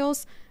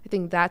details. I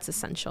think that's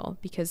essential,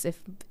 because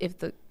if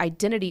the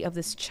identity of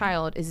this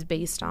child is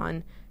based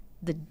on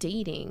the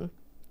dating,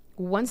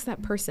 once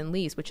that person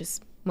leaves, which is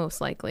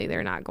most likely,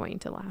 they're not going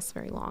to last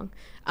very long.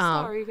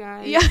 Sorry,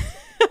 guys. Yeah.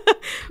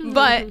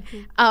 But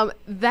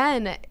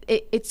then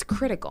it's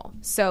critical.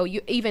 So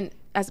you, even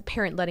as a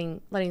parent,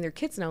 letting their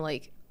kids know,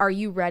 like, are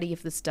you ready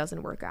if this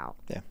doesn't work out?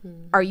 Yeah.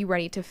 Are you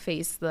ready to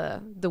face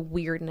the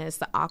weirdness,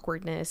 the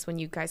awkwardness when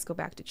you guys go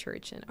back to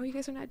church and, oh, you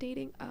guys are not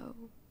dating? Oh,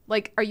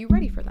 like, are you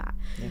ready for that?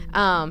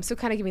 Yeah. So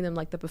kind of giving them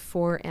like the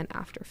before and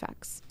after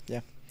effects.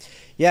 Yeah.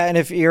 Yeah, and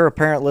if you're a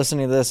parent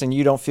listening to this and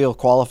you don't feel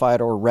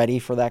qualified or ready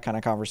for that kind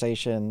of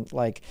conversation,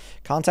 like,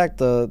 contact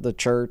the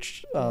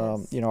church.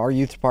 Yes. Our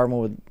youth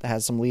department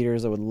has some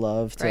leaders that would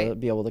love to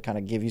be able to kind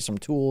of give you some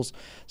tools,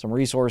 some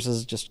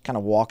resources, just kind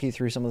of walk you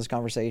through some of those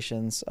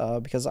conversations.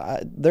 Because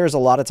there's a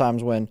lot of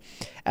times when,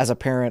 as a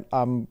parent,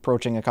 I'm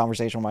approaching a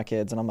conversation with my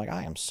kids and I'm like,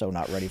 I am so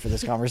not ready for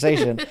this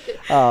conversation.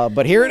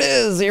 But here it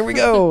is. Here we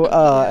go.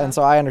 And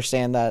so I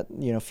understand that,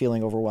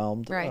 feeling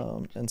overwhelmed. Right.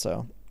 And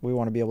so we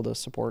want to be able to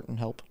support and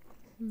help.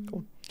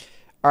 Cool.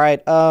 All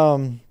right.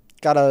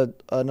 Got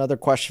another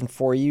question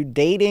for you.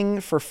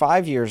 Dating for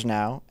 5 years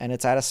now, and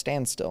it's at a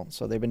standstill.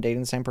 So they've been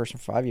dating the same person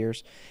for 5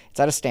 years. It's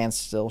at a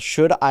standstill.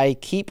 Should I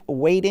keep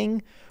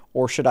waiting,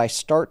 or should I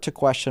start to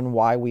question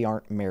why we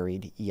aren't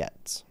married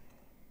yet?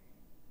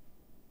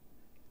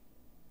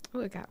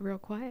 Oh, it got real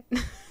quiet.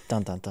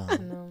 Dun, dun,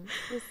 dun. No,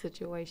 it's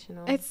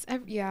situational.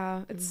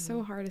 It's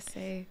so hard to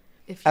say.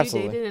 If you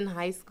Absolutely. dated in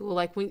high school,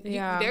 like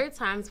there are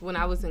times when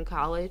I was in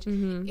college,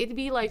 it'd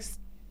be like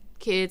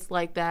kids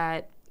like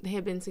that. They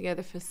had been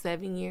together for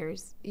 7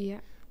 years.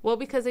 Yeah. Well,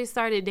 because they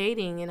started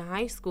dating in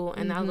high school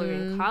and now they're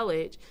in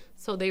college,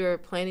 so they were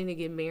planning to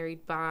get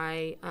married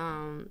by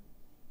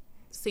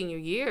senior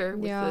year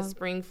with the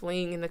spring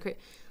fling and the.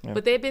 Yeah.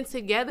 But they've been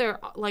together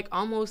like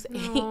almost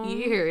 8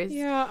 years.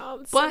 Yeah,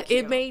 but so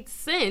it made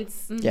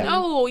sense. Yeah.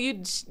 No,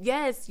 you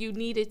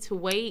needed to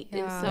wait,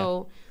 and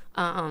so.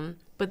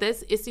 But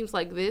it seems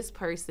like this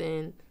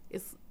person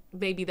is.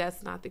 Maybe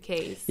that's not the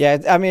case. Yeah,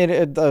 I mean,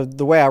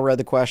 the way I read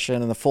the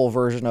question and the full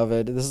version of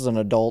it, this is an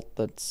adult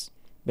that's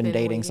been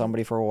dating waiting.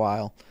 Somebody for a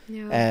while,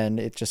 and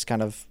it just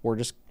kind of we're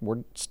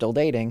still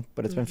dating,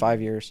 but it's been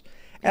 5 years.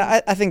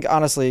 And I think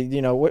honestly,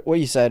 what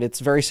you said, it's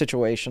very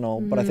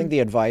situational. But I think the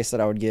advice that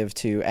I would give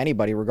to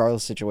anybody,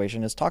 regardless of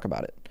situation, is talk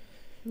about it.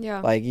 Yeah.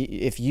 Like,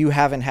 if you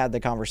haven't had the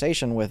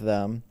conversation with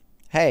them,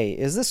 hey,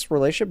 is this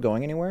relationship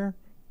going anywhere?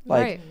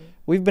 Like. Right.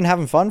 We've been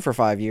having fun for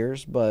 5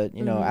 years, but,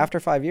 after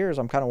 5 years,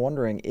 I'm kind of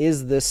wondering,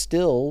 is this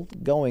still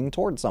going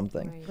towards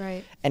something?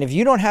 Right. And if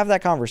you don't have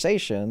that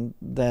conversation,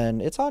 then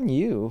it's on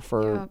you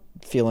for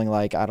feeling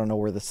like, I don't know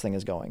where this thing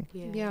is going.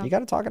 Yeah. You got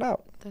to talk it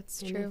out.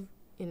 That's true.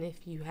 And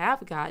if you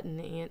have gotten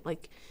it,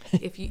 like,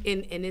 if you,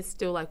 and it's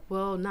still like,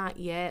 well, not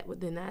yet,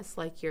 then that's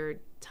like your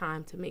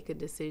time to make a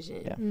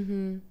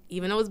decision. Yeah.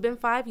 Even though it's been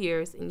 5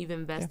 years and you've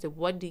invested,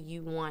 what do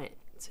you want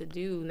to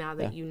do now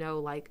that you know,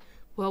 like,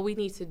 well, we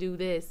need to do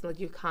this. Like,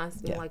 you're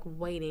constantly like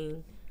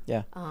waiting.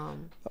 Yeah.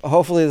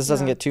 Hopefully this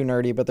doesn't get too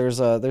nerdy, but there's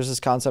this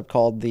concept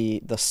called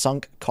the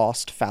sunk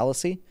cost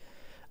fallacy,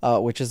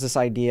 which is this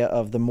idea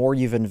of the more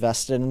you've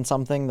invested in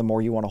something, the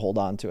more you want to hold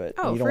on to it.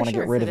 Oh, you don't want to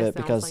get rid of it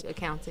because like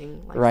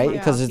accounting, like, right?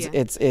 Because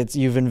it's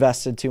you've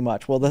invested too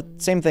much. Well, the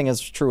same thing is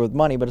true with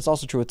money, but it's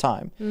also true with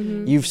time.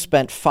 You've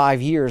spent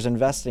 5 years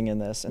investing in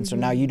this, and so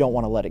now you don't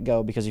want to let it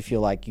go because you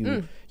feel like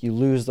you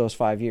lose those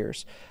 5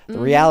 years. The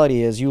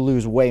reality is you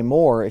lose way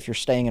more if you're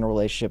staying in a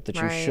relationship that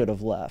you should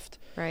have left.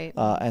 Right.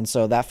 And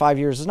so that 5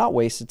 years is not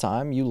wasted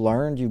time. You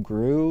learned, you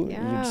grew,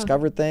 you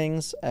discovered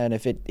things, and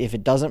if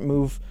it doesn't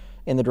move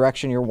in the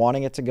direction you're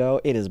wanting it to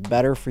go, it is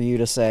better for you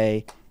to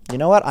say, you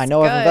know what, I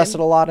know I've invested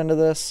a lot into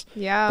this,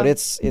 but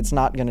it's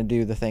not going to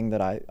do the thing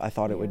that I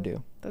thought it would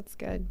do. That's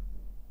good.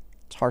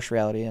 It's harsh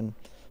reality. And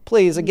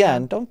please,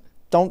 again,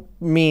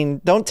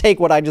 don't take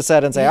what I just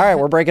said and say, all right,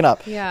 we're breaking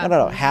up.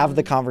 No. Have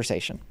the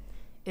conversation.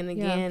 And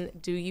again,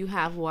 do you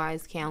have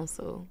wise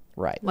counsel?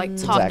 Right. Like,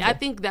 talk. Exactly. I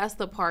think that's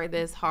the part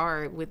that's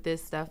hard with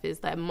this stuff, is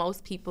that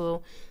most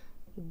people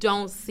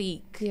don't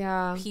seek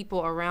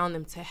people around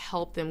them to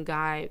help them,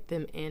 guide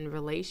them in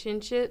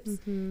relationships.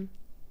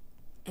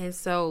 And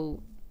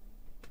so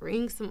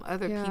bring some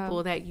other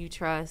people that you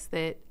trust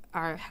that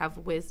have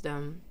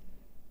wisdom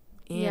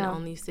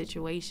on these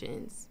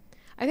situations.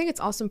 I think it's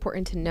also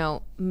important to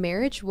know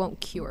marriage won't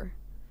cure.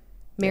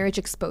 Marriage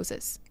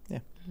exposes. Yeah.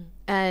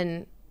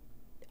 And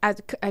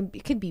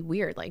it could be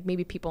weird. Like,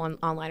 maybe people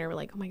online are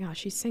like, oh my gosh,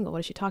 she's single. What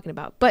is she talking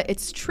about? But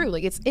it's true.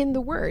 Like, it's in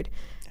the word.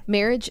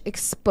 Marriage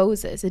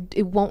exposes.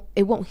 It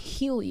won't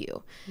heal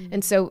you.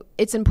 And so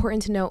it's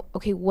important to know,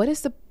 okay, what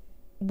is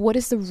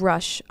the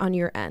rush on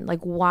your end?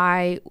 Like,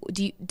 why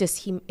is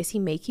he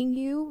making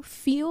you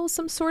feel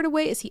some sort of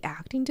way? Is he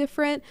acting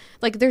different?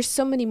 Like, there's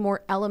so many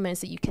more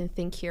elements that you can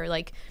think here.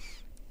 Like,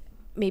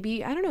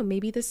 maybe, I don't know,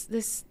 maybe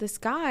this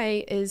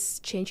guy is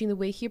changing the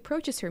way he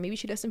approaches her. Maybe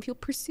she doesn't feel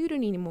pursued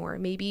anymore.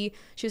 Maybe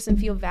she doesn't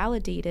feel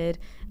validated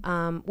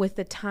with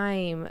the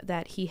time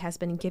that he has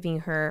been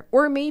giving her.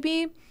 Or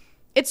maybe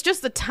it's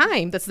just the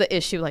time that's the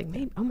issue. Like,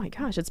 maybe, oh my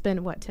gosh, it's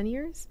been what, 10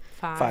 years?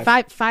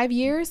 5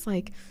 years?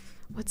 Like,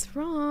 what's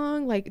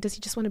wrong? Like, does he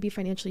just want to be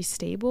financially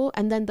stable?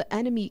 And then the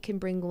enemy can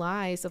bring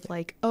lies of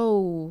like,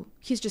 oh,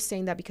 he's just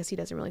saying that because he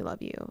doesn't really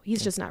love you.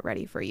 He's just not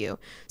ready for you.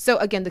 So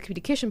again, the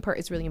communication part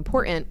is really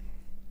important,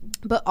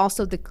 but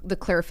also the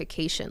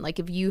clarification. Like,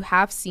 if you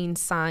have seen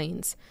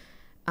signs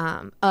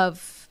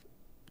of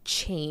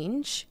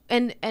change,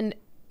 and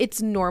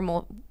it's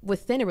normal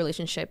within a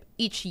relationship,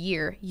 each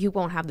year you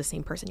won't have the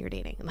same person you're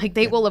dating. Like,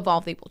 they will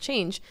evolve, they will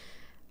change.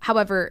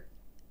 However,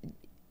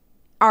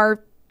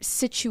 our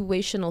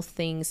situational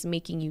things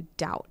making you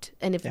doubt,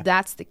 and if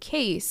that's the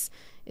case,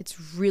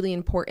 it's really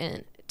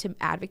important to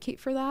advocate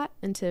for that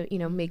and to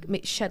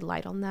make shed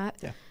light on that,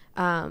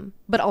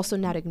 but also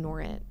not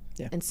ignore it.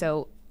 And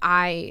so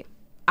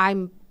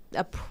I'm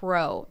a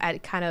pro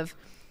at kind of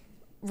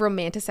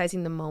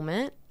romanticizing the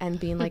moment and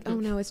being like, oh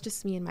no, it's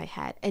just me in my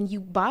head, and you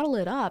bottle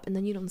it up and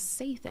then you don't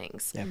say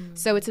things.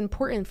 So it's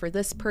important for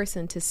this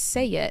person to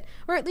say it,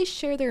 or at least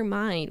share their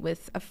mind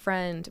with a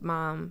friend,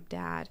 mom,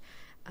 dad,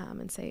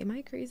 and say, am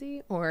I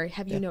crazy? Or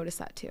have you noticed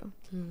that too?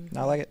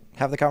 I like it.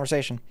 Have the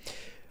conversation.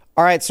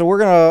 All right. So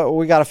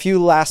we got a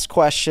few last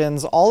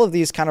questions. All of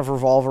these kind of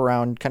revolve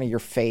around kind of your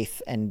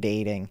faith and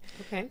dating.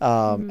 Okay.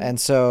 And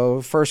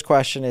so first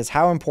question is,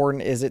 how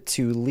important is it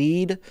to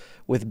lead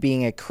with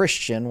being a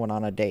Christian when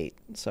on a date?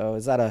 So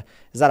is that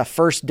a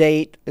first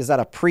date? Is that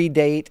a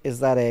pre-date? Is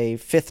that a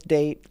fifth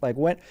date? Like,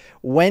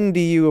 when do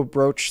you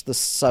broach the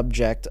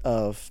subject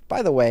of,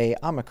 by the way,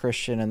 I'm a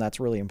Christian and that's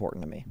really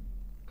important to me?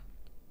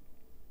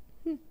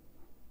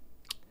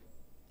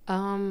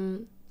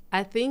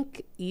 I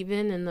think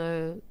even in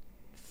the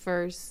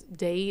first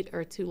date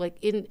or two, like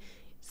in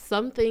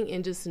something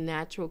in just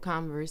natural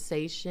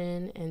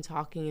conversation and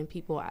talking and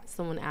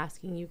someone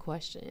asking you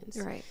questions.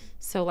 Right.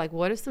 So like,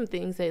 what are some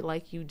things that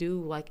like you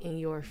do like in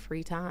your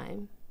free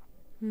time?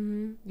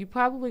 You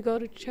probably go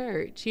to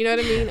church, you know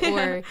what I mean?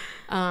 Or,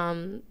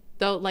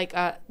 though, like,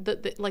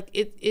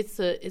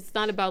 it's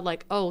not about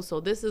like, oh, so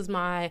this is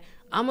I'm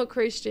a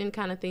Christian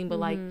kind of thing, but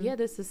like, yeah,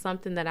 this is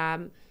something that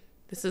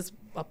this is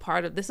a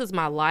part of, this is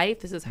my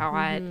life. This is how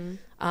I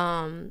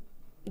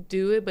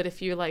do it. But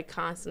if you're like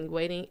constantly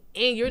waiting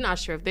and you're not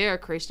sure if they're a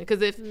Christian,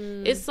 because if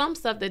it's some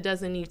stuff that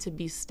doesn't need to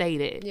be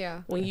stated,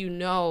 when you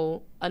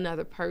know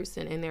another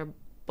person and they're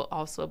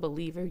also a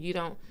believer, we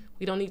don't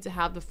need to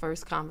have the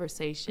first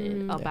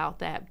conversation about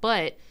that.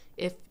 But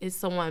if it's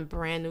someone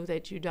brand new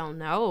that you don't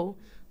know,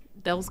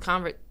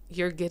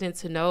 you're getting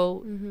to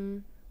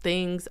know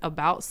things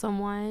about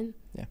someone.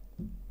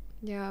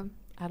 Yeah.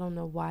 I don't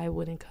know why it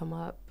wouldn't come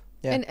up.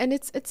 Yeah. And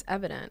it's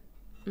evident.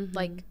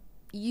 Like,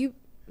 you're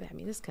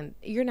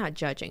not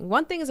judging.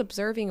 One thing is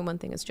observing and one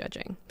thing is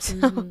judging. So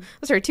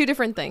those are two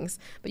different things.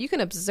 But you can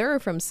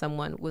observe from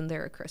someone when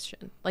they're a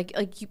Christian.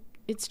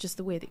 It's just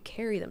the way they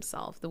carry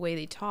themselves, the way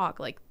they talk,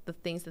 like the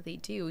things that they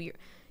do.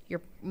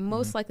 You're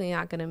most likely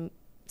not going to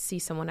see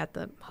someone at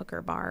the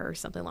hooker bar or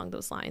something along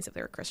those lines if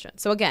they're a Christian.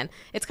 So again,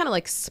 it's kind of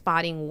like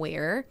spotting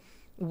where,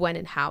 when,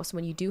 and how. So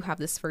when you do have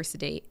this first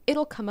date,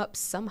 it'll come up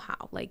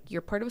somehow. Like,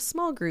 you're part of a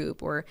small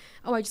group, or,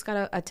 oh, I just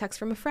got a text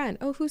from a friend.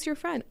 Oh, who's your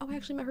friend? Oh, I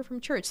actually met her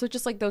from church. So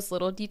just like those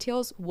little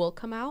details will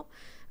come out.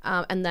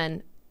 And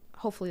then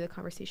hopefully the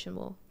conversation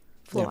will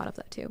flow out of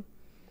that too.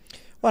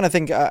 Well, and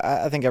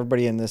I think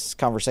everybody in this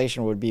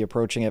conversation would be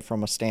approaching it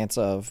from a stance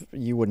of,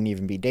 you wouldn't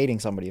even be dating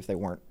somebody if they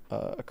weren't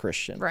a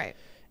Christian. Right.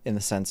 In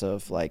the sense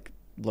of like,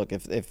 look,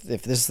 if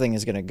this thing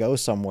is going to go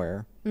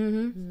somewhere,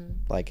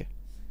 like,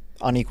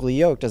 unequally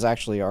yoked is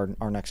actually our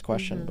next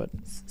question. But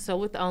so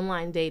with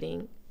online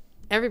dating,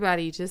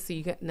 everybody, just so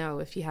you know,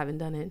 if you haven't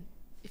done it,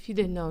 if you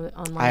didn't know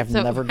online, I have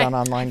never done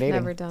online dating.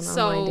 Never done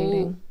online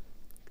dating.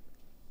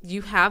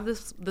 You have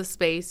the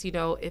space,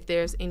 if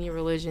there's any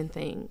religion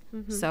thing.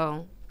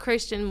 So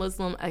Christian,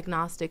 Muslim,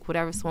 agnostic,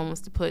 whatever someone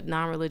wants to put,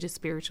 non-religious,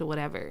 spiritual,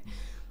 whatever.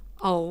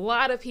 A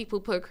lot of people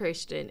put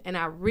Christian, and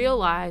I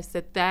realized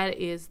that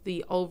is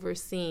the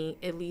overseeing,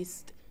 at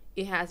least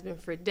it has been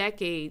for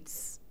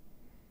decades.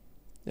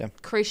 Yeah.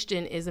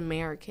 Christian is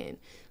American.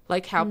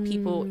 Like how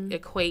people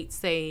equate,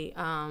 say,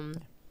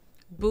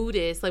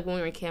 Buddhist, like when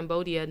we were in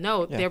Cambodia.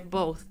 No, they're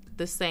both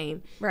the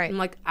same. Right. And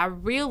like, I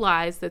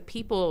realized that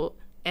people,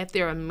 if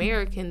they're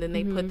American, then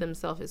they put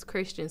themselves as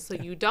Christian. So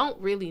you don't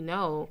really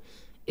know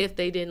if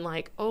they didn't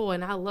like, oh,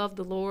 and I love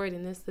the Lord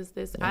and this.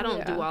 Yeah. I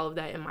don't do all of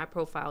that in my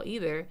profile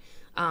either.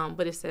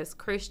 But it says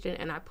Christian,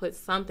 and I put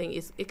something.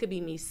 It could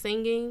be me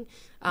singing.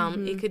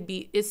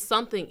 It's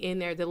something in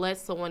there that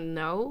lets someone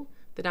know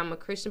that I'm a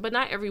Christian, but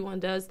not everyone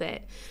does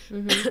that.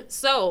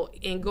 So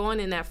in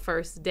going in that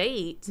first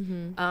date,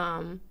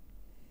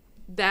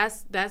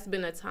 that's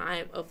been a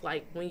time of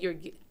like when you're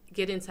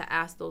getting to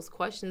ask those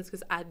questions,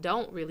 because I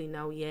don't really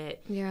know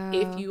yet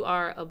if you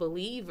are a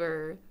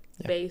believer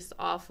based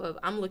off of,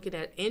 I'm looking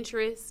at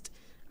interest,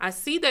 I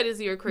see that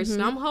as you're a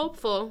Christian. I'm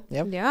hopeful.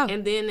 Yep. Yeah.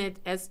 And then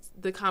as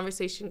the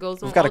conversation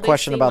goes on, We've got a they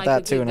question seem about like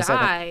that a too good in a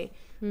second. guy,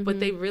 but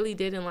they really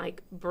didn't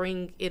like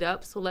bring it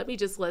up. So let me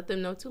just let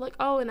them know too, like,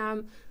 oh, and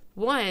I'm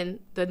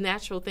the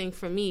natural thing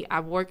for me, I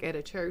work at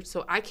a church,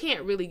 so I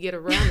can't really get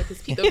around it because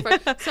people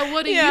so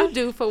what do you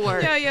do for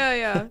work?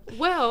 Yeah.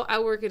 Well, I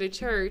work at a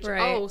church.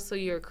 Right. Oh, so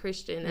you're a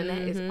Christian. And that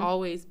has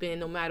always been,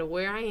 no matter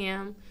where I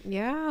am,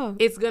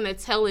 it's going to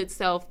tell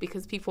itself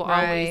because people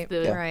always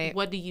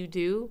what do you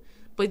do?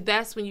 But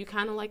that's when you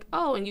kind of like,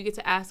 oh, and you get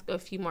to ask a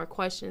few more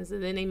questions.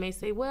 And then they may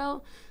say,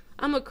 well,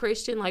 I'm a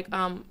Christian. Like,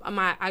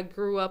 I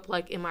grew up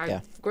like in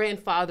my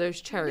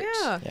grandfather's church.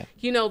 Yeah.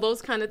 You know,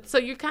 those kind of, so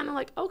you're kind of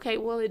like, okay,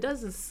 well, it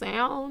doesn't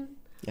sound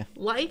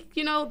like,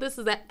 you know, this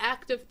is an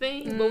active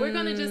thing, but we're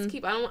going to just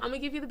keep, I'm going to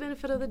give you the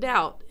benefit of the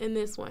doubt in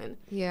this one.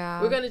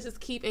 Yeah. We're going to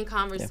just keep in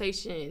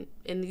conversation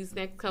in these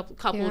next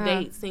couple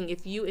dates, seeing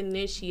if you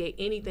initiate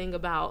anything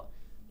about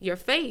your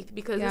faith,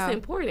 because it's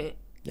important.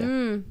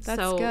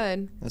 That's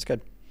good. That's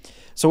good.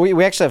 So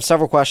we actually have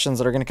several questions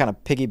that are going to kind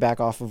of piggyback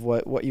off of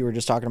what you were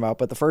just talking about.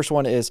 But the first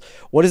one is,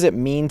 what does it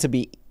mean to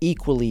be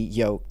equally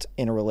yoked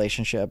in a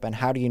relationship? And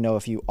how do you know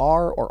if you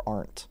are or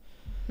aren't?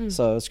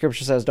 So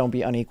Scripture says, don't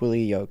be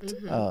unequally yoked.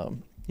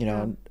 You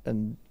know,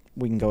 and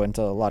we can go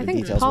into a lot of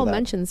details Paul with that.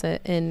 mentions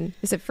it in,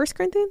 is it 1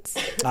 Corinthians?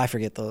 I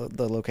forget the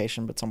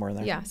location, but somewhere in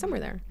there. Yeah, somewhere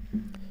there.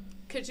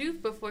 Could you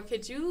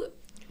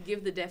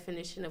give the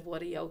definition of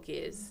what a yoke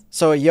is?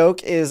 So a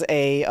yoke is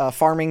a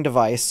farming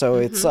device. So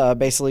it's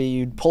basically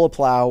you'd pull a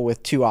plow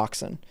with 2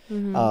 oxen.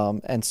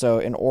 And so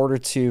in order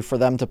for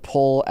them to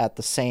pull at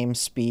the same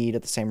speed,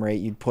 at the same rate,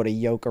 you'd put a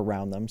yoke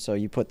around them. So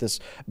you put this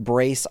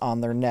brace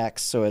on their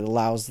necks so it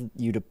allows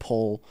you to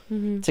pull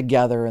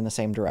together in the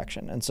same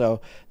direction. And so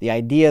the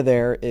idea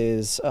there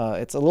is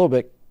it's a little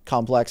bit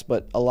complex,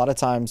 but a lot of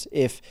times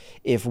if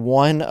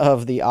one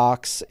of the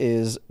ox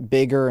is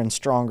bigger and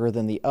stronger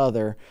than the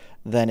other,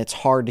 then it's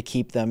hard to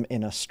keep them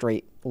in a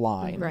straight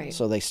line. Right.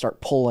 So they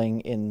start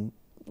pulling in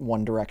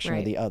one direction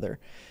or the other.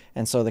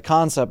 And so the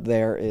concept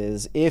there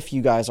is, if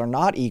you guys are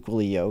not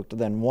equally yoked,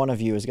 then one of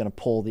you is going to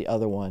pull the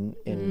other one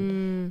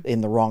in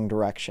the wrong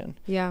direction.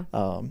 Yeah.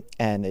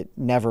 And it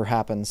never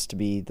happens to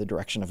be the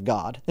direction of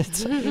God.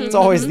 It's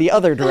always the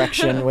other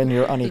direction when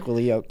you're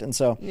unequally yoked. And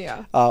so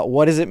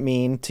what does it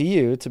mean to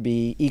you to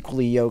be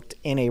equally yoked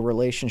in a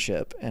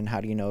relationship? And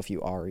how do you know if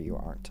you are or you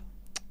aren't?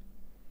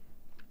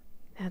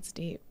 That's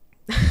deep.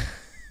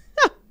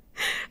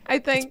 I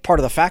think it's part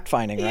of the fact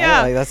finding,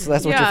 right? Like that's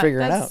what you're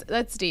figuring out.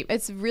 That's deep.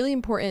 It's really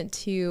important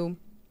to,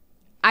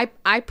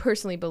 I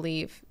personally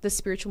believe the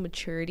spiritual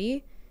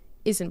maturity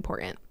is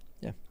important.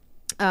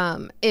 Yeah.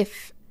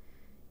 If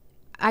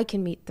I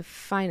can meet the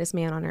finest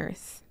man on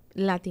earth,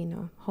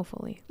 Latino,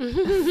 hopefully,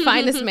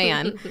 finest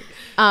man.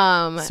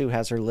 Sue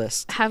has her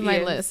list. Have my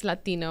list,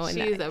 Latino.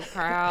 She's a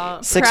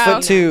proud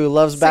 6'2",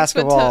 loves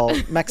basketball,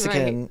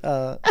 Mexican.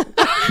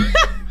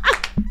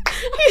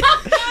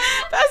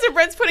 Pastor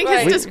Brent's putting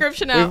his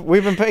description out.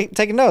 We've been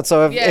taking notes.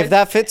 So if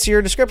that fits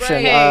your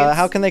description,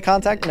 how can they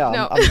contact?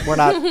 No. We're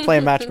not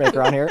playing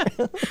matchmaker on here.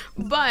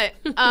 But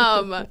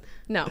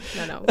no.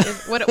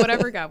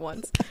 Whatever God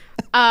wants.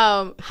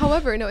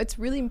 However, no, it's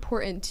really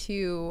important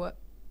to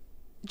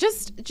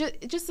just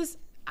this.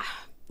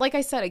 Like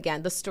I said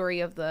again, the story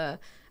of the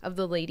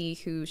lady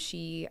who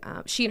she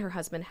and her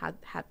husband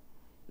had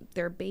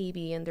their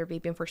baby, and their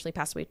baby unfortunately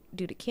passed away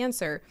due to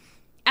cancer.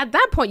 At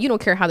that point, you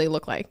don't care how they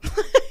look like.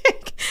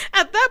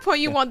 At that point,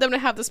 you want them to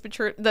have the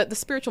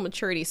spiritual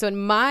maturity. So in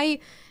my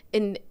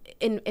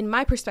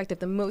perspective,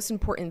 the most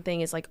important thing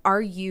is like,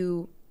 are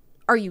you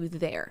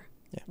there?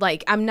 Yeah.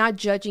 Like, I'm not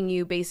judging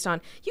you based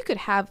on, you could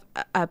have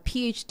a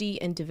PhD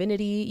in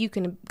divinity. You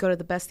can go to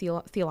the best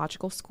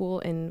theological school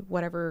in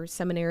whatever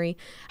seminary.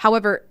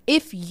 However,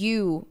 if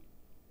you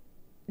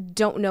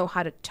don't know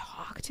how to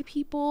talk to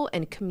people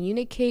and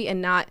communicate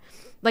and not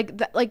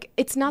like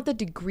it's not the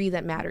degree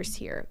that matters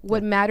here.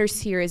 What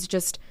matters here is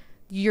just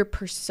your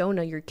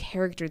persona, your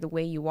character, the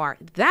way you are.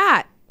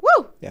 That,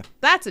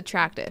 that's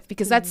attractive,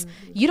 because that's,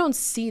 you don't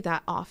see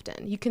that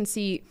often. You can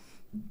see,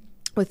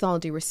 with all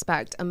due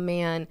respect, a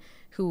man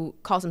who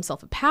calls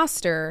himself a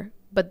pastor,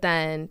 but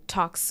then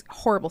talks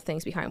horrible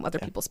things behind other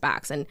people's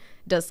backs and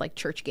does like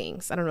church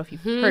gangs. I don't know if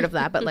you've heard of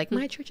that, but like,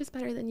 my church is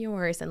better than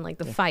yours, and like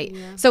the fight.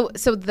 Yeah.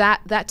 So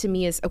that to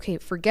me is, okay,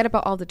 forget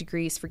about all the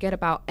degrees, forget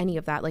about any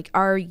of that. Like,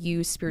 are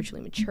you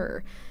spiritually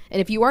mature? And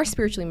if you are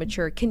spiritually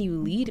mature, can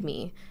you lead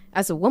me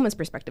as a woman's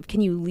perspective?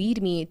 Can you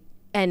lead me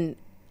and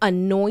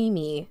annoy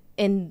me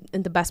in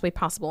the best way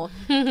possible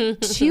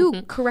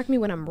to correct me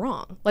when I'm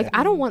wrong? Like,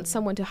 I don't want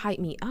someone to hype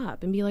me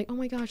up and be like, oh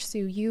my gosh,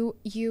 Sue, you,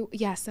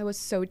 yes, that was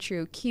so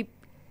true. Keep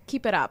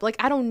it up. Like,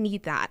 I don't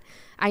need that.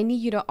 I need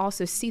you to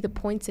also see the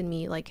points in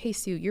me. Like, hey,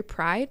 Sue, your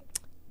pride,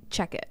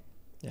 check it.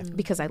 Yeah.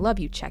 Because I love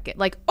you, check it.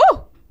 Like,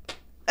 oh,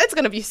 it's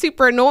going to be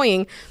super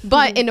annoying.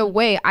 But in a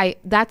way,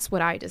 that's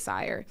what I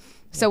desire.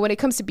 So when it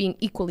comes to being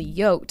equally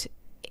yoked,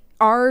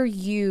 are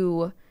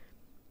you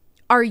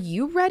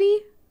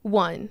ready?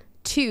 1,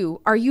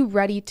 2, are you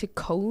ready to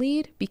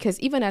co-lead? Because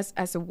even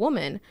as a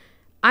woman,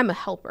 I'm a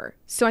helper.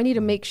 So I need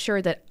to make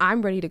sure that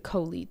I'm ready to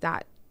co-lead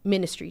that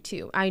ministry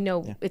too. I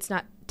know it's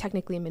not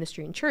technically a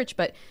ministry in church,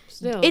 but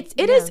still, it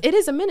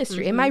is a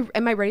ministry. Am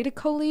I ready to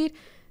co-lead?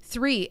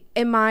 3,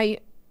 am I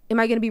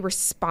going to be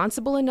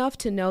responsible enough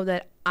to know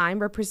that I'm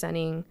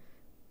representing,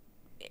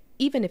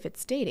 even if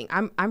it's dating,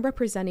 I'm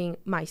representing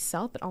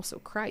myself, but also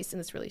Christ in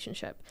this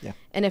relationship. Yeah.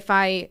 And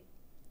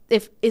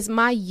if is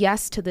my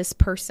yes to this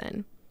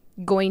person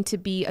going to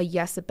be a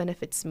yes that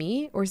benefits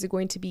me, or is it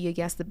going to be a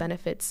yes that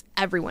benefits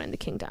everyone in the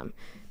kingdom?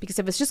 Because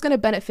if it's just going to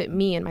benefit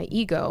me and my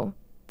ego,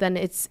 then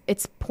it's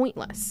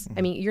pointless.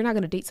 I mean, you're not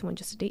going to date someone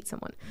just to date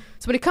someone.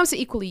 So when it comes to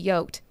equally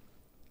yoked,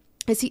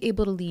 is he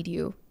able to lead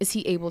you? Is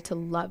he able to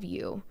love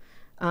you?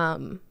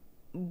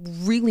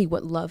 Really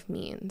what love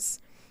means.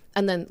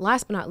 And then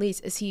last but not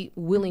least, is he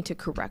willing to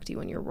correct you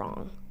when you're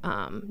wrong?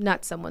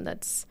 Not someone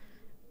that's,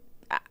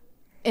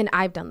 and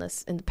I've done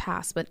this in the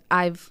past, but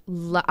I've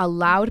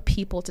allowed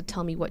people to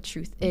tell me what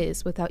truth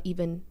is without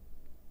even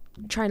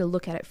trying to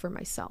look at it for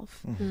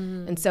myself.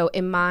 And so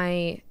am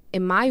I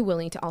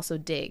willing to also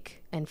dig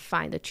and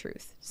find the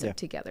truth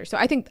together? So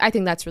I think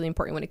that's really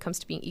important when it comes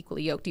to being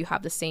equally yoked. Do you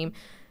have the same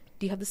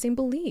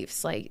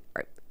beliefs? Like,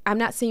 I'm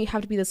not saying you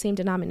have to be the same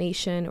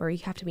denomination or you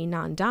have to be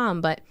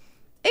non-dom, but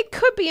it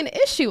could be an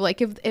issue.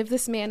 Like if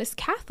this man is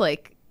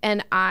Catholic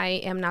and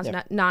I am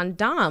not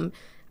non-dom,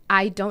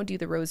 I don't do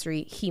the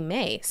rosary, he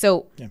may.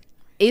 So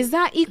is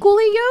that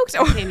equally yoked?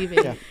 I can't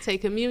even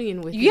take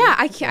communion with you. Yeah,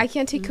 I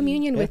can't take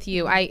communion with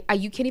you.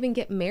 You can't even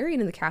get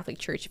married in the Catholic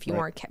Church if you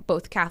aren't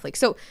both Catholic.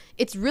 So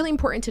it's really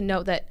important to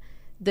note that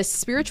the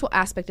spiritual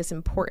aspect is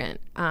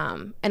important.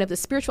 And if the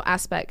spiritual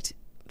aspect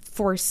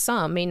for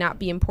some may not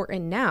be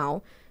important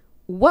now,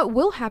 what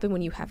will happen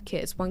when you have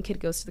kids? One kid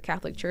goes to the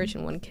Catholic Church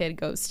and one kid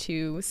goes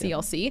to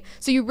CLC.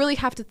 So you really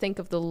have to think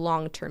of the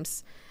long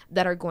terms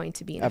that are going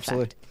to be in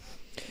effect.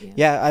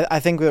 Yeah, I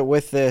think that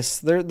with this,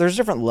 there's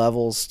different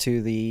levels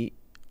to the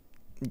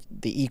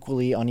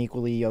equally,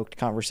 unequally yoked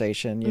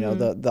conversation. You know,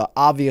 the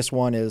obvious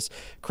one is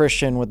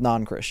Christian with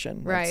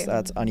non-Christian.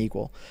 That's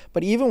unequal.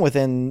 But even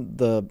within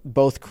the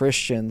both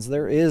Christians,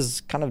 there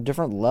is kind of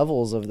different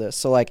levels of this.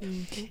 So like,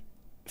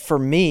 for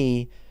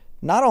me,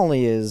 not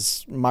only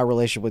is my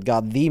relationship with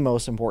God the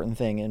most important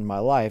thing in my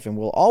life and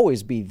will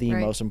always be the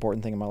most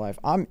important thing in my life,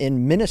 I'm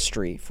in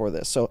ministry for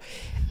this. So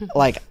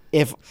like,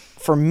 if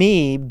for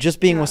me, just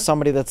being with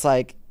somebody that's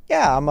like,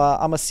 I'm a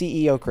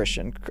CEO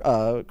Christian,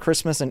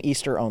 Christmas and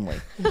Easter only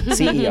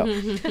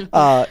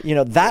CEO, you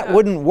know, that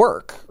wouldn't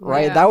work,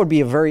 right? That would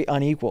be a very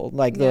unequal,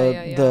 like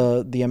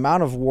the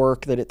amount of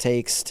work that it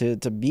takes to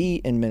be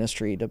in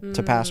ministry,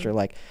 to pastor,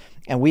 like,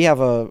 and we have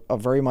a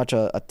very much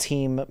a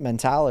team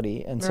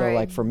mentality. And so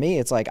like for me,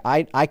 it's like,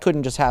 I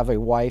couldn't just have a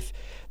wife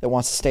that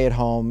wants to stay at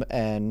home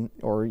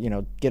or, you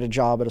know, get a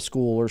job at a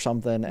school or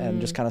something and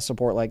just kind of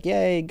support like,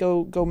 yay,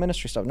 go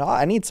ministry stuff. No,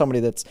 I need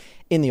somebody that's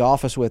in the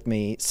office with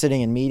me,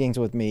 sitting in meetings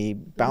with me,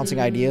 bouncing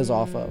ideas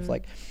off of,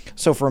 like,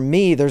 so for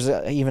me, there's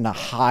even a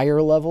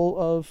higher level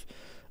of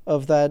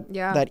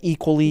that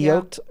equally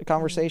yoked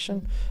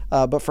conversation.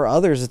 But for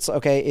others, it's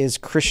okay, is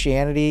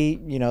Christianity,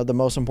 you know, the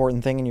most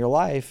important thing in your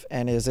life,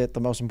 and is it the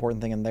most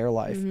important thing in their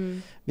life?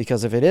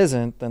 Because if it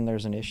isn't, then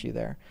there's an issue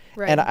there.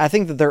 And I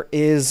think that there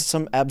is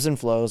some ebbs and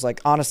flows. Like,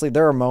 honestly,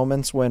 there are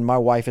moments when my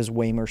wife is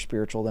way more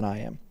spiritual than I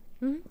am.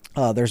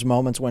 There's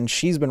moments when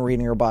she's been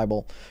reading her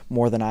Bible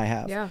more than I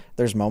have.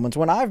 There's moments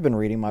when I've been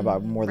reading my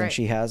Bible more than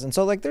she has. And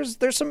so like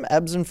there's some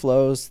ebbs and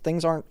flows.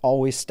 Things aren't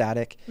always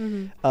static.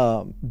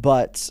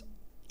 But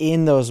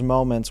in those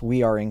moments,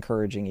 we are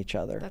encouraging each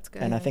other. That's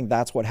good. And I think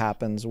that's what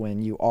happens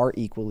when you are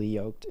equally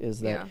yoked, is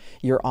that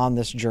you're on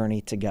this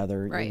journey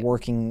together. You're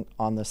working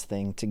on this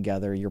thing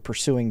together. You're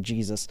pursuing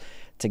Jesus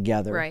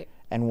together.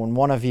 And when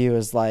one of you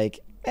is like,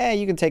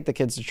 you can take the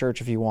kids to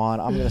church if you want,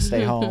 I'm going to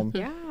stay home.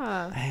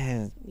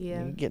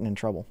 You're getting in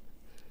trouble.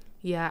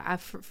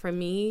 For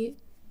me,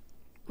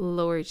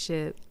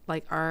 lordship,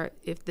 like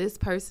if this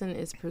person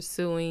is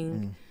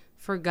pursuing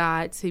for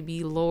God to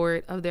be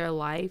Lord of their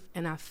life,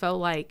 and I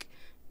felt like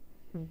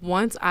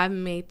once I've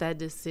made that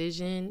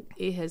decision,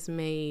 it has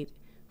made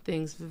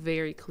things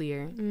very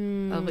clear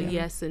of a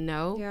yes and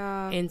no.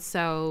 And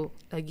so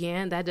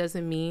again, that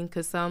doesn't mean,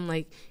 because some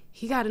like,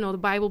 he got to know the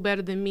Bible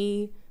better than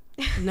me.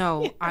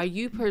 No. Are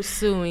you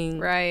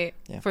pursuing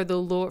for the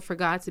Lord, for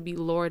God to be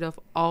Lord of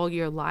all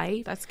your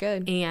life? That's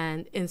good.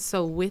 And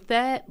so with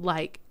that,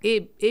 like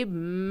it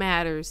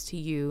matters to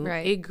you.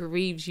 It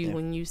grieves you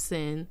when you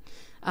sin.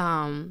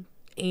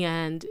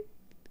 And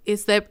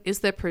it's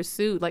that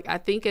pursuit. Like, I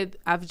think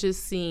I've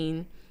just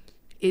seen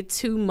it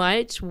too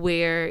much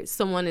where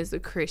someone is a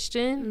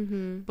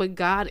Christian, but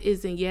God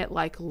isn't yet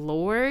like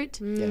Lord.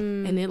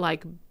 And it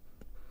like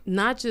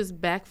not just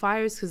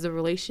backfires, because the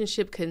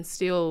relationship can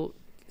still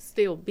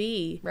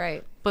be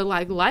but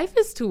like life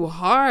is too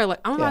hard. Like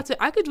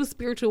I could do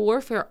spiritual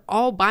warfare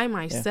all by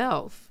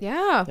myself.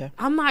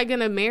 I'm not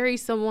gonna marry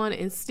someone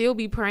and still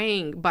be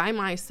praying by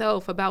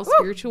myself about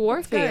spiritual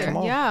warfare.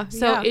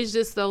 So it's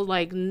just so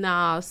like,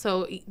 nah.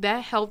 So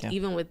that helped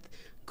even with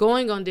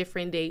going on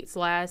different dates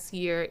last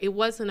year. It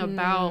wasn't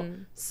about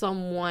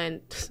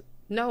someone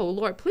no,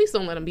 Lord, please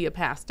don't let him be a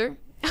pastor.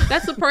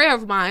 That's a prayer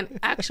of mine,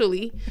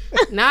 actually.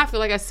 Now I feel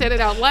like I said it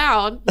out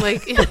loud.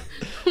 Like,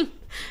 the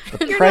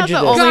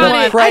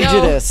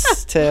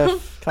prejudice,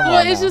 Tiff. Come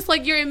on. It's just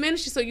like you're in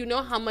ministry, so you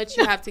know how much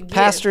you have to give.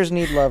 Pastors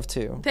need love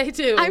too. They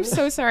do. I'm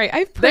so sorry.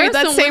 I've prayed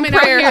That same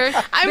prayer.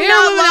 I'm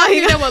not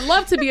lying. That would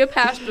love to be a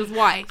pastor's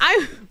wife.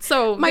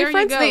 So my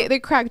friends, they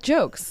crack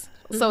jokes.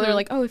 So they're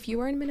like, oh, if you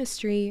are in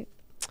ministry,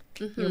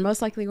 you're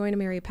most likely going to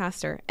marry a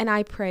pastor. And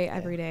I pray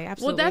every day.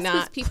 Absolutely not. Well,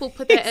 that's because people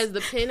put that as the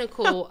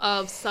pinnacle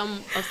of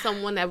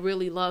someone that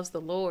really loves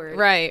the Lord.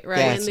 Right.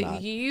 Yeah,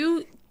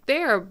 and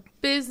there are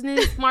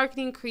business,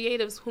 marketing,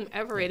 creatives,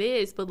 whomever it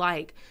is, but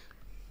like,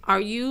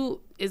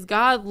 is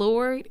God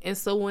Lord? And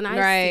so when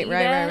I see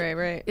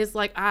that, it's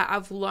like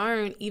I've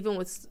learned even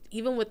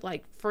with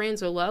like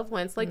friends or loved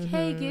ones, like,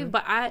 hey, give,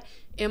 but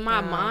in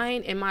my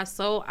mind, in my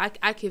soul,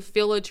 I can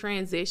feel a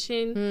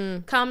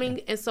transition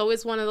coming. And so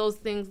it's one of those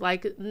things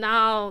like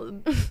now,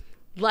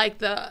 like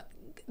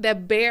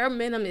that bare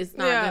minimum is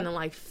not gonna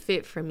like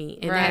fit for me.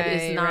 And that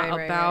is not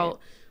about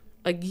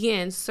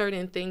again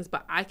certain things,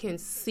 but I can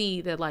see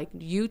that like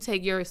you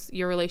take your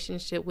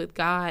relationship with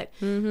God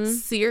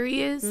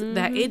serious,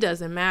 that it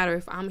doesn't matter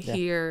if I'm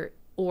here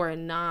or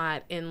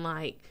not. And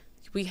like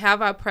we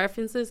have our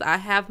preferences. I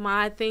have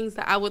my things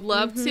that I would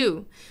love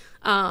too.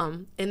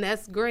 And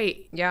that's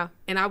great. Yeah.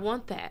 And I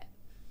want that.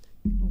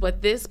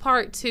 But this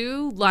part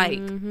too, like,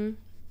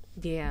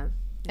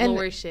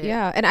 lordship.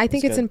 Yeah. And I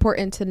think it's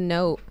important to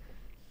note,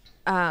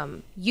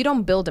 you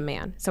don't build a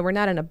man. So we're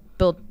not in a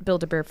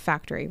build-a-bear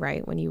factory,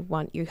 right? When you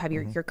have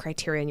your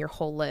criteria and your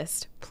whole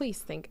list. Please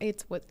say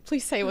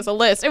it was a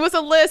list. It was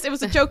a list. It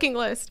was a joking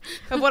list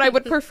of what I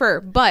would prefer.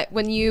 But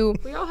when we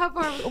all have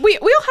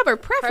our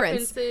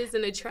preferences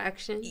and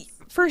attractions.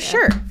 For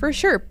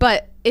sure.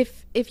 But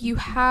if you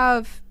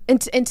have,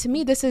 and to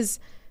me, this is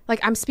like,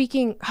 I'm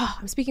speaking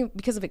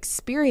because of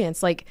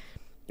experience. Like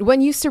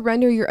when you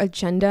surrender your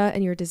agenda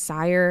and your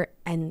desire,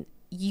 and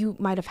you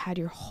might have had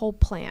your whole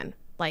plan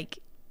like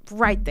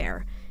right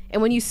there.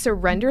 And when you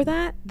surrender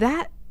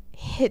that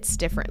hits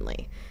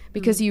differently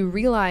because you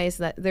realize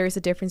that there's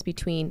a difference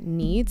between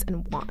needs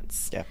and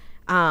wants. Yeah.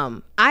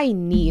 I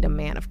need a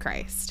man of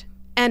Christ.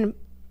 And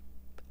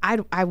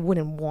I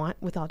wouldn't want,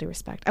 with all due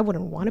respect, I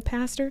wouldn't want a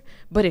pastor,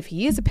 but if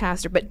he is a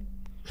pastor, but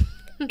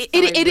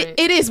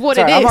it is what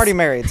it is. I'm already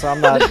married, so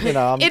I'm not,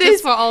 it is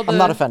for all I'm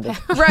not offended.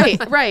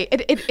 Right.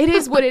 It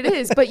is what it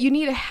is, but you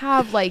need to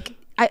have like,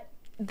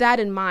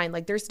 that in mind.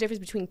 Like there's a difference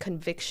between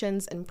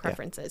convictions and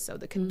preferences. So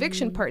the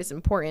conviction part is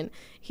important.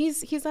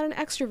 He's not an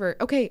extrovert.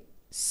 Okay.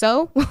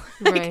 So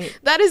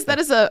that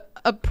is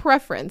a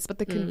preference, but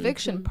the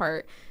conviction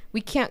part,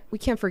 we can't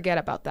forget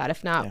about that.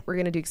 If not, we're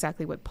going to do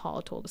exactly what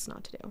Paul told us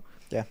not to do.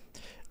 Yeah.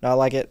 No, I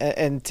like it.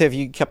 And Tiff,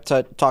 you kept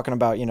talking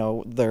about,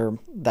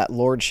 that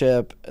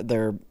lordship,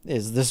 there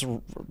is this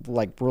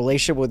like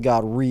relationship with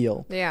God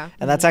real. Yeah.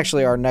 And that's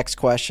actually our next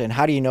question.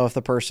 How do you know if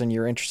the person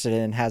you're interested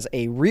in has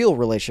a real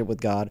relationship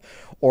with God,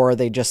 or are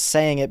they just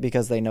saying it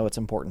because they know it's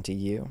important to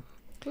you?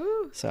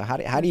 Ooh, so how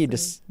do you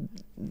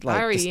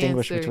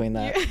distinguish between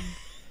that?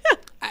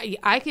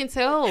 I can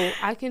tell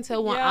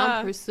when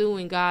I'm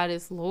pursuing God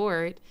as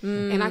Lord,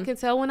 and I can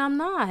tell when I'm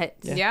not.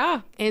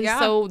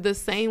 So the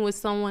same with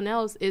someone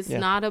else. It's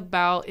not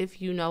about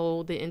if you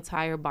know the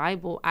entire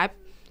Bible. I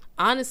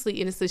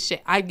honestly, and it's a shame.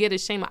 I get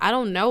ashamed. I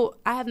don't know.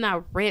 I have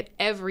not read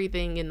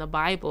everything in the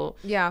Bible.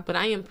 Yeah, but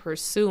I am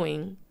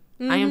pursuing.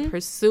 I am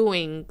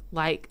pursuing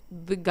like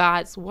the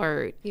God's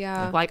word.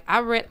 Yeah, like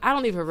I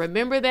don't even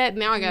remember that.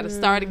 Now I got to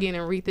start again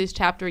and read this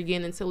chapter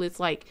again until it's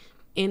like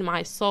in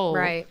my soul.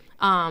 Right.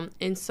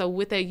 And so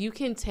with that, you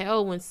can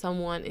tell when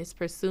someone is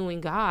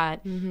pursuing God,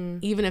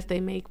 even if they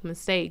make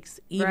mistakes,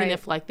 even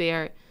if like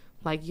they're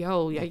like,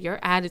 your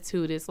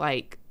attitude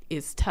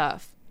is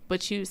tough,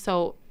 but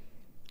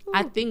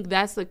I think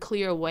that's a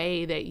clear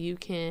way that you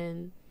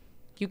can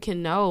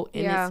know.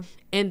 And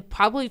and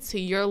probably to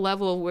your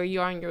level of where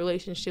you are in your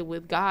relationship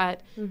with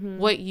God,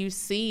 what you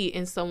see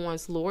in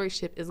someone's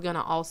lordship is going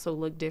to also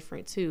look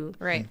different too.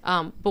 Right.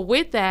 But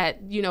with that,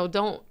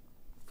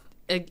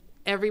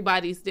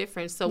 everybody's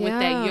different. So with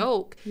that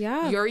yoke,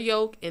 your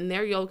yoke and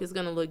their yoke is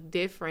going to look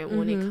different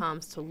when it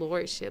comes to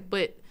lordship.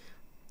 But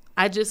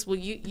I just,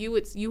 you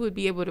would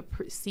be able to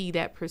see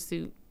that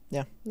pursuit.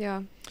 Yeah.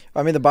 Yeah.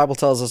 I mean, the Bible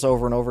tells us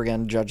over and over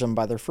again, judge them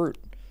by their fruit.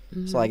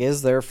 So like,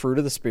 is there fruit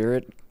of the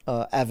Spirit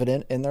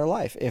evident in their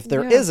life? If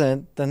there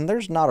isn't, then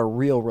there's not a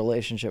real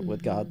relationship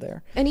with God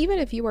there. And even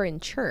if you are in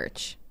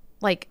church,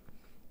 like,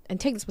 and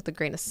take this with a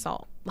grain of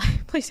salt,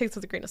 please take this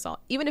with a grain of salt.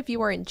 Even if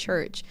you are in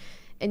church,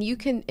 and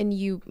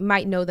you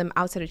might know them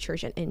outside of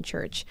church and in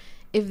church,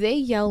 if they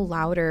yell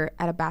louder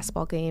at a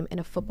basketball game and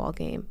a football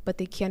game, but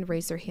they can't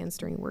raise their hands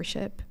during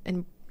worship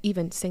and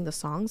even sing the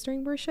songs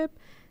during worship,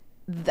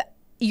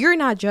 you're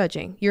not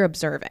judging, you're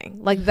observing.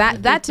 Like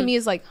that to me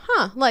is like,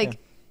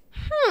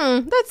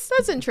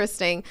 that's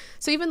interesting.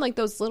 So even like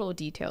those little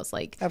details,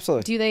 like,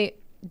 absolutely,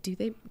 do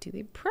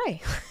they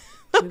pray?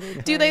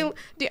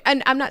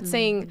 And I'm not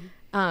saying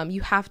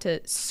You have to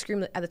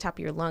scream at the top of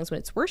your lungs when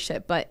it's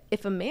worship. But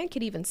if a man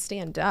could even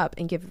stand up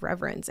and give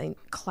reverence and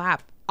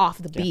clap off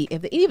the beat,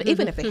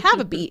 even if they have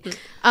a beat,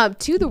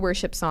 to the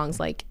worship songs,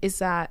 like,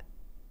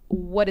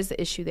 what is the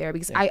issue there?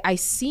 Because I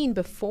seen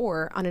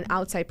before on an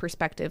outside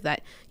perspective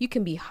that you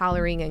can be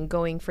hollering and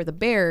going for the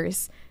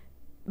Bears,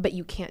 but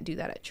you can't do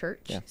that at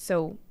church. Yeah.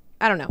 So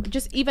I don't know,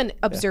 just even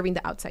observing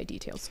the outside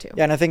details too.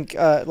 Yeah, and I think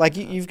like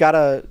you've got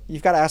to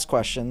ask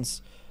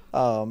questions.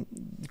 The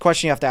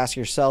question you have to ask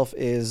yourself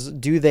is,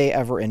 do they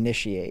ever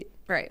initiate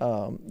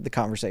the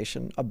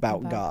conversation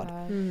about God?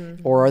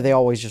 Mm-hmm. Or are they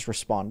always just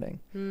responding?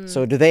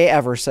 So do they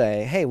ever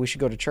say, hey, we should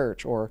go to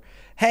church? Or,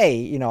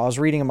 hey, I was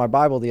reading in my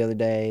Bible the other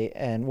day,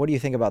 and what do you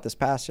think about this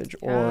passage?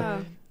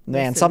 Or,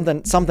 man,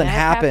 something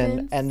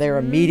happened, and they're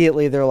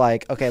immediately, they're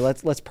like, okay,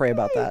 let's pray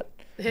about that.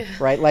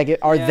 Right? Like,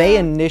 are they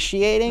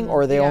initiating,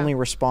 or are they only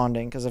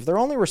responding? Because if they're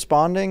only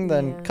responding,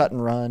 then cut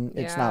and run.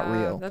 It's not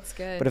real. That's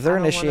good. But if they're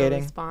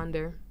initiating,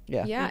 responder.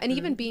 Yeah, and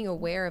even being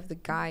aware of the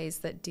guys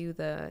that do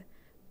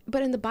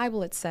but in the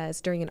Bible it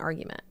says during an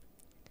argument.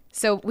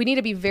 So we need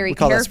to be very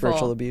careful. We call that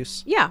spiritual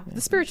abuse. Yeah,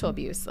 the spiritual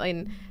abuse,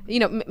 and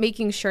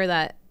making sure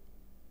that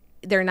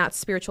they're not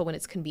spiritual when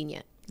it's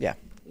convenient. Yeah.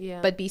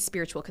 But be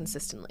spiritual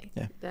consistently.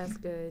 Yeah, that's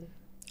good.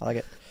 I like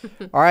it.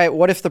 All right.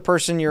 What if the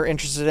person you're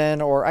interested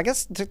in, or I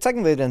guess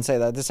technically they didn't say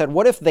that. They said,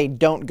 what if they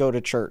don't go to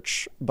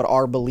church but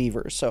are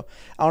believers? So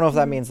I don't know if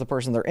that means the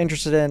person they're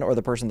interested in or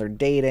the person they're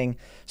dating.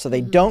 So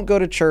they don't go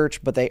to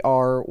church, but they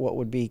are what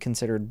would be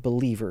considered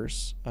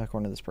believers,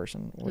 according to this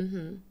person. What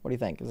do you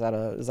think? Is that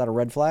a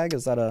red flag?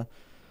 Is that a...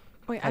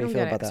 Wait, I don't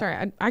get it.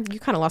 Sorry, you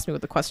kind of lost me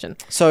with the question.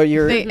 So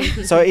they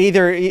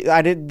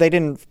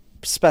didn't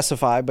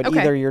specify, but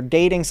either you're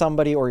dating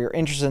somebody or you're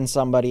interested in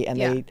somebody, and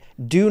they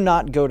do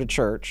not go to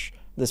church,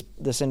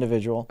 this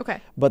individual,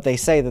 but they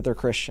say that they're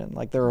Christian,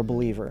 like they're a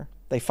believer,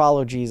 they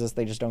follow Jesus,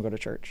 they just don't go to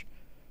church.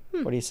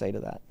 What do you say to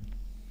that?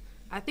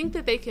 I think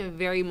that they can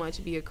very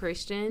much be a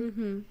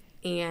Christian,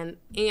 and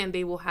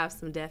they will have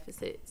some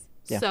deficits.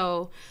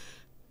 So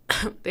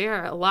there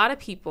are a lot of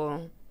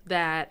people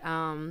that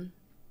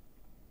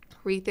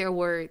read their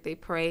word, they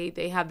pray,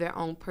 they have their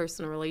own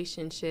personal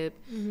relationship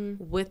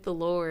with the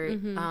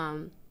Lord,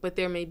 but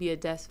there may be a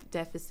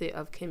deficit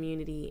of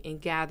community and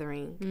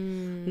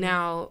gathering.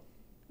 Now,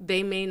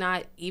 they may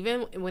not,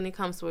 even when it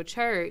comes to a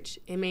church,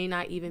 it may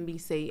not even be,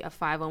 say, a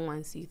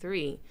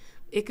 501c3.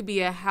 It could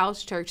be a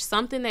house church,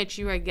 something that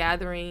you are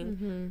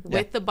gathering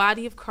with the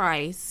body of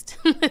Christ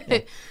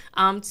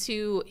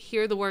to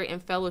hear the word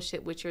and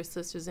fellowship with your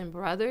sisters and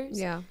brothers.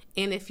 Yeah.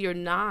 And if you're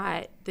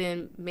not,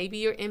 then maybe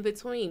you're in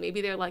between.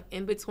 Maybe they're like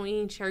in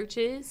between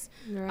churches.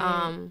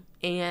 Right.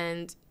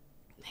 And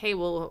hey,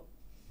 well,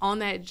 on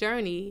that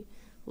journey,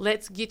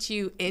 let's get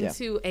you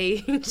into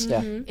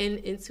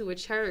into a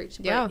church.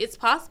 But it's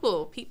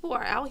possible. People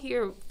are out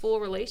here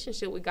full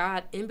relationship with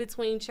God in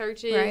between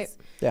churches,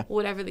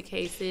 whatever the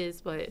case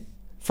is. But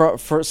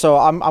so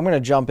I'm going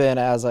to jump in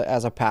as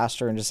a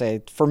pastor and just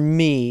say, for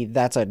me,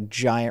 that's a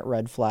giant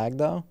red flag,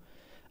 though,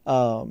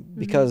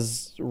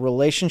 because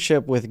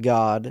relationship with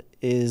God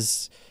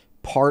is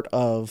part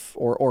of,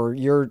 or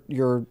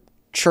your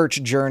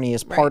church journey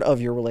is part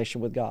of your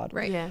relationship with God.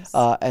 Right. Yes.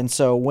 And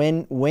so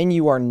when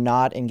you are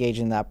not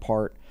engaging that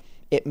part,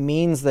 it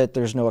means that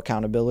there's no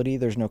accountability,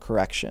 there's no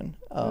correction.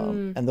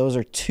 And those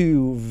are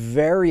two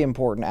very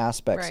important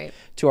aspects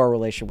to our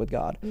relationship with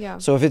God. Yeah.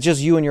 So if it's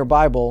just you and your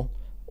Bible,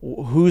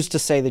 who's to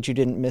say that you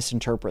didn't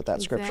misinterpret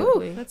that scripture?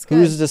 Ooh, that's good.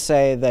 Who's to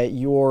say that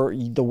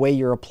the way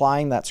you're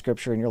applying that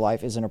scripture in your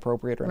life is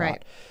inappropriate or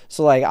not?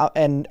 So like,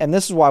 and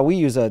this is why we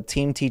use a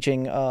team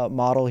teaching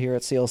model here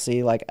at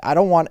CLC. Like, I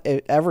don't want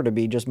it ever to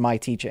be just my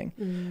teaching,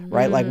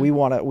 right? Like we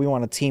want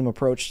a team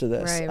approach to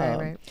this,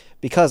 right.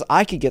 Because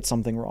I could get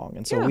something wrong,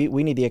 and so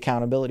we need the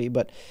accountability.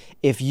 But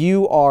if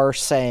you are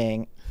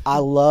saying, I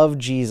love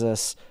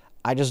Jesus,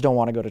 I just don't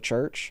want to go to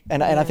church.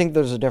 And I think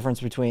there's a difference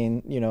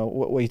between,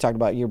 what you talked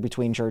about, you're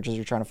between churches,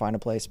 you're trying to find a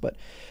place. But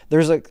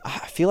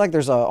I feel like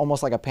there's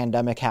almost like a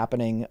pandemic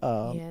happening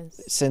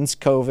since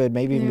COVID,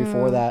 maybe even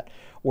before that,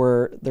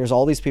 where there's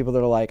all these people that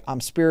are like, I'm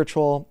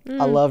spiritual,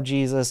 I love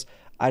Jesus,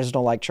 I just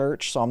don't like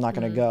church, so I'm not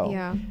going to go.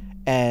 Yeah.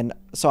 And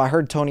so I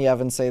heard Tony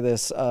Evans say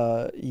this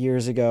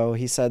years ago.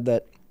 He said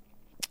that,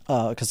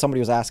 because somebody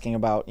was asking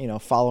about,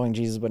 following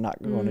Jesus but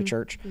not going to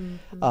church.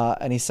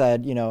 And he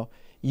said,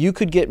 you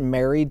could get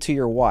married to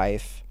your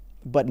wife,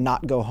 but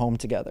not go home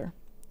together,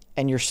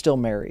 and you're still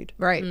married,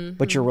 right?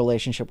 But your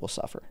relationship will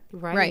suffer,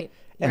 right?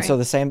 And so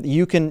the same,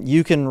 you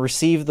can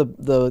receive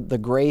the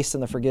grace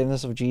and the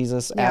forgiveness of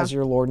Jesus as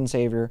your Lord and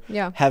Savior.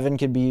 Yeah, heaven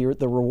could be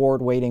the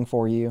reward waiting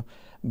for you,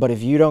 but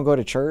if you don't go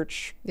to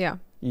church,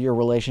 your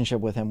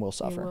relationship with Him will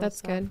suffer. That's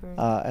good.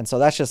 And so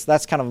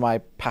that's kind of my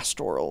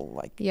pastoral,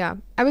 like. Yeah,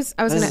 I was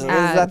going to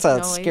add. That's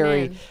a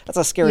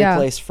scary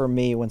place for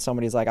me when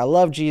somebody's like, I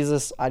love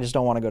Jesus, I just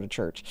don't want to go to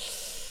church.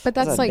 But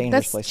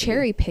that's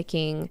cherry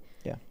picking.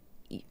 Yeah.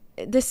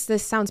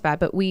 This sounds bad,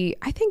 but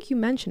I think you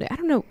mentioned it. I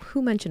don't know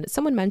who mentioned it.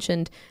 Someone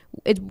mentioned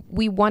it.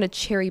 We want to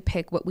cherry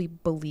pick what we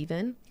believe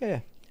in. Yeah.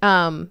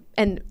 And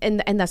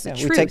that's the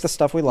truth. We take the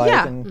stuff we like,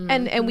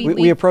 and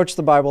we approach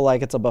the Bible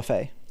like it's a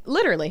buffet.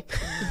 Literally.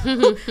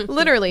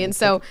 Literally. And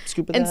so,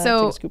 scoop of that,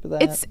 take a scoop of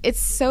that. it's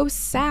so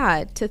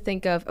sad to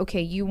think of,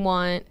 okay, you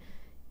want,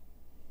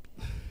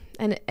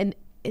 and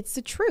it's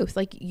the truth.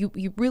 Like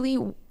you really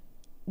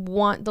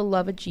want the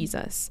love of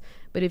Jesus,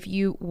 but if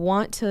you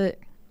want to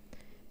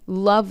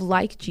love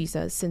like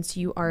Jesus, since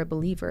you are a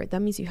believer, that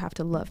means you have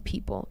to love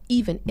people,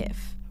 even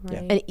if,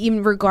 and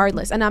even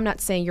regardless. And I'm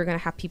not saying you're going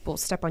to have people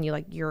step on you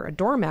like you're a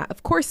doormat.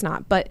 Of course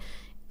not. But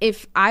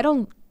if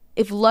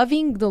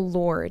loving the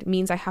Lord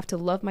means I have to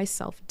love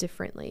myself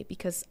differently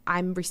because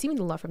I'm receiving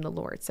the love from the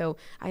Lord. So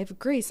I have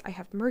grace, I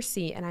have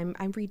mercy, and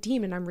I'm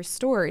redeemed and I'm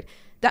restored.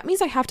 That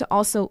means I have to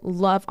also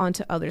love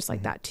onto others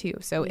like that too.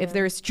 So if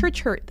there's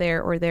church hurt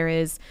there, or there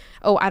is,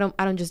 I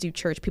don't just do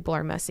church, people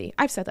are messy.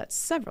 I've said that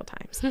several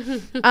times.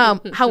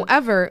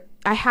 However,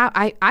 I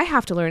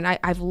have to learn,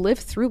 I've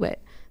lived through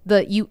it.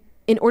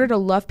 In order to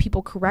love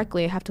people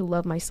correctly, I have to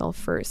love myself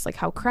first, like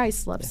how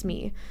Christ loves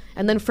me.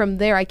 And then from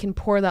there, I can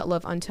pour that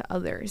love onto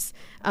others,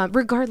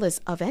 regardless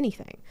of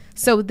anything.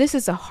 So this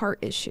is a heart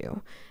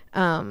issue.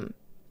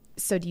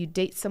 So do you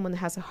date someone that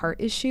has a heart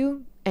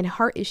issue? And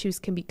heart issues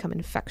can become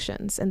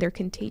infections, and they're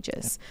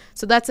contagious.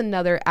 So that's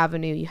another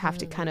avenue you have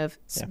to kind of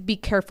be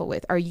careful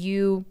with. Are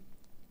you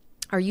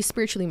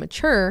spiritually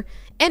mature?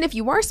 And if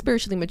you are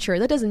spiritually mature,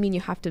 that doesn't mean you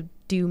have to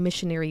do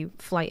missionary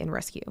flight and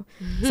rescue.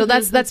 So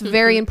that's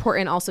very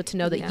important also to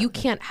know that you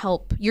can't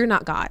help. You're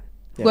not God.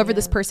 Whoever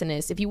this person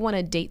is, if you want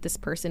to date this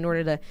person in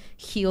order to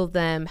heal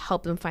them,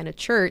 help them find a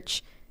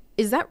church,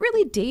 is that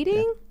really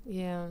dating?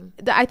 Yeah.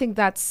 I think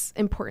that's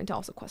important to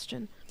also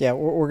question. Yeah,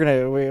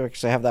 we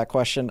actually have that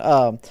question.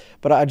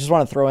 But I just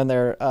want to throw in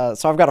there.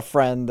 So I've got a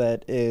friend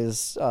that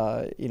is,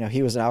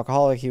 he was an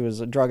alcoholic, he was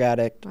a drug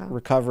addict,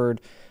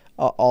 recovered,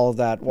 all of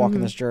that,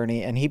 walking this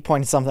journey. And he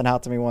pointed something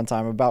out to me one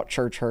time about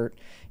church hurt.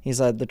 He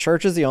said, the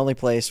church is the only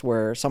place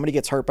where somebody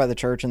gets hurt by the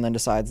church and then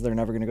decides they're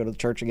never going to go to the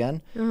church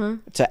again,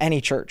 to any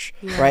church,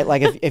 right?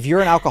 Like if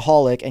you're an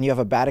alcoholic and you have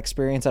a bad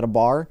experience at a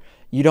bar,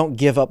 you don't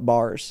give up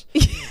bars.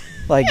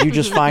 Like you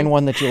just find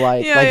one that you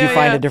like. You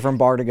find a different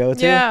bar to go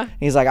to. And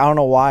he's like, I don't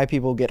know why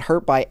people get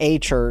hurt by a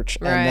church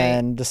and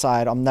then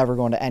decide I'm never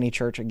going to any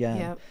church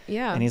again.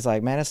 And he's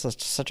like, man,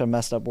 it's such a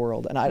messed up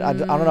world. And I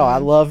don't know. I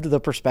loved the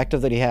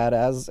perspective that he had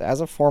as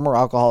a former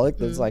alcoholic.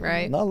 That's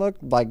like, no, look,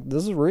 like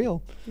this is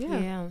real.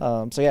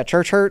 So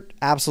church hurt,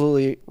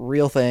 absolutely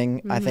real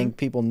thing. I think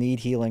people need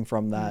healing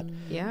from that.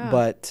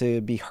 But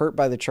to be hurt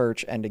by the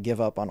church and to give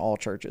up on all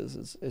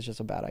churches is just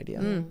a bad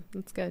idea.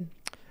 That's good.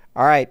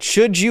 All right.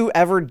 Should you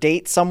ever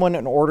date someone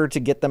in order to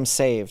get them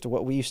saved?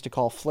 What we used to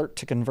call flirt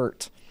to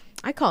convert.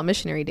 I call it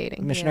missionary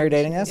dating. Missionary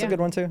dating. That's a good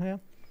one too. Yeah.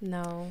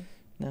 No,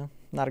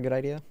 not a good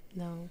idea.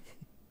 No.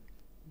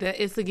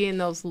 It's again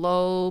those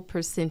low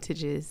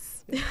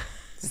percentages.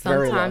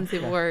 Sometimes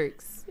it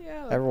works.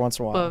 Every once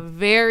in a while. But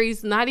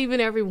varies, not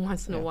even every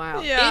once in a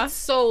while. It's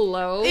so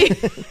low of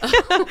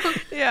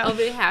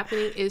it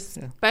happening,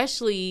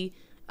 especially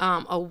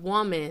a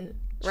woman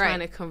trying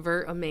to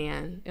convert a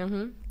man.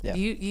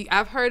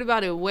 I've heard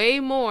about it way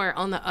more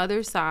on the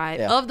other side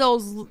of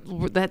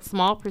that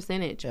small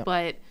percentage.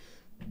 But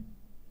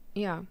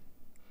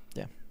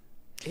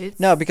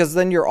no, because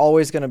then you're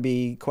always going to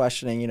be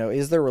questioning,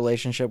 is their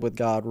relationship with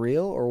God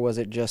real, or was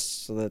it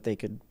just so that they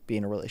could be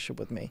in a relationship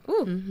with me?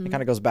 It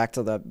kind of goes back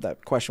to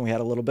that question we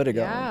had a little bit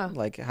ago.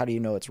 Like, how do you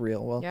know it's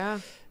real?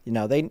 Well,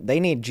 they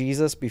need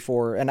Jesus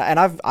before, and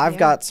I've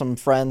got some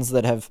friends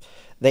that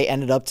they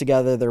ended up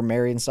together, they're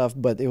married and stuff,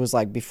 but it was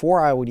like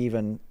before I would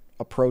even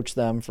approach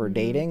them for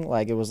dating,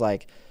 like it was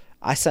like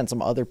I sent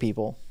some other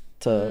people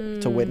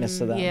to witness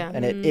to them,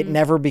 and it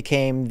never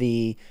became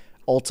the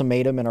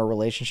ultimatum in our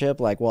relationship,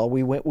 like, well,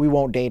 we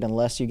won't date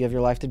unless you give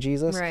your life to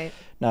Jesus.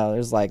 No,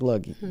 there's like,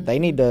 look, they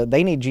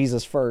need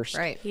Jesus first.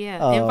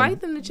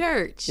 Invite them to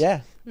church.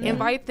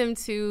 Invite them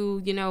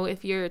to,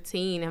 if you're a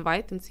teen,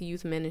 invite them to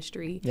youth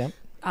ministry.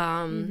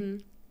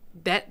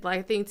 That, like,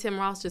 I think Tim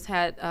Ross just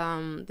had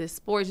this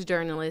sports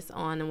journalist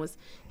on, and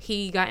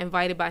he got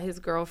invited by his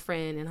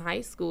girlfriend in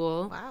high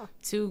school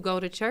to go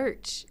to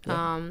church,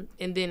 and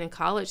then in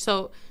college.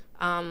 So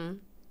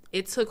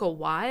it took a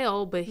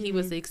while, but he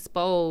was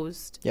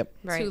exposed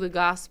to the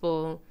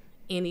gospel,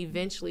 and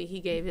eventually he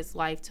gave his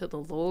life to the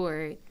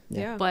Lord.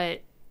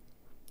 But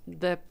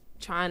the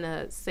trying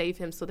to save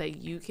him so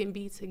that you can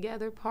be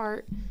together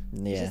part,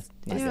 it's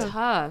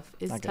tough.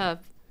 It's tough.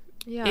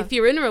 If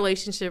you're in a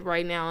relationship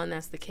right now and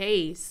that's the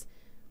case,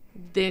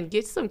 then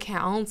get some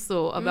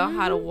counsel about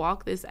how to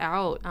walk this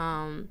out.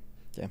 And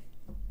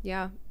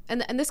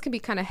this can be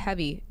kind of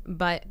heavy,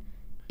 but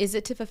is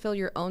it to fulfill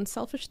your own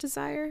selfish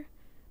desire,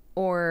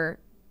 or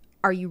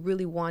are you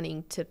really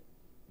wanting to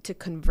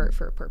convert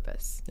for a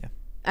purpose?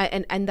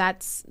 And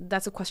that's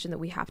a question that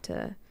we have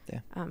to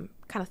kind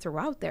of throw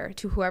out there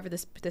to whoever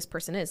this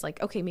person is.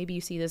 Like, okay, maybe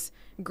you see this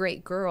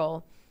great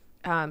girl,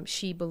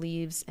 she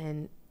believes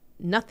in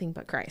nothing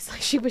but Christ.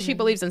 Like she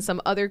believes in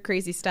some other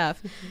crazy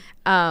stuff,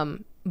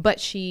 but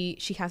she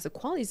has the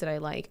qualities that I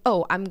like.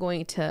 Oh, I'm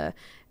going to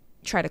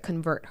try to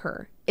convert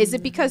her. Is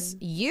it because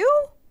you?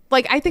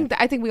 Like, I think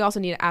we also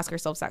need to ask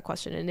ourselves that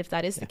question. And if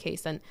that is the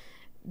case, then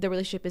the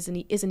relationship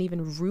isn't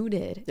even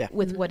rooted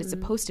with what it's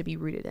supposed to be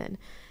rooted in.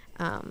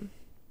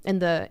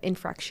 And the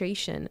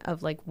infraction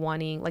of like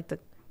wanting, like the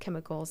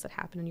chemicals that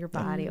happen in your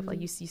body of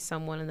like you see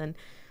someone and then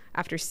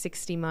after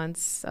 6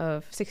 months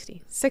of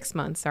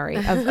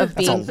being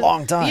that's a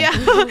long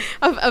time.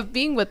 of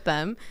being with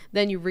them,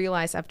 then you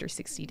realize after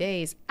 60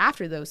 days,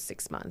 after those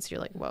 6 months, you're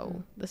like,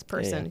 whoa, this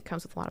person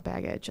comes with a lot of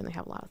baggage and they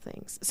have a lot of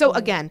things. So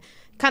again,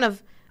 kind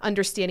of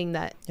understanding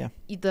that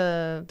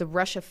the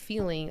rush of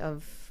feeling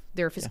of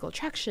their physical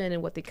attraction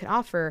and what they could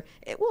offer,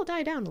 it will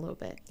die down a little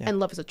bit. And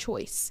love is a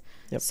choice.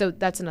 So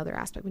that's another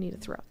aspect we need to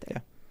throw out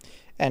there.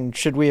 And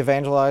should we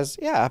evangelize?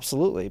 Yeah,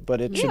 absolutely.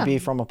 But it should be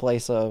from a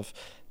place of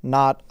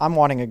not, I'm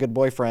wanting a good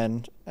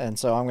boyfriend, and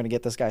so I'm going to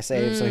get this guy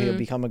saved so he'll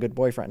become a good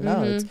boyfriend.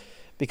 No, it's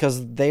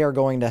because they are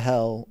going to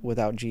hell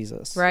without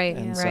Jesus. Right.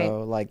 And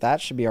so like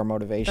that should be our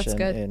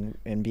motivation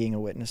in being a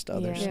witness to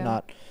others,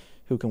 not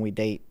who can we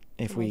date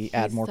if we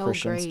add more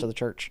Christians to the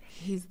church.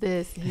 He's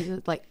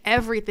like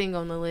everything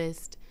on the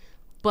list,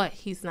 but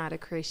he's not a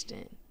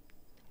Christian.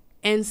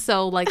 And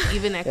so like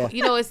even that,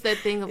 you know, it's that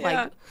thing of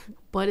like,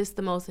 but it's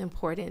the most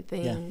important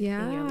thing. In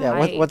your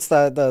life. What's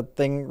the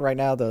thing right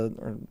now?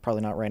 Or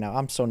probably not right now.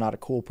 I'm so not a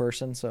cool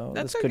person, so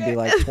this could be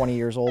like 20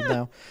 years old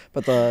now.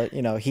 But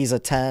he's a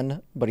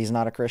 10, but he's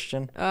not a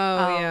Christian.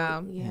 Oh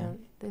yeah.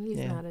 Then he's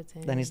not a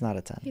 10. Then he's not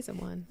a 10. He's a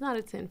 1. Not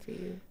a 10 for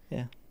you.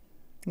 Yeah.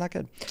 Not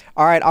good.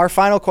 All right, our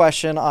final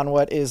question on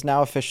what is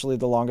now officially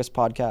the longest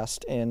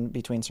podcast in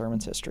Between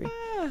Sermons history.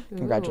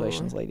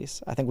 Congratulations,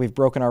 ladies. I think we've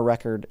broken our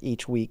record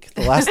each week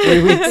the last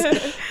 3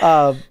 weeks.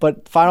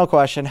 But final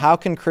question, how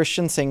can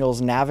Christian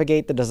singles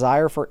navigate the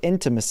desire for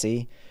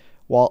intimacy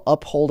while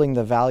upholding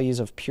the values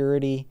of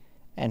purity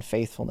and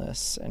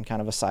faithfulness? And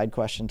kind of a side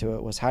question to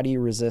it was, how do you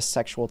resist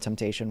sexual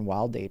temptation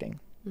while dating?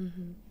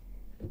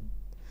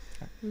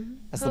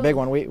 That's the big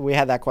one. We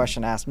had that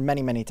question asked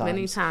many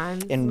times.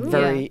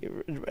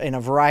 In a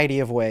variety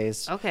of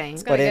ways. Okay,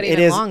 it's gonna get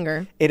even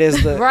longer. It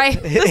is the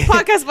this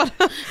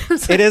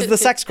podcast. It is the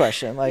sex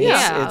question. Like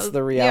it's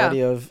the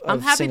reality of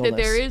I'm happy singleness.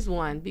 that there is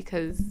one,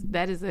 because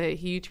that is a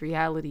huge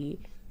reality.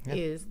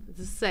 Is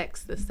the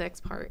sex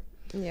part.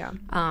 Yeah.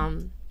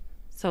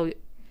 So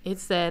it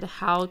said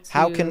how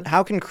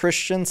can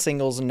Christian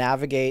singles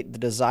navigate the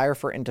desire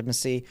for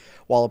intimacy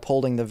while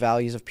upholding the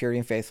values of purity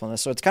and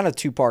faithfulness? So it's kind of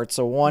 2 parts.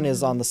 So one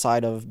is on the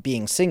side of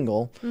being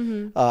single,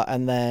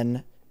 and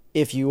then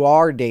if you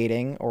are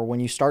dating or when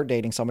you start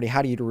dating somebody,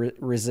 how do you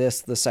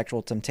resist the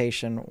sexual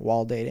temptation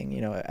while dating?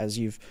 You know, as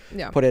you've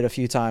put it a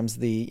few times,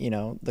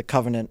 the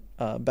covenant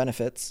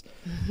benefits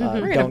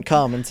don't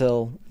come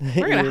until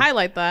we're going to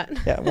highlight that.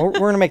 Yeah, we're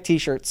going to make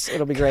T-shirts.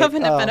 It'll be great.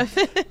 Covenant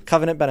benefits.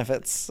 Covenant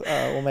benefits.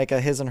 We'll make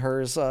a his and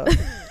hers.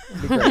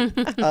 Be great.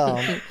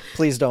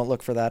 Please don't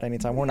look for that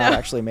anytime. We're not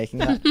actually making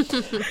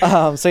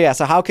that.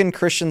 So how can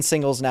Christian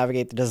singles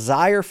navigate the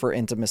desire for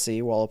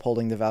intimacy while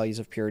upholding the values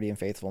of purity and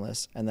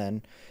faithfulness? And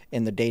then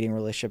in the dating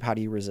relationship, how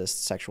do you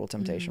resist sexual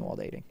temptation while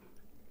dating?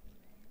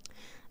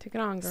 Take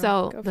it on, girl.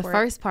 So the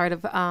first part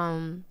of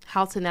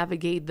how to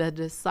navigate the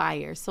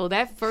desire. So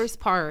that first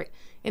part,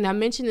 and I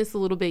mentioned this a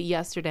little bit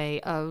yesterday,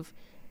 of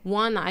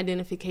one,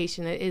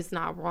 identification that it's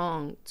not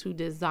wrong to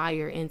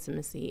desire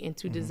intimacy and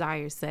to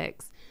desire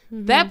sex.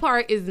 That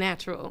part is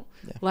natural.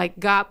 Like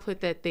God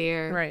put that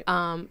there. Right.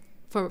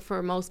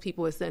 For most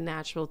people, it's a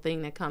natural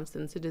thing that comes to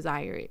them to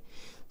desire it.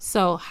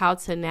 So how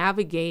to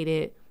navigate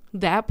it,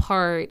 that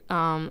part,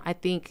 I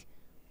think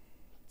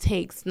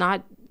takes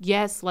like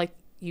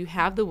you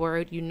have the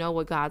word, you know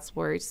what God's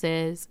word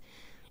says.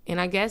 And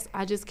I guess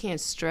I just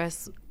can't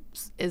stress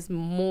is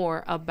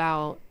more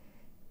about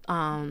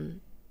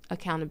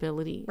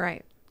accountability.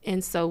 Right.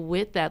 And so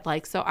with that,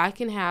 like, so I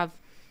can have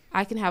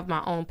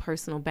my own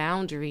personal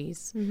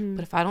boundaries,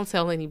 but if I don't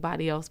tell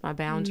anybody else my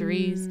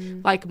boundaries,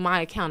 like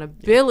my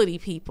accountability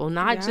people,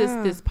 not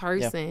just this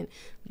person,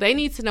 they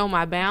need to know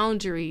my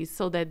boundaries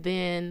so that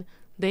then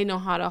they know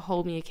how to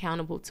hold me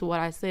accountable to what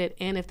I said,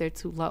 and if they're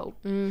too low.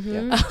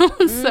 That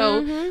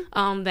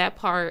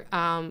part,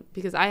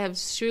 because I have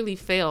surely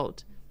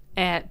failed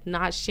at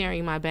not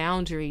sharing my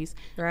boundaries,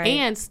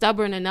 and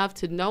stubborn enough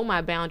to know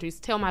my boundaries,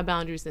 tell my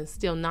boundaries, and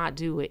still not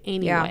do it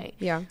anyway.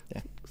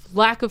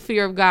 Lack of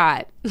fear of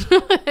God.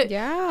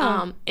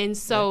 And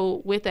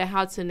so with that,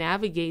 how to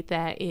navigate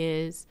that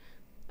is,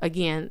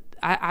 again,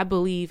 I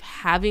believe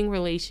having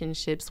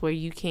relationships where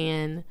you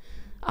can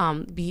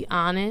be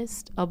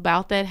honest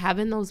about that,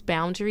 having those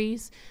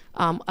boundaries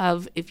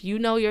of, if you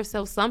know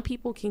yourself, some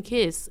people can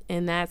kiss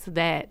and that's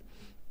that.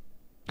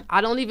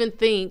 I don't even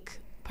think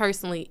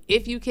personally,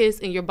 if you kiss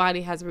and your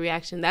body has a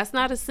reaction, that's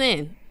not a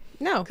sin.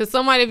 No. Because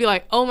somebody would be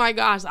like, oh my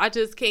gosh, I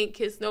just can't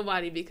kiss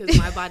nobody because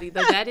my body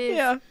does. That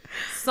is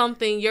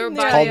something your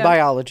body. It's called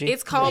biology.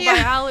 It's called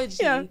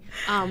biology.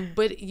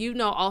 But you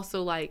know,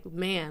 also like,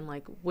 man,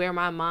 like where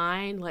my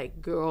mind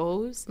like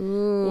goes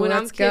when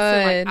I'm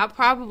kissing, like I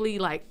probably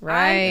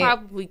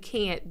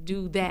can't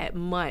do that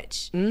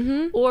much.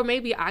 Or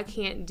maybe I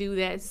can't do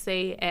that,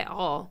 say, at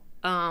all.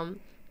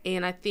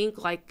 And I think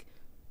like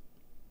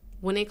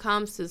when it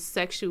comes to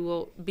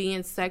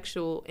being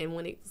sexual, and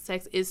when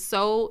sex is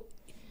so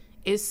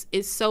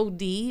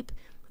deep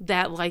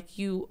that like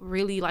you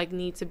really like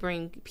need to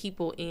bring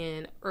people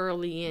in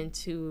early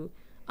into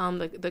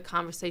the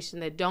conversation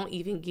that don't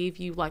even give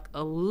you like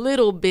a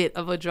little bit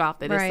of a drop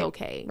that it's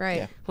okay. Right.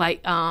 Yeah.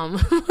 Like,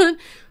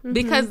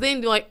 because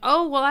then you're like,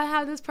 oh, well, I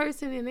have this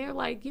person and they're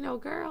like,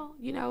 girl,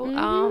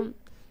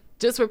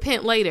 just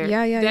repent later.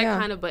 That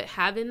kind of, but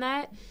having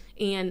that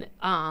and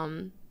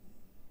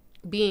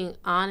being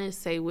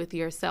honest, say, with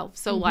yourself.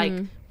 So like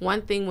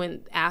one thing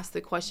when asked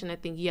the question, I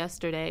think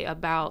yesterday,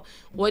 about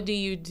what do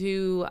you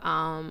do,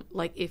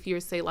 like if you're,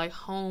 say, like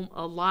home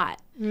a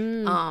lot,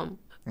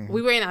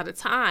 we ran out of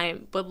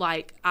time, but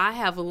like I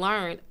have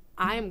learned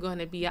I'm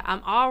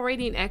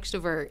already an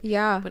extrovert,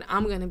 but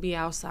I'm going to be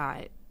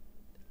outside.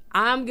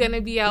 I'm going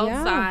to be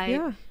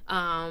outside,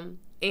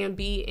 and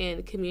be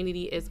in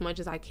community as much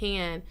as I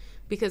can,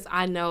 because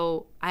I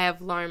know I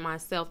have learned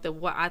myself that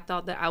what I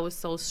thought that I was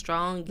so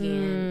strong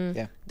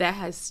in, that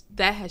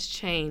has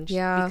changed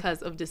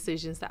because of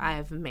decisions that I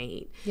have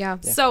made.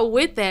 So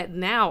with that,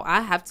 now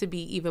I have to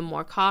be even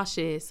more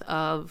cautious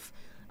of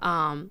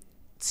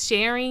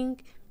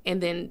sharing and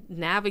then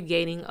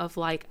navigating of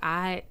like,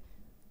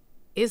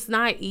 it's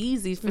not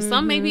easy. For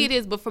some, maybe it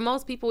is, but for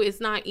most people, it's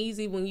not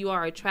easy when you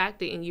are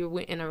attracted and you're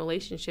in a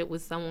relationship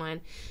with someone.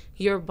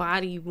 Your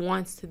body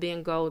wants to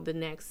then go the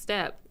next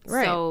step.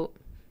 Right. So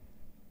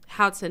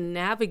how to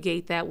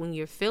navigate that when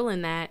you're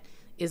feeling that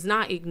is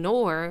not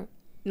ignore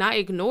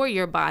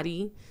your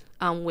body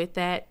with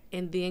that,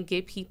 and then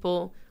get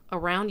people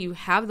around you,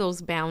 have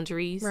those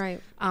boundaries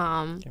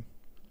of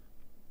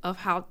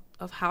how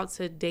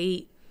to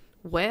date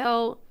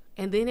well.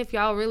 And then if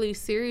y'all really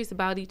serious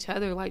about each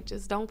other, like,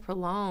 just don't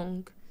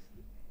prolong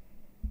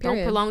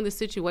the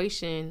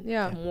situation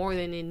more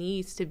than it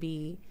needs to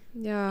be,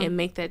 and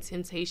make that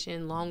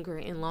temptation longer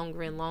and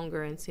longer and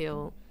longer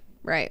until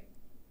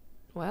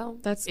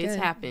it's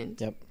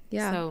happened.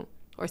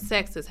 Or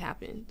sex has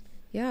happened.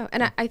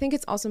 And I think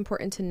it's also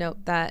important to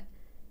note that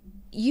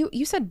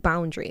you said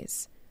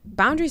boundaries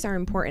are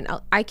important.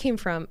 I came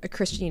from a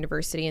Christian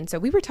university, and so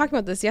we were talking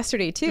about this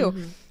yesterday too,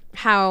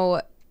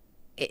 how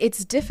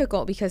it's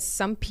difficult because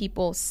some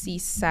people see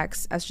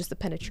sex as just a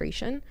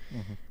penetration.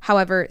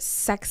 However,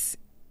 sex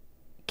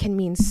can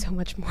mean so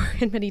much more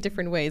in many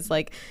different ways.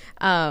 Like,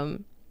 you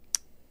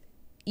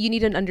need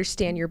to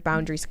understand your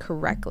boundaries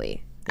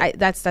correctly.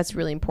 That's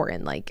really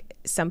important. Like,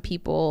 some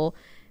people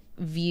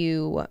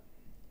view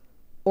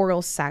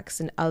oral sex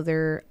and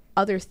other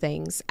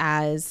things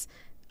as,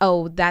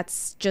 oh,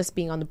 that's just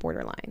being on the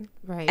borderline,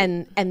 right?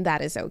 And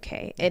that is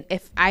okay. And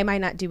if I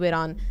might not do it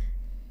on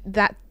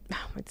that,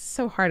 it's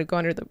so hard to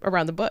go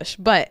around the bush,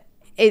 but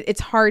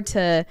it's hard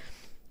to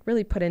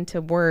really put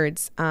into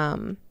words.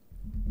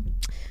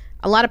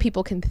 A lot of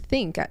people can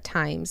think at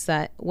times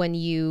that when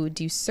you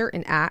do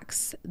certain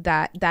acts,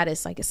 that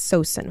is like, is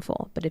so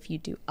sinful. But if you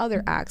do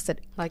other acts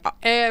that like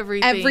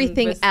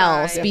everything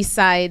else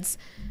besides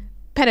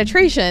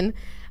penetration,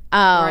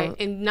 right,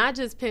 and not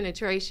just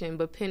penetration,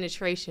 but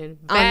penetration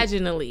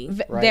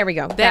vaginally. There we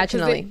go,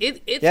 vaginally.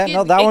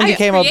 That one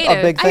became a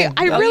big thing.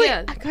 I really,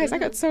 guys, I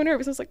got so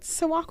nervous. I was like,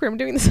 so awkward. I'm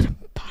doing this in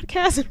a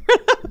podcast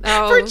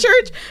for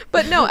church,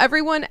 but no,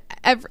 everyone,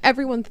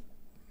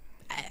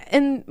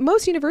 and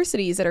most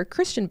universities that are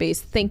Christian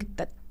based think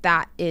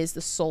that is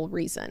the sole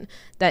reason,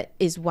 that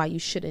is why you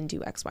shouldn't do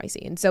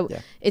XYZ. And so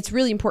it's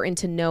really important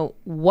to know,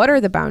 what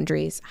are the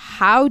boundaries?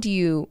 How do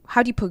you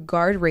put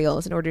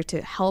guardrails in order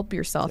to help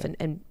yourself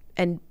and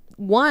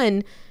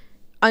one,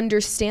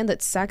 understand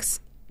that sex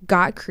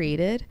got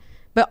created,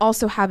 but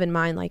also have in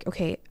mind, like,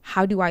 okay,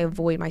 how do I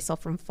avoid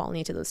myself from falling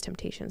into those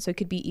temptations? So it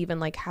could be even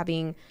like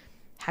having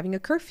a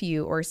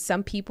curfew, or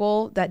some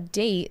people that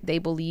date, they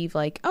believe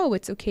like, oh,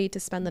 it's okay to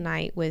spend the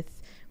night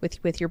with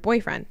your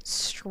boyfriend.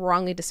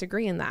 Strongly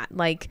disagree in that.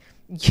 Like,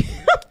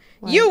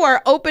 you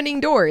are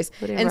opening doors.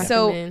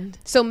 And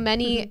so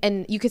many,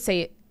 and you could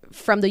say,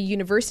 from the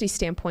university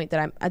standpoint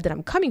that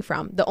I'm coming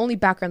from, the only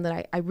background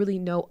that I really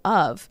know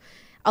of,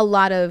 a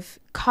lot of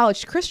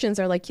college Christians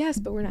are like, yes,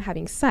 but we're not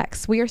having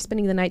sex. We are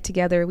spending the night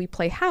together. We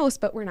play house,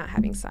 but we're not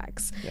having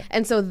sex.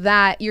 And so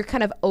that you're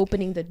kind of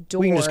opening the door.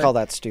 We can just call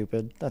that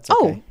stupid. That's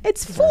okay. Oh,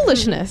 it's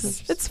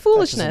foolishness. It's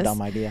foolishness. That's just a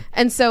dumb idea.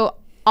 And so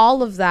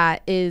all of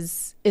that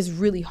is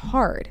really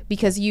hard,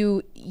 because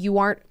you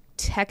aren't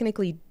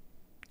technically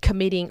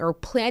committing or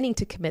planning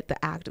to commit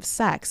the act of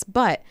sex,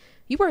 but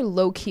you are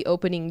low-key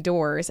opening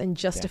doors and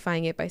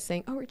justifying it by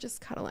saying, oh, we're just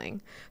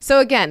cuddling. So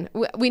again,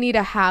 we need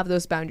to have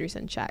those boundaries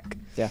in check.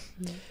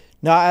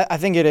 No, I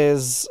think it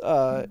is.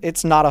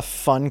 It's not a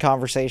fun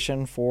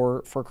conversation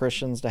for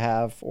Christians to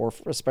have, or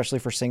especially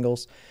for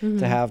singles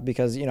to have,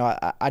 because,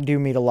 I do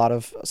meet a lot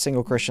of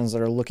single Christians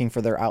that are looking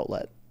for their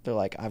outlet. They're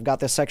like, I've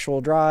got this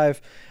sexual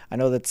drive. I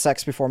know that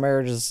sex before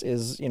marriage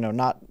is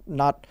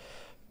not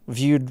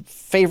viewed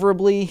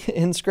favorably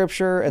in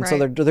Scripture, and so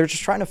Right. they're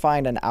just trying to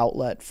find an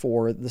outlet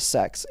for the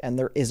sex, and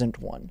there isn't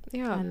one.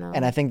 Yeah. I know.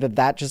 And I think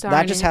that just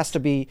Darn it. has to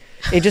be,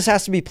 it just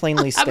has to be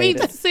plainly I mean,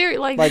 stated. seriously,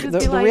 like, Like just the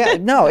be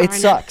like, no, it darn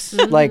sucks.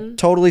 Like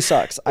totally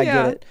sucks. I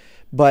Yeah. get it,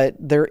 but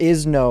there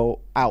is no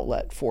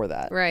outlet for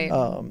that. Right.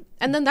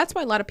 And then that's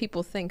why a lot of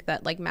people think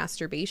that like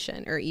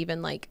masturbation or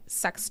even like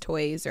sex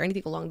toys or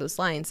anything along those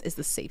lines is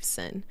the safe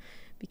sin,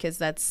 because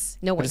that's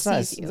no one But it's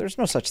not. sees you. There's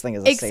no such thing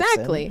as a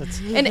Exactly. safe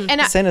sin. It's,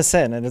 And sin is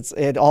sin, and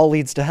it all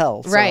leads to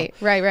hell. So. right.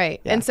 Yeah.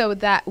 And so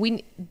that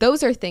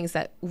those are things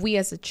that we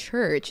as a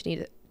church need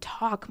to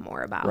talk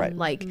more about. Right.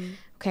 Like,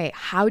 okay,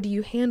 how do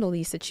you handle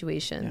these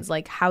situations?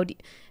 Like, how do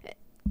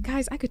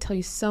guys, I could tell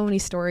you so many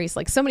stories,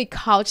 like so many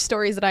college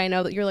stories that I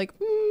know that you're like,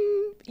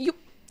 you.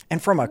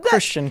 And from a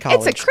Christian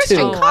college, It's a Christian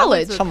too. I went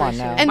college. to a Come on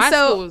Christian. now. And My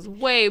so- school was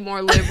way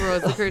more liberal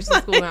as a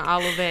Christian school than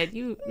Olivet.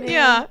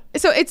 Man.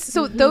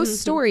 So those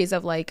stories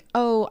of like,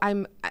 oh,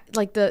 I'm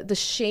like the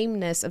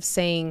shameness of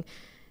saying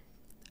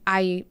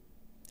I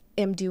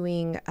am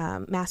doing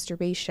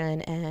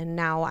masturbation and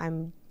now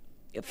I'm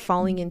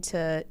falling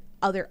into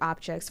other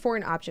objects,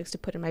 foreign objects to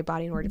put in my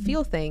body in order to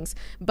feel things,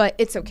 but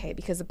it's okay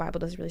because the Bible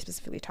doesn't really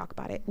specifically talk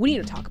about it. We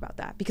need to talk about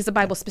that because the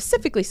Bible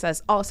specifically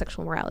says all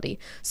sexual morality.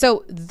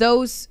 So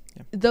those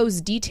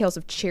details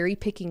of cherry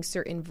picking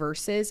certain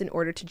verses in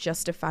order to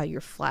justify your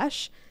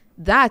flesh,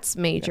 that's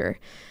major.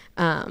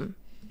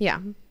 Yeah.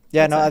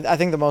 Yeah, no, I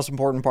think the most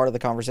important part of the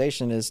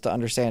conversation is to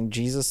understand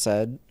Jesus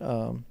said,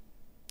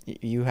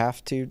 you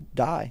have to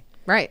die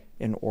Right.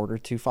 in order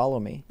to follow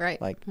me.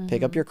 Right. Like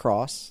pick up your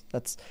cross.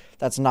 That's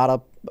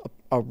not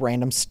a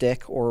random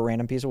stick or a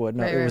random piece of wood.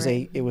 No,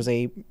 Right, it was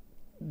a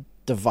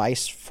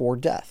device for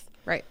death.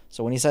 Right.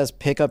 So when he says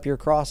pick up your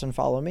cross and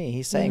follow me,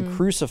 he's saying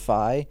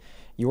crucify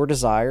your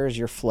desires,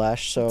 your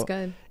flesh. So That's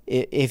good.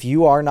 if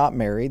you are not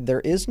married,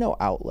 there is no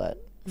outlet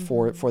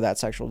for that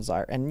sexual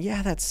desire. And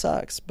yeah, that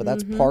sucks, but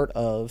that's part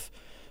of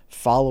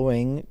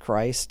following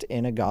Christ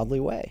in a godly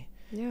way.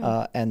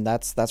 Yeah. And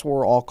that's what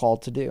we're all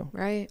called to do.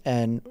 Right.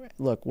 And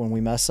look, when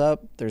we mess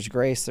up, there's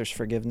grace, there's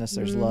forgiveness,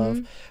 there's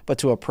love. But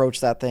to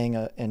approach that thing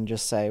and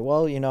just say,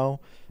 well,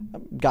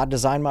 God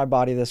designed my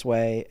body this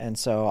way, and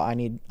so I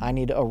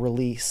need a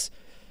release.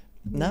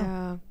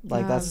 No,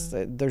 Yeah.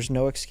 there's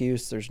no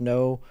excuse. There's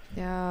no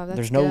That's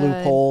there's no good.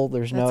 loophole.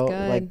 There's That's no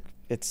good. like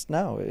it's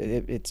no.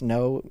 It's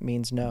no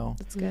means no.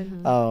 That's good.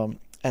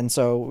 And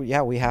so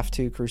yeah, we have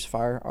to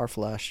crucify our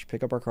flesh,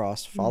 pick up our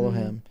cross, follow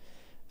Him,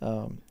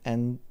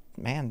 and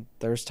man,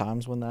 there's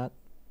times when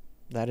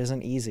that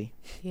isn't easy,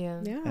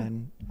 Yeah. Yeah.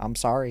 and I'm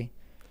sorry.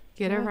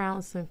 Get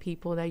around some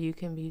people that you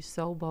can be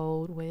so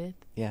bold with.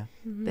 Yeah,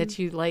 That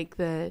you like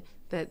that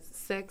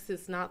sex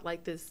is not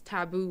like this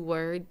taboo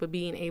word, but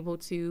being able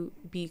to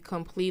be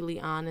completely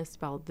honest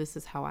about this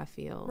is how I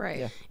feel. Right.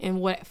 Yeah. And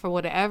for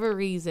whatever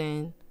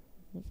reason,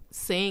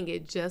 saying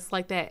it just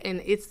like that.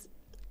 And it's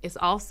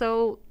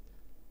also,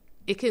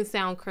 it can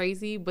sound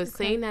crazy, but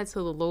saying that to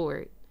the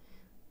Lord,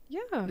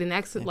 Yeah. then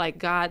actually like,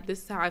 God,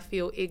 this is how I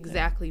feel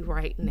exactly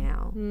right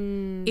now.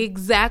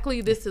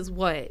 Exactly. This is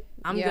what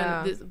I'm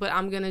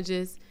gonna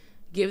just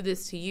give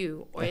this to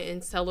you,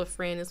 and tell a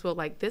friend as well.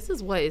 Like, this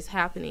is what is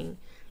happening.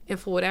 And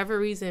for whatever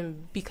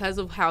reason, because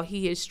of how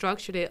He has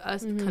structured it,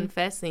 us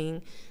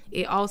confessing,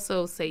 it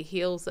also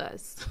heals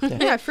us.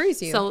 Yeah, it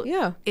frees you. So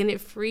yeah. and it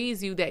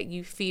frees you that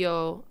you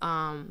feel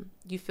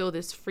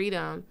this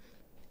freedom.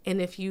 And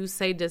if you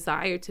say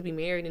desire to be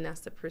married, and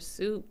that's the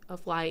pursuit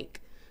of like,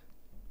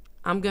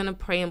 I'm gonna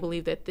pray and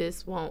believe that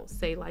this won't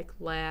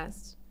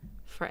last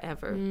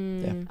forever.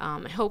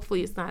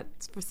 Hopefully it's not.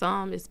 For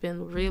some, it's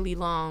been really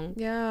long.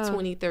 Yeah.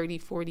 20, 30,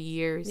 40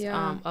 years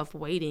Yeah. of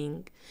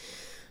waiting.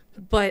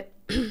 But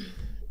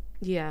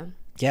yeah.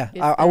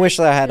 I wish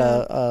that I had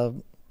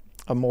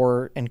a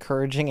more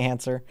encouraging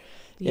answer,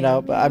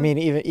 but I mean,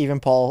 even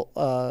Paul,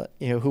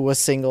 who was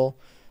single,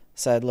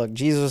 said, look,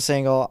 Jesus was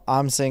single,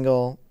 I'm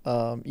single,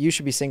 you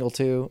should be single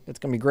too. It's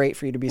gonna be great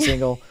for you to be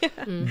single,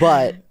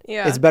 but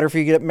it's better for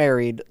you to get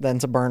married than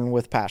to burn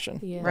with passion.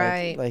 Yeah.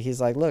 Right. Like he's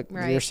like, look,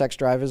 Right. your sex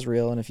drive is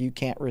real, and if you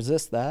can't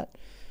resist that,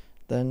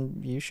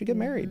 then you should get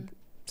married.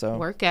 So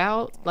Work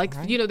out.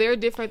 There are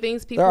different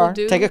things there people are.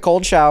 do. Take a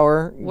cold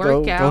shower, Work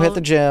go hit out,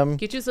 the gym,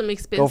 Get you some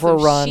expensive for a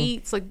run.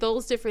 sheets, like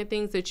those different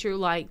things that you're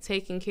like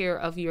taking care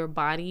of your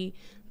body.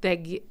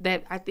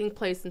 That I think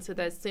plays into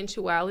that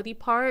sensuality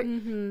part.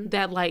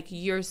 That like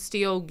you're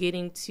still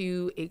getting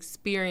to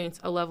experience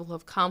a level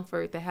of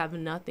comfort that have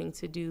nothing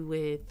to do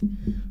with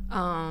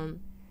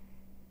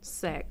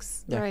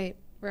sex. Yeah. Right.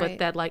 But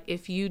that like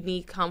if you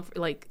need comfort,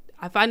 like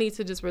if I need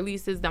to just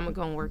release this, then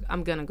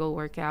I'm gonna go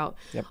work out.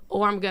 Yep.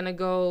 Or I'm gonna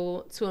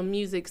go to a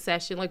music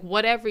session, like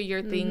whatever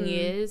your thing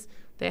is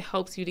that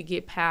helps you to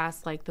get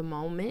past like the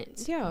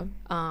moment. Yeah.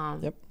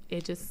 Yep.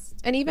 It just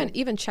And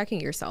even checking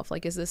yourself,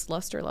 like, is this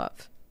lust or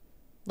love?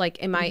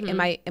 Like, am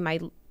I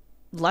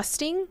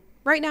lusting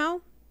right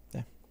now?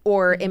 Yeah.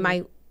 Or am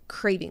I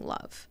craving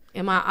love?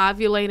 am I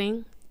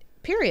ovulating?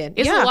 Period.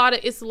 It's yeah. a lot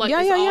of it's like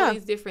Yeah, it's yeah, all yeah.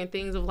 these different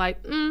things of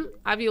like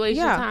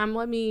ovulation Yeah.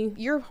 time.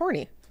 You're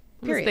horny.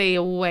 Period. Stay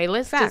away.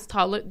 Let's Fact. just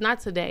talk. Not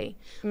today.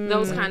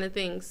 Those kind of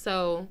things.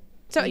 So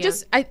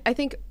just, I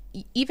think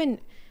even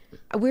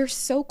we're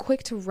so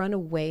quick to run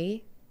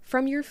away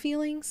from your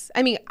feelings.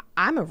 I mean,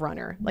 I'm a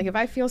runner. Like if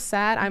I feel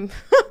sad,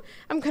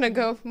 I'm going to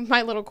go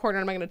my little corner.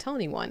 I'm not going to tell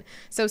anyone.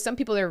 So some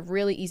people are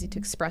really easy to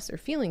express their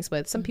feelings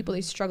with. Some people,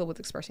 they struggle with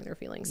expressing their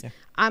feelings. Yeah.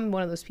 I'm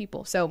one of those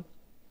people. So,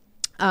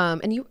 I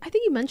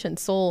think you mentioned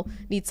Soul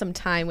needs some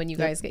time when you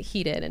guys get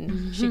heated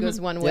and she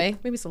goes one way.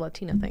 Maybe it's a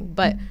Latina thing,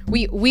 but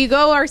we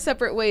go our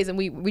separate ways and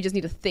we just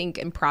need to think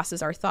and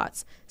process our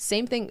thoughts.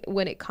 Same thing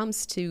when it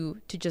comes to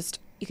just,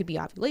 it could be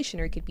ovulation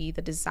or it could be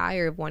the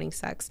desire of wanting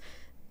sex.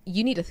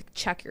 You need to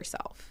check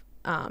yourself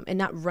and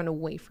not run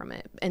away from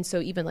it. And so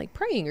even like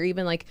praying or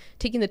even like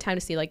taking the time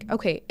to see like,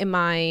 okay,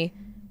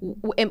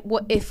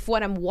 if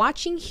what I'm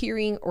watching,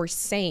 hearing, or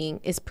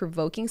saying is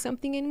provoking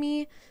something in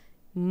me,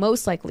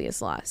 most likely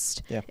is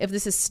lust. Yeah. If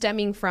this is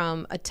stemming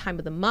from a time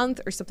of the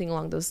month or something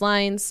along those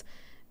lines,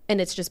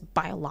 and it's just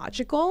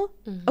biological,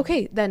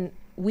 okay, then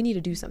we need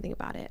to do something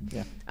about it.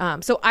 Yeah.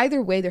 So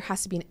either way, there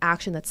has to be an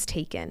action that's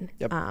taken,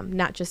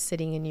 not just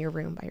sitting in your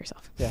room by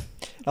yourself. Yeah.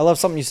 I love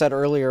something you said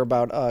earlier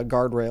about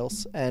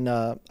guardrails. And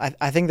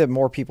I think that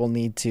more people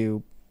need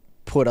to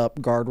put up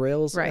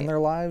guardrails in their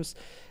lives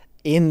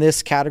in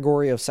this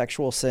category of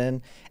sexual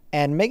sin,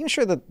 and making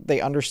sure that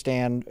they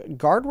understand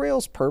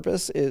guardrails'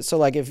 purpose is, so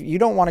like if you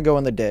don't want to go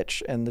in the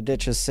ditch and the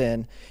ditch is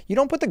sin, you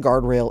don't put the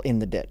guardrail in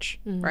the ditch.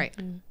 Right.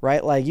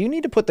 Right? Like you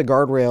need to put the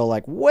guardrail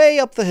like way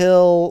up the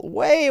hill,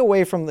 way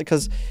away from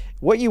because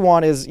what you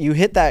want is you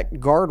hit that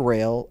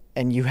guardrail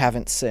and you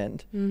haven't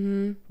sinned.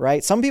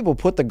 Right? Some people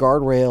put the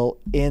guardrail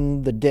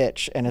in the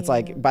ditch and it's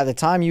like by the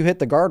time you hit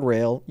the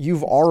guardrail,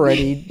 you've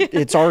already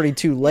it's already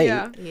too late.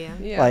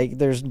 Yeah. Like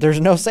there's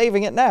no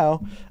saving it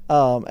now.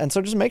 And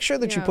so just make sure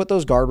that you put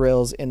those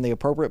guardrails in the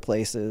appropriate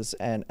places.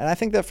 And I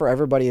think that for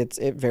everybody,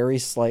 it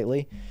varies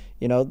slightly.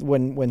 You know,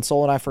 when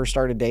Soul and I first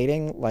started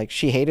dating, like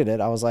she hated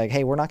it. I was like,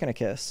 hey, we're not going to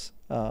kiss.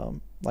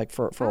 Like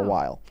for a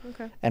while.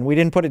 Okay. And we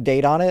didn't put a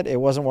date on it.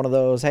 It wasn't one of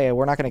those, hey,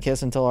 we're not going to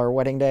kiss until our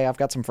wedding day. I've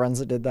got some friends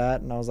that did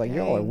that. And I was like,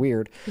 y'all are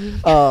weird.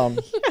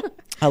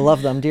 I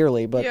love them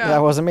dearly, but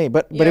that wasn't me.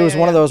 But it was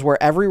one of those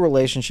where every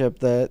relationship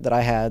that I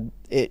had,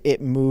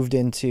 it moved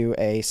into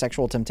a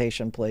sexual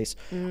temptation place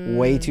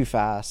way too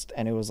fast.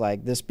 And it was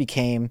like, this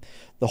became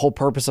the whole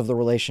purpose of the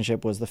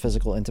relationship was the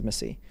physical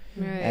intimacy.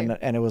 Right.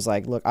 And it was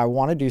like, look, I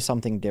want to do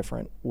something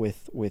different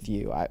with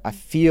you. I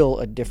feel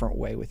a different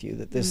way with you,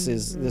 that this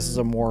is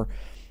a more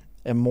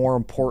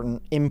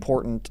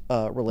important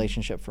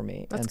relationship for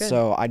me. That's good.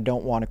 So I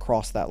don't want to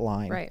cross that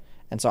line. Right.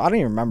 And so I don't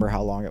even remember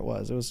how long it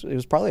was. It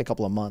was probably a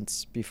couple of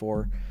months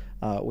before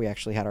we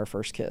actually had our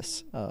first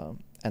kiss.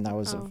 And that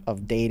was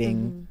of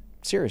dating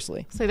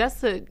seriously. So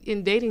that's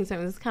in dating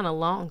terms, it's kind of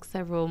long,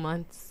 several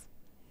months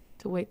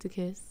to wait to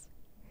kiss.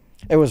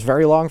 It was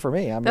very long for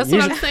me. I mean, that's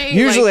what I'm saying.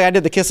 Usually I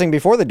did the kissing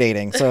before the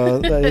dating. So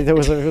it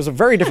was a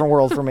very different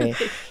world for me.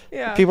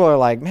 People are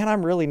like, man, I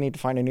really need to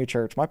find a new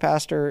church. My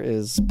pastor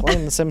is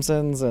playing The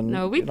Simpsons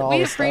and we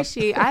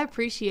appreciate. I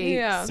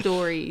appreciate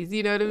stories.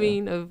 You know what I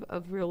mean,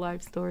 of real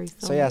life stories.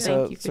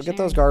 So get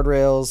those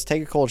guardrails.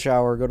 Take a cold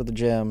shower. Go to the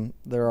gym.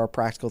 There are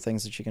practical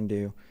things that you can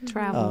do.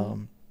 Travel.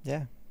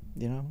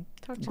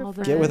 Talk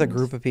to get with a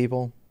group of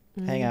people.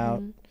 Hang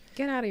out.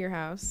 Get out of your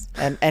house.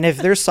 And if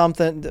there's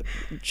something,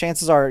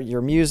 chances are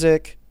your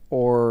music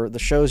or the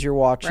shows you're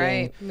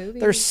watching,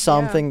 there's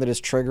something that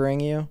is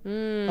triggering you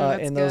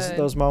in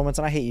those moments.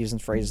 And I hate using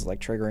phrases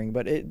like triggering,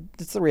 but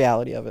it's the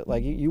reality of it.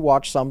 Like you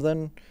watch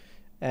something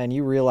and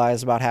you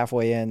realize about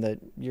halfway in that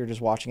you're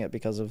just watching it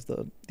because of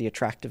the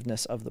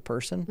attractiveness of the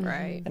person.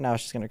 Right. And now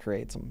it's just going to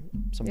create some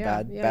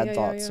bad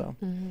thoughts. So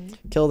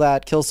kill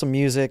that, kill some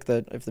music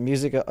that if the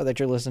music that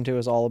you're listening to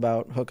is all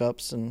about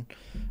hookups and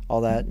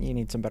all that, you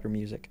need some better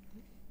music.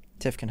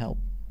 Tiff can help.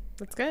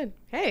 That's good.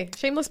 Hey,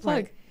 shameless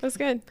plug. That's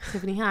good.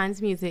 Tiffany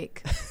Hines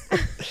music.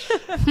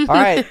 All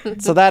right.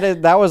 So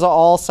that was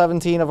all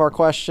 17 of our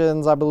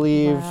questions, I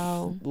believe.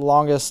 Wow.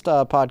 Longest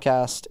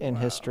podcast in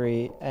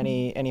history.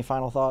 Any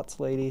final thoughts,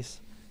 ladies?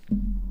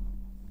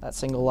 That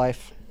single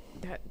life.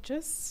 I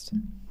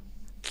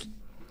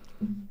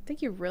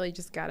think you really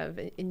just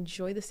gotta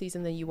enjoy the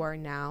season that you are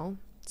now,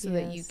 so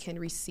that you can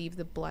receive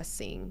the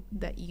blessing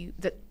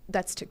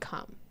that's to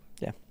come.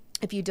 Yeah.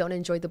 If you don't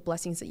enjoy the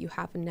blessings that you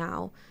have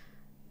now,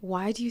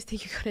 why do you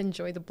think you're going to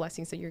enjoy the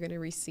blessings that you're going to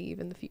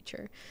receive in the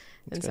future?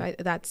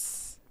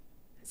 That's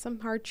some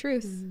hard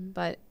truth,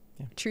 but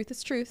truth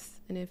is truth.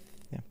 And if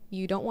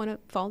you don't want to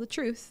follow the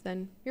truth,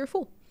 then you're a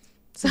fool.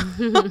 So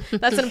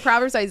that's in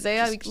Proverbs,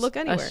 Isaiah. We can look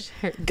anywhere.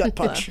 Gut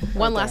punch.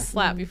 One last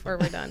slap before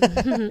we're done.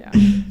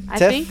 I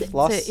think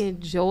to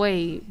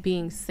enjoy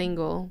being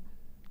single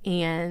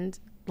and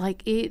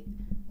like it,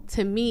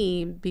 to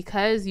me,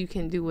 because you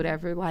can do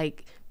whatever,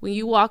 like when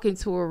you walk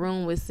into a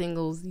room with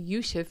singles,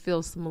 you should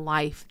feel some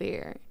life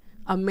there.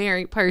 A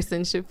married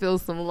person should feel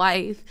some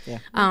life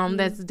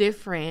that's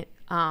different.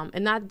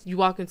 And not you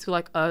walk into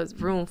like a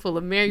room full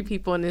of married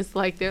people and it's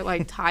like they're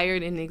like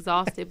tired and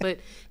exhausted, but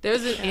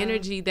there's an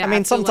energy that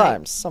I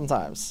feel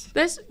sometimes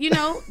that's,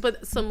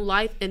 but some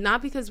life, and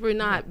not because we're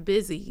not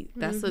busy.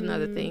 That's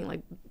another thing. Like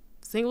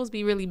singles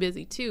be really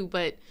busy too,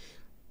 but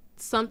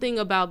something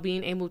about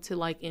being able to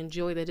like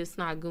enjoy that it's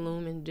not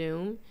gloom and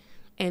doom.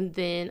 And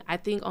then I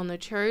think on the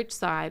church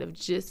side of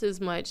just as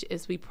much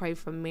as we pray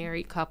for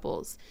married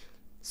couples,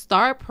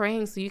 start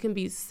praying so you can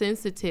be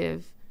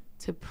sensitive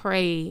to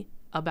pray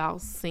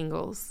about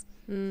singles.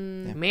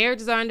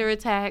 Marriages are under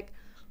attack.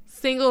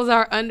 Singles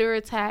are under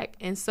attack.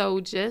 And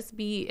so just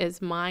be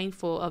as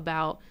mindful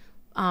about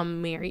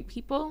married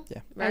people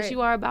as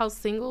you are about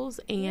singles.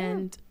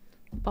 And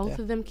both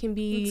of them can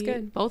be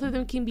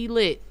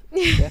lit,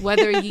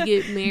 whether you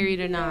get married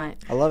or not.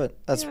 I love it.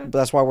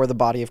 That's why we're the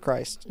body of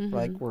Christ.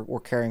 Like we're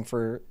caring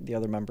for the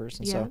other members.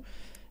 And so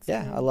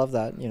I love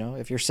that.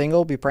 If you're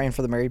single, be praying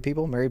for the married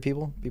people. Married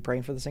people, be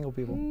praying for the single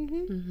people.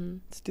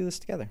 Let's do this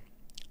together.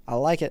 I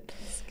like it.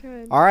 That's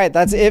good. All right,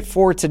 that's it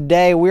for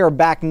today. We are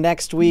back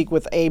next week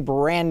with a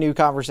brand new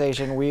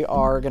conversation. We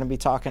are going to be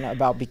talking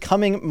about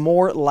becoming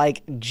more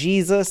like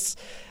Jesus.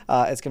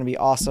 It's going to be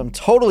awesome.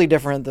 Totally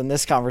different than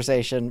this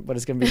conversation, but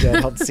it's going to be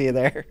good. Hope to see you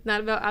there.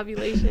 Not about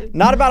ovulation.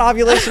 Not about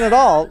ovulation at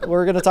all.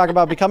 We're going to talk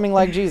about becoming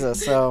like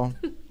Jesus. So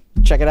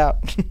check it out.